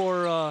lead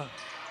for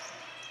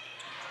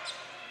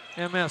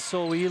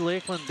MSOE.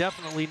 Lakeland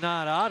definitely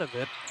not out of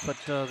it, but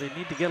they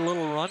need to get a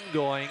little run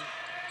going.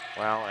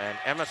 Well,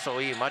 and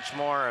MSOE much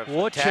more of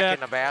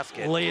attacking the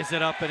basket. Lays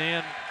it up and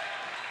in.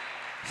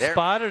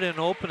 Spotted an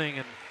opening,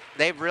 and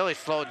they've really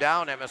slowed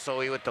down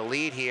MSOE with the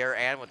lead here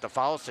and with the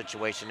foul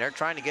situation. They're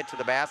trying to get to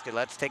the basket.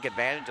 Let's take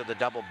advantage of the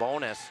double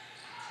bonus.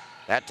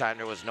 That time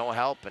there was no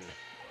help, and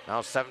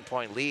now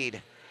 7-point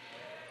lead.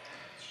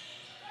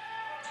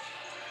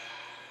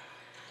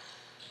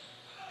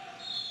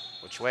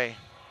 Which way?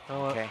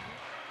 Okay.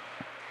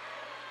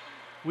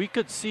 We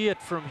could see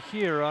it from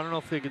here. I don't know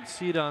if they can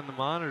see it on the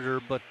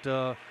monitor, but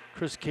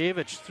Chris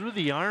Kavich threw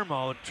the arm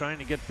out trying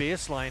to get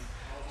baseline.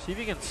 See if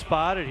he can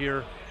spot it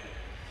here.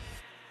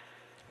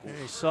 And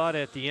he saw it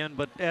at the end,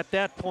 but at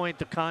that point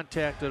the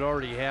contact had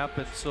already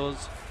happened, so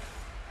it's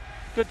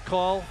good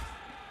call.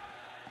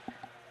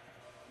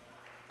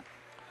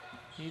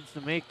 Needs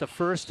to make the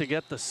first to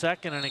get the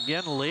second, and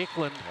again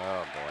Lakeland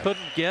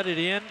couldn't get it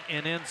in,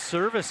 and then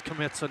Service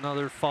commits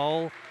another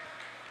foul,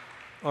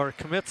 or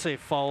commits a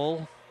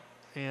foul,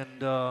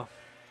 and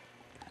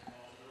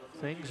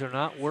things are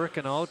not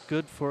working out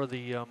good for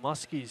the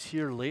Muskies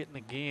here late in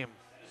the game.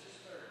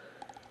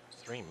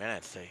 3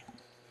 minutes, they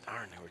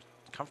were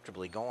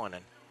comfortably going,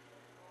 and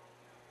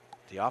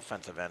the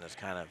offensive end has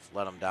kind of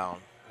let them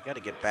down. We got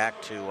to get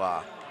back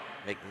to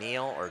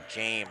McNeil or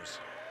James.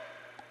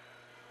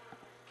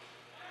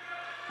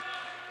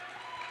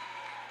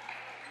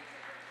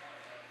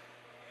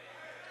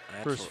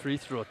 First free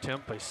throw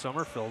attempt by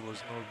Summerfield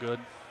was no good.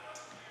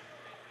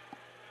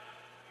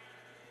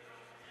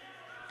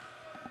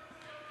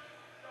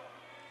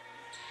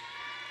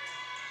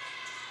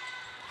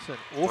 It's an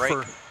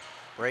offer.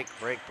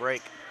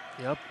 Break.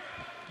 Yep.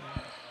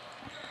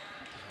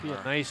 Be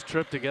a nice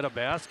trip to get a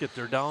basket.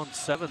 They're down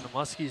 7. The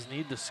Muskies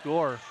need to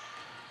score.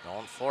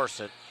 Don't force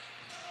it.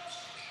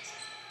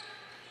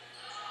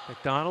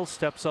 McDonald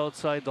steps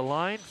outside the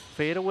line.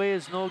 Fadeaway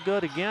is no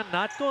good. Again,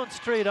 not going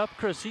straight up,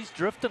 Chris. He's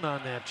drifting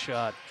on that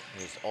shot.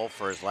 He's 0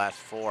 for his last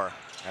 4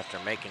 after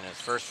making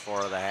his first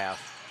 4 of the half.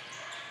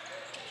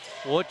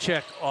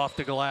 Wojcik off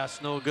the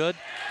glass, no good.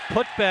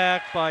 Put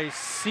back by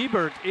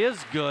Siebert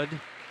is good.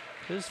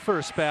 His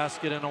first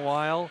basket in a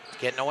while. It's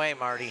getting away,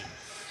 Marty.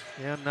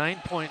 Yeah,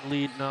 9-point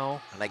lead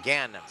now. And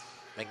again,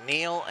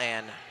 McNeil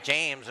and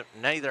James,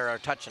 neither are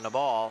touching the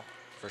ball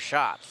for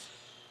shots.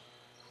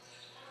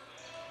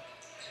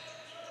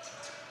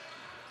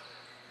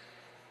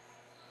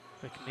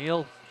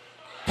 McNeil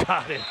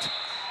got it.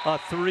 A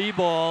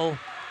 3-ball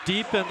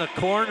deep in the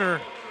corner.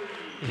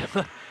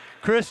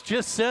 Chris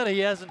just said he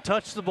hasn't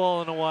touched the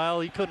ball in a while.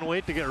 He couldn't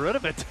wait to get rid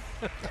of it.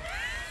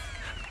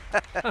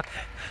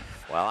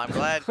 Well, I'm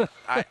glad.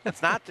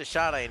 It's not the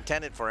shot I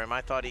intended for him.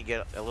 I thought he'd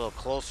get a little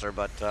closer,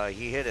 but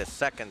he hit his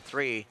second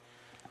 3.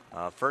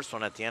 First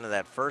one at the end of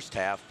that first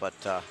half, but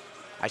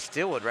I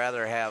still would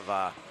rather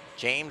have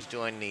James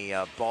doing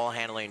the ball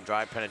handling,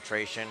 drive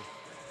penetration.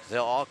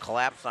 They'll all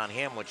collapse on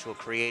him, which will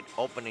create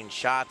opening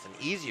shots and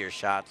easier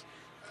shots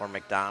for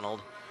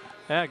McDonald.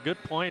 Yeah,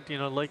 good point. You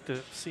know, I'd like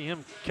to see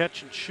him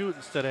catch and shoot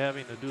instead of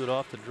having to do it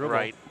off the dribble.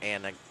 Right,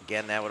 and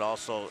again, that would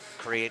also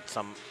create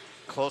some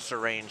closer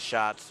range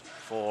shots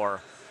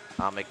for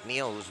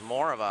McNeil, who's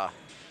more of a,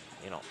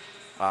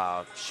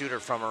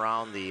 shooter from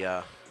around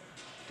the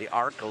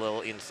arc, a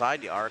little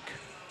inside the arc,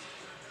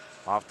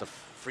 off the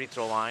free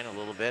throw line a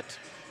little bit.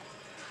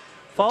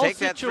 Foul Take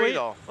that 3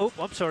 though. Oh,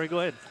 I'm sorry.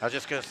 Go ahead. I was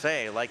just gonna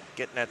say, like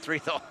getting that 3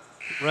 though.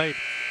 Right.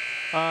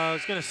 I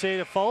was gonna say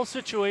the foul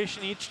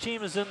situation. Each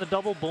team is in the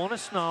double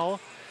bonus now,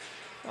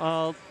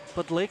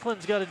 but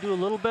Lakeland's got to do a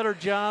little better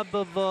job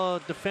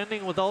of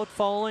defending without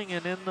fouling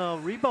and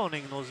then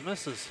rebounding those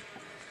misses.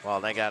 Well,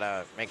 they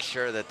gotta make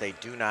sure that they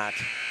do not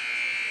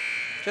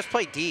just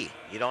play D.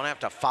 You don't have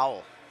to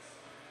foul.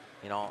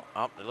 It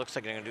looks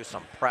like they're gonna do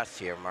some press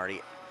here,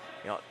 Marty.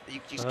 You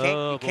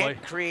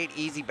can't create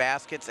easy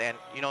baskets, and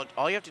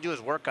all you have to do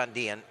is work on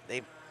D. And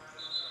they,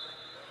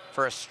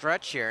 for a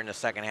stretch here in the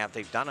second half,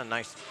 they've done a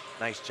nice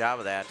job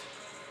of that.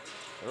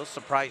 A little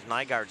surprised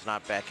Nygaard's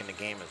not back in the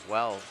game as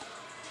well.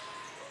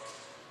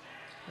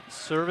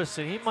 Service,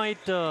 and he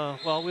might.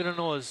 Well, we don't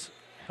know his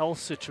health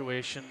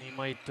situation. He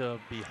might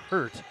be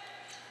hurt,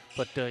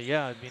 but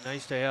yeah, it'd be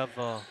nice to have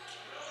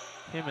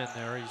him in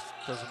there. He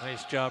does a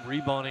nice job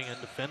rebounding and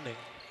defending.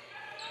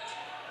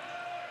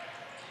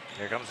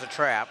 Here comes the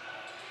trap.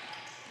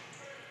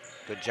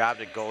 Good job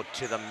to go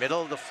to the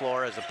middle of the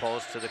floor as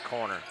opposed to the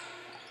corner.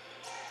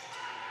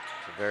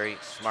 It's a very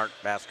smart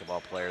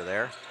basketball player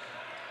there.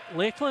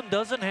 Lakeland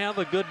doesn't have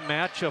a good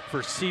matchup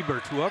for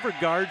Siebert. Whoever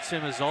guards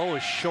him is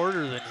always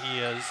shorter than he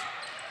is.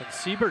 And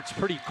Siebert's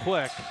pretty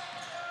quick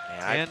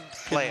and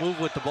can move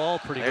with the ball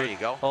pretty good. There you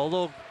go.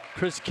 Although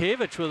Chris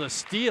Kavich with a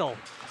steal.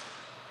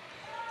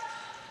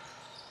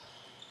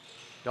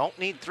 Don't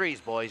need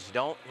threes, boys.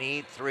 Don't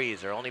need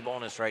threes. Their only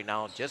bonus right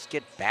now, just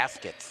get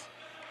baskets.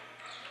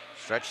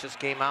 Stretch this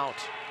game out.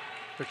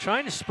 They're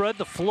trying to spread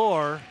the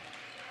floor.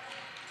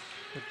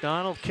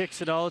 McDonald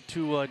kicks it out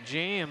to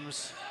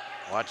James.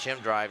 Watch him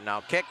drive now.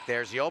 Kick,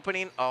 there's the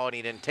opening. Oh, and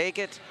he didn't take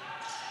it.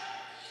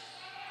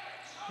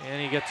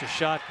 And he gets a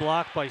shot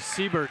blocked by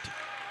Siebert.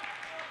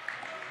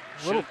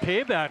 A little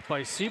payback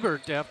by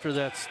Siebert after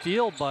that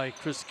steal by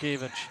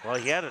Kriskevich. Well,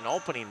 he had an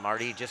opening,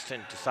 Marty. He just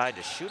didn't decide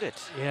to shoot it.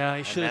 Yeah,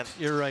 he should have,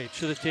 you're right.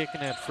 Should have taken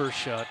that first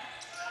shot.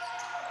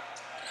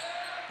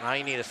 Now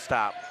you need to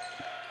stop.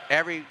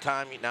 Every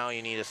time now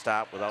you need to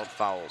stop without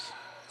fouls.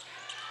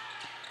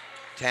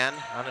 10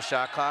 on the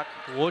shot clock.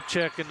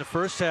 Wojcik in the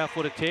first half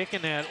would have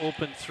taken that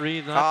open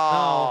three, not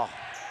now.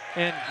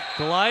 And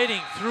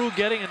gliding through,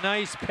 getting a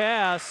nice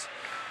pass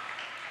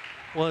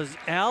was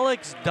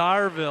Alex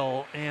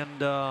Darville,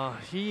 and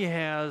he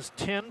has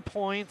 10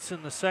 points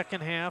in the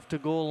second half to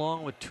go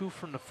along with 2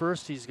 from the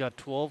first. He's got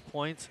 12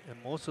 points,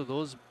 and most of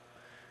those,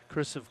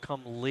 Chris, have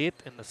come late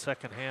in the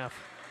second half.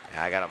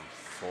 Yeah, I got him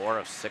 4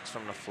 of 6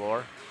 from the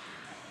floor.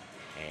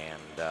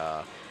 And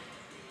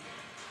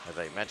as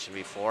I mentioned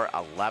before,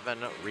 11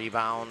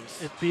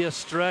 rebounds. It'd be a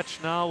stretch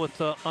now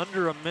with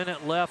under a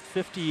minute left,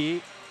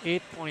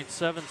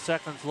 58.7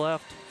 seconds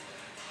left.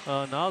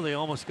 Now they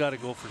almost got to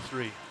go for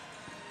 3.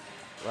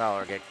 Well,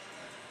 or get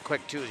quick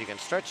twos. You can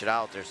stretch it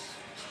out. There's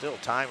still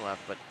time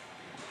left, but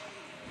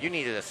you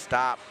needed a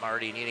stop,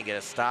 Marty. You need to get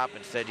a stop.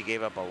 Instead, you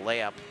gave up a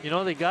layup. You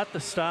know, they got the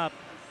stop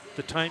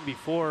the time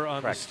before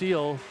on the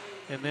steal,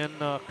 and then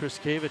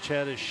Kriskevich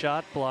had his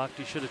shot blocked.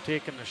 He should have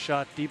taken the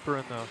shot deeper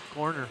in the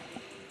corner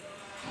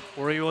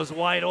where he was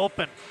wide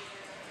open.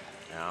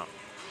 Yeah.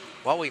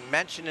 Well, we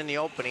mentioned in the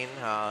opening,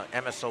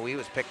 MSOE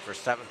was picked for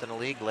 7th in the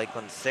league,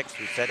 Lakeland 6th.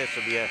 We said this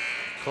would be a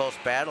close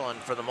battle, and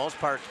for the most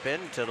part, it's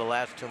been to the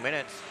last 2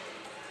 minutes.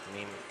 I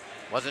mean,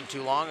 wasn't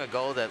too long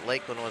ago that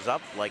Lakeland was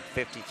up like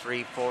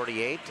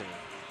 53-48, and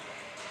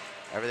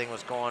everything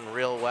was going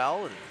real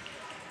well. And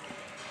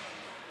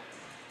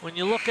when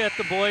you look at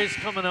the boys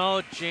coming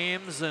out,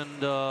 James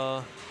and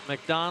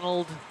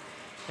McDonald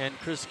and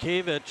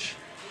Kriskevich,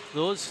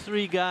 those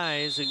 3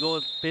 guys, they go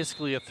with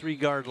basically a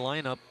 3-guard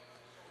lineup.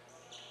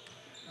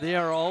 They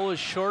are always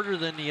shorter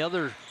than the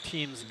other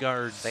team's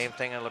guards. Same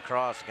thing in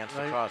lacrosse, against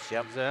lacrosse,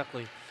 yep.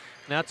 Exactly. And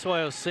that's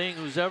why I was saying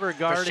who's ever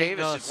guarding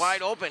us. Is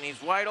wide open.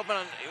 He's wide open.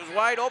 He was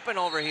wide open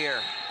over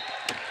here.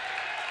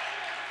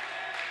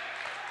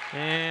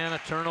 And a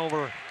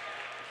turnover.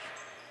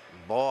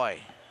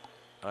 Boy.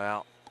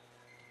 Well.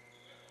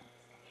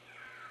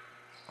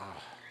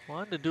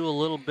 Wanted to do a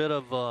little bit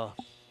of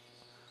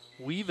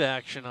weave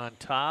action on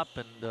top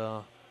and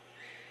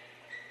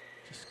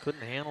just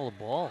couldn't handle the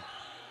ball.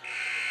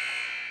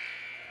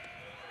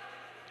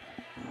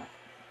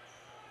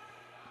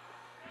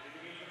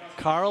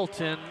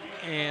 Carlton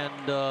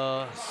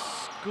and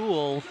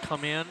School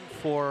come in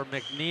for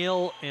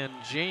McNeil and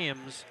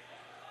James.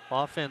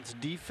 Offense,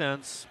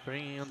 defense,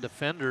 bringing in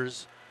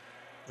defenders.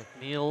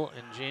 McNeil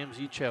and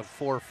James each have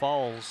 4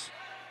 fouls.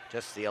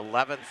 Just the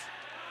 11th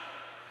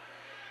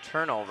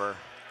turnover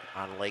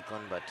on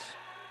Lakeland, but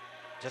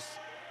just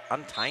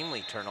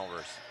untimely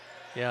turnovers.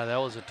 Yeah, that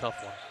was a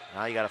tough one.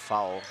 Now you got to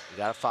foul. You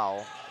got to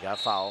foul. You got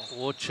to foul.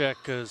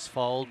 Wojcik is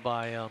fouled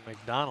by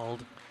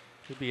McDonald.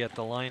 He'll be at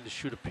the line to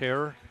shoot a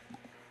pair.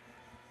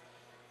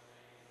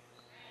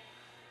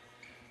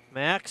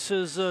 Max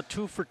is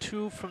 2 for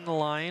 2 from the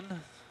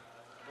line.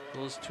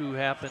 Those 2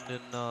 happened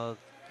in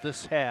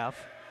this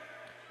half.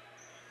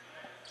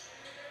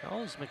 That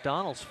was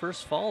McDonald's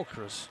first foul,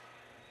 Chris.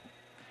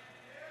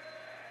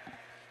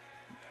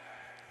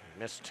 He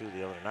missed 2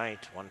 the other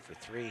night, 1 for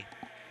 3.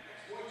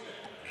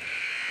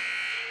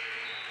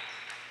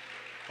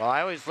 Well, I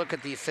always look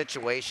at these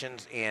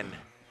situations and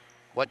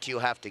what do you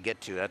have to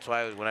get to. That's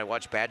why when I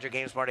watch Badger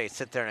games, Marty, I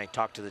sit there and I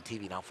talk to the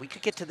TV. Now, if we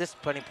could get to this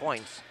many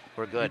points,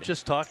 we're good. You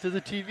just talk to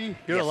the TV?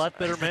 You're a lot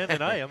better man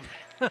than I am.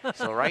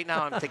 So right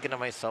now I'm thinking to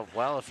myself,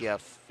 well, if you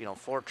have,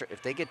 4,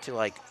 if they get to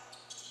like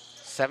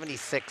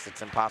 76,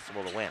 it's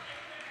impossible to win.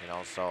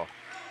 So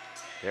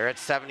they're at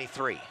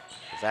 73.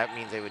 Because that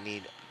means they would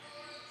need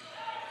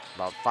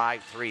about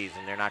 5 threes,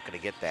 and they're not going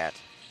to get that.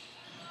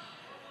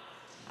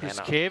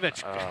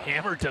 Kriskevich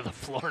hammered to the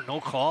floor,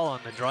 no call on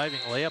the driving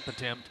layup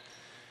attempt.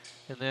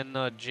 And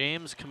then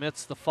James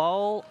commits the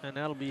foul, and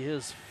that'll be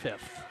his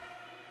 5th.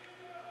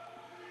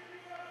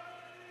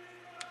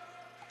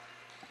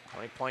 How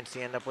many points do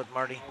you end up with,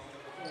 Marty?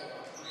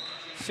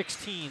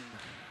 16.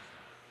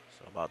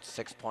 So about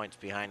 6 points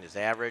behind his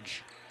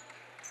average.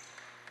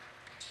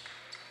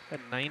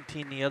 Had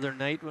 19 the other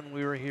night when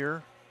we were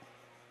here.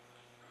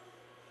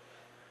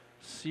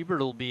 Siebert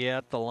will be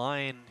at the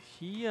line.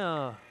 He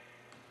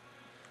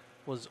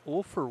was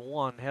 0 for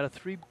 1, had a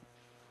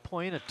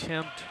 3-point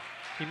attempt.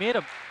 He made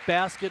a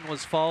basket and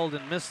was fouled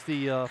and missed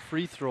the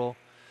free throw.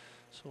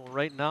 So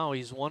right now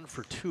he's 1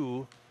 for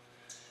 2.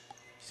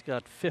 He's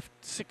got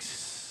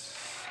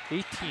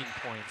 18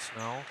 points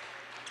now.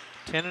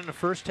 10 in the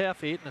first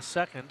half, 8 in the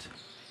second.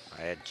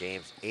 I had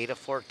James 8 of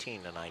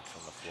 14 tonight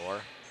from the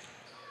floor.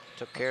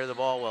 Took care of the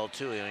ball well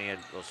too. He only had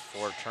those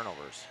 4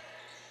 turnovers.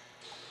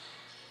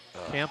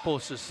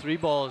 Campos'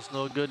 3-ball is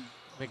no good.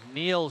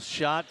 McNeil's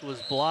shot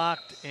was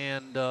blocked,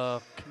 and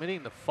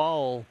committing the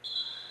foul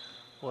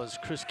was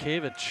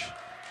Kriskevich.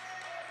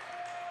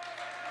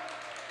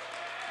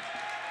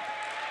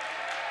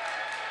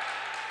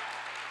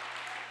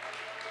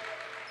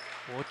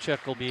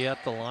 Wojciech will be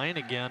at the line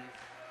again.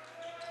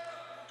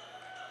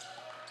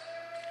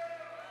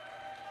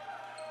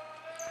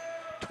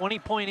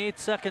 .8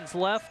 seconds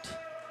left.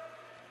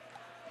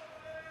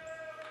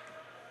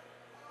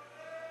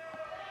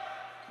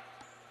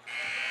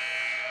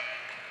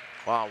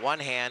 Well, on one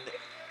hand,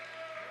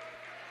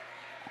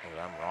 oh,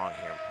 I'm wrong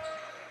here.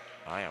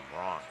 I am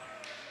wrong.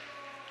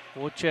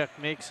 Wojciech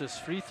makes his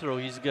free throw.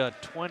 He's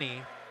got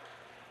 20.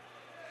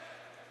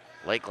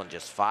 Lakeland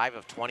just 5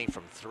 of 20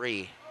 from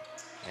 3,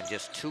 and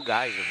just 2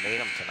 guys have made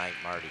them tonight,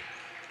 Marty.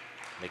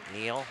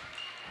 McNeil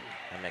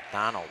and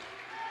McDonald.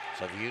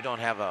 So if you don't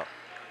have a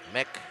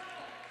Mick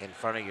in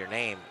front of your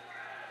name,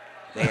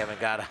 they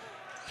haven't got a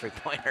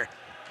three-pointer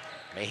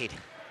made.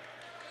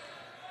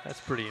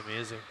 That's pretty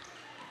amazing.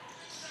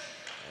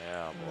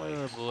 Yeah, boy.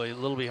 Oh boy, a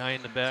little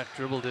behind the back.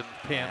 Dribble didn't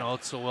pan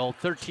out so well.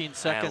 13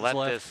 seconds let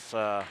left. This,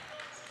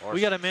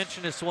 we got to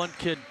mention this one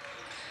kid,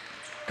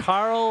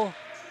 Carl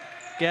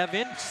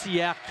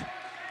Gavinciak,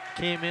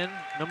 came in,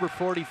 number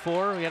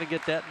 44. We got to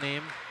get that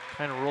name.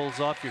 Kind of rolls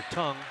off your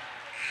tongue.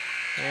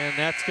 And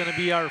that's going to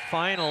be our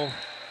final.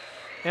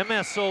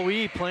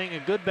 MSOE playing a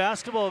good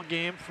basketball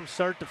game from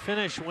start to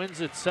finish,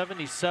 wins it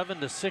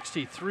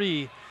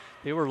 77-63.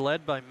 They were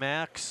led by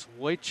Max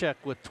Wojciech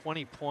with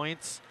 20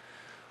 points.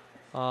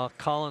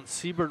 Colin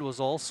Siebert was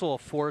also a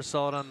force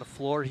out on the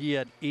floor. He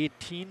had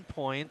 18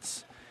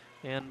 points.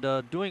 And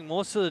doing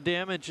most of the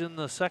damage in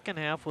the second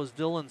half was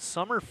Dylan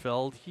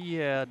Sommerfeld. He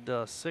had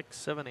 6,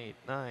 7, 8,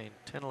 9,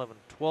 10, 11,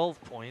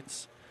 12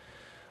 points.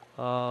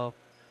 For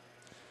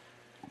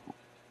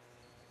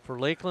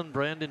Lakeland,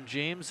 Brandon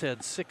James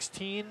had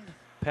 16.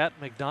 Pat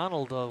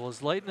McDonald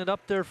was lighting it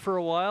up there for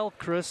a while.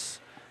 Chris,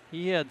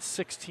 he had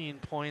 16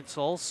 points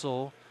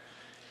also.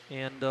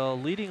 And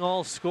leading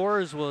all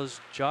scorers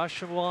was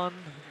Joshua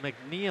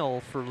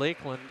McNeil for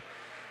Lakeland.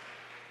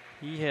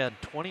 He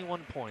had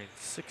 21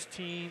 points,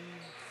 16,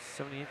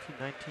 17, 18,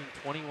 19,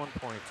 21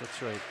 points, that's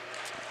right.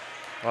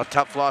 Well,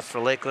 tough loss for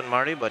Lakeland,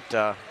 Marty, but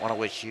want to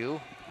wish you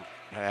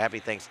a happy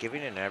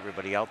Thanksgiving and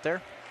everybody out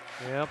there.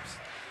 Yep,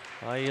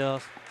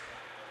 I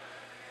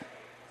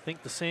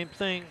think the same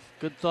thing.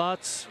 Good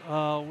thoughts. We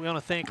want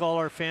to thank all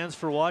our fans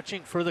for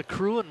watching. For the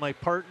crew and my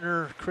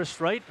partner,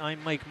 Chris Wright,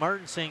 I'm Mike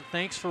Martin saying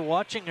thanks for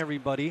watching,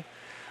 everybody.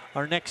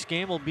 Our next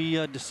game will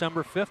be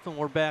December 5th, and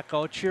we're back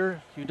out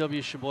here.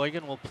 UW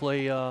Sheboygan will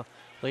play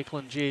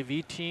Lakeland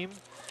JV team.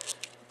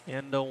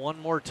 And one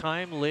more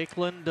time,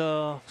 Lakeland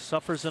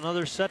suffers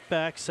another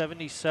setback,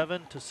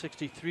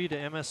 77-63 to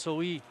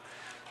MSOE.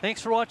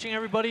 Thanks for watching,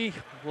 everybody.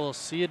 We'll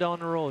see you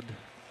down the road.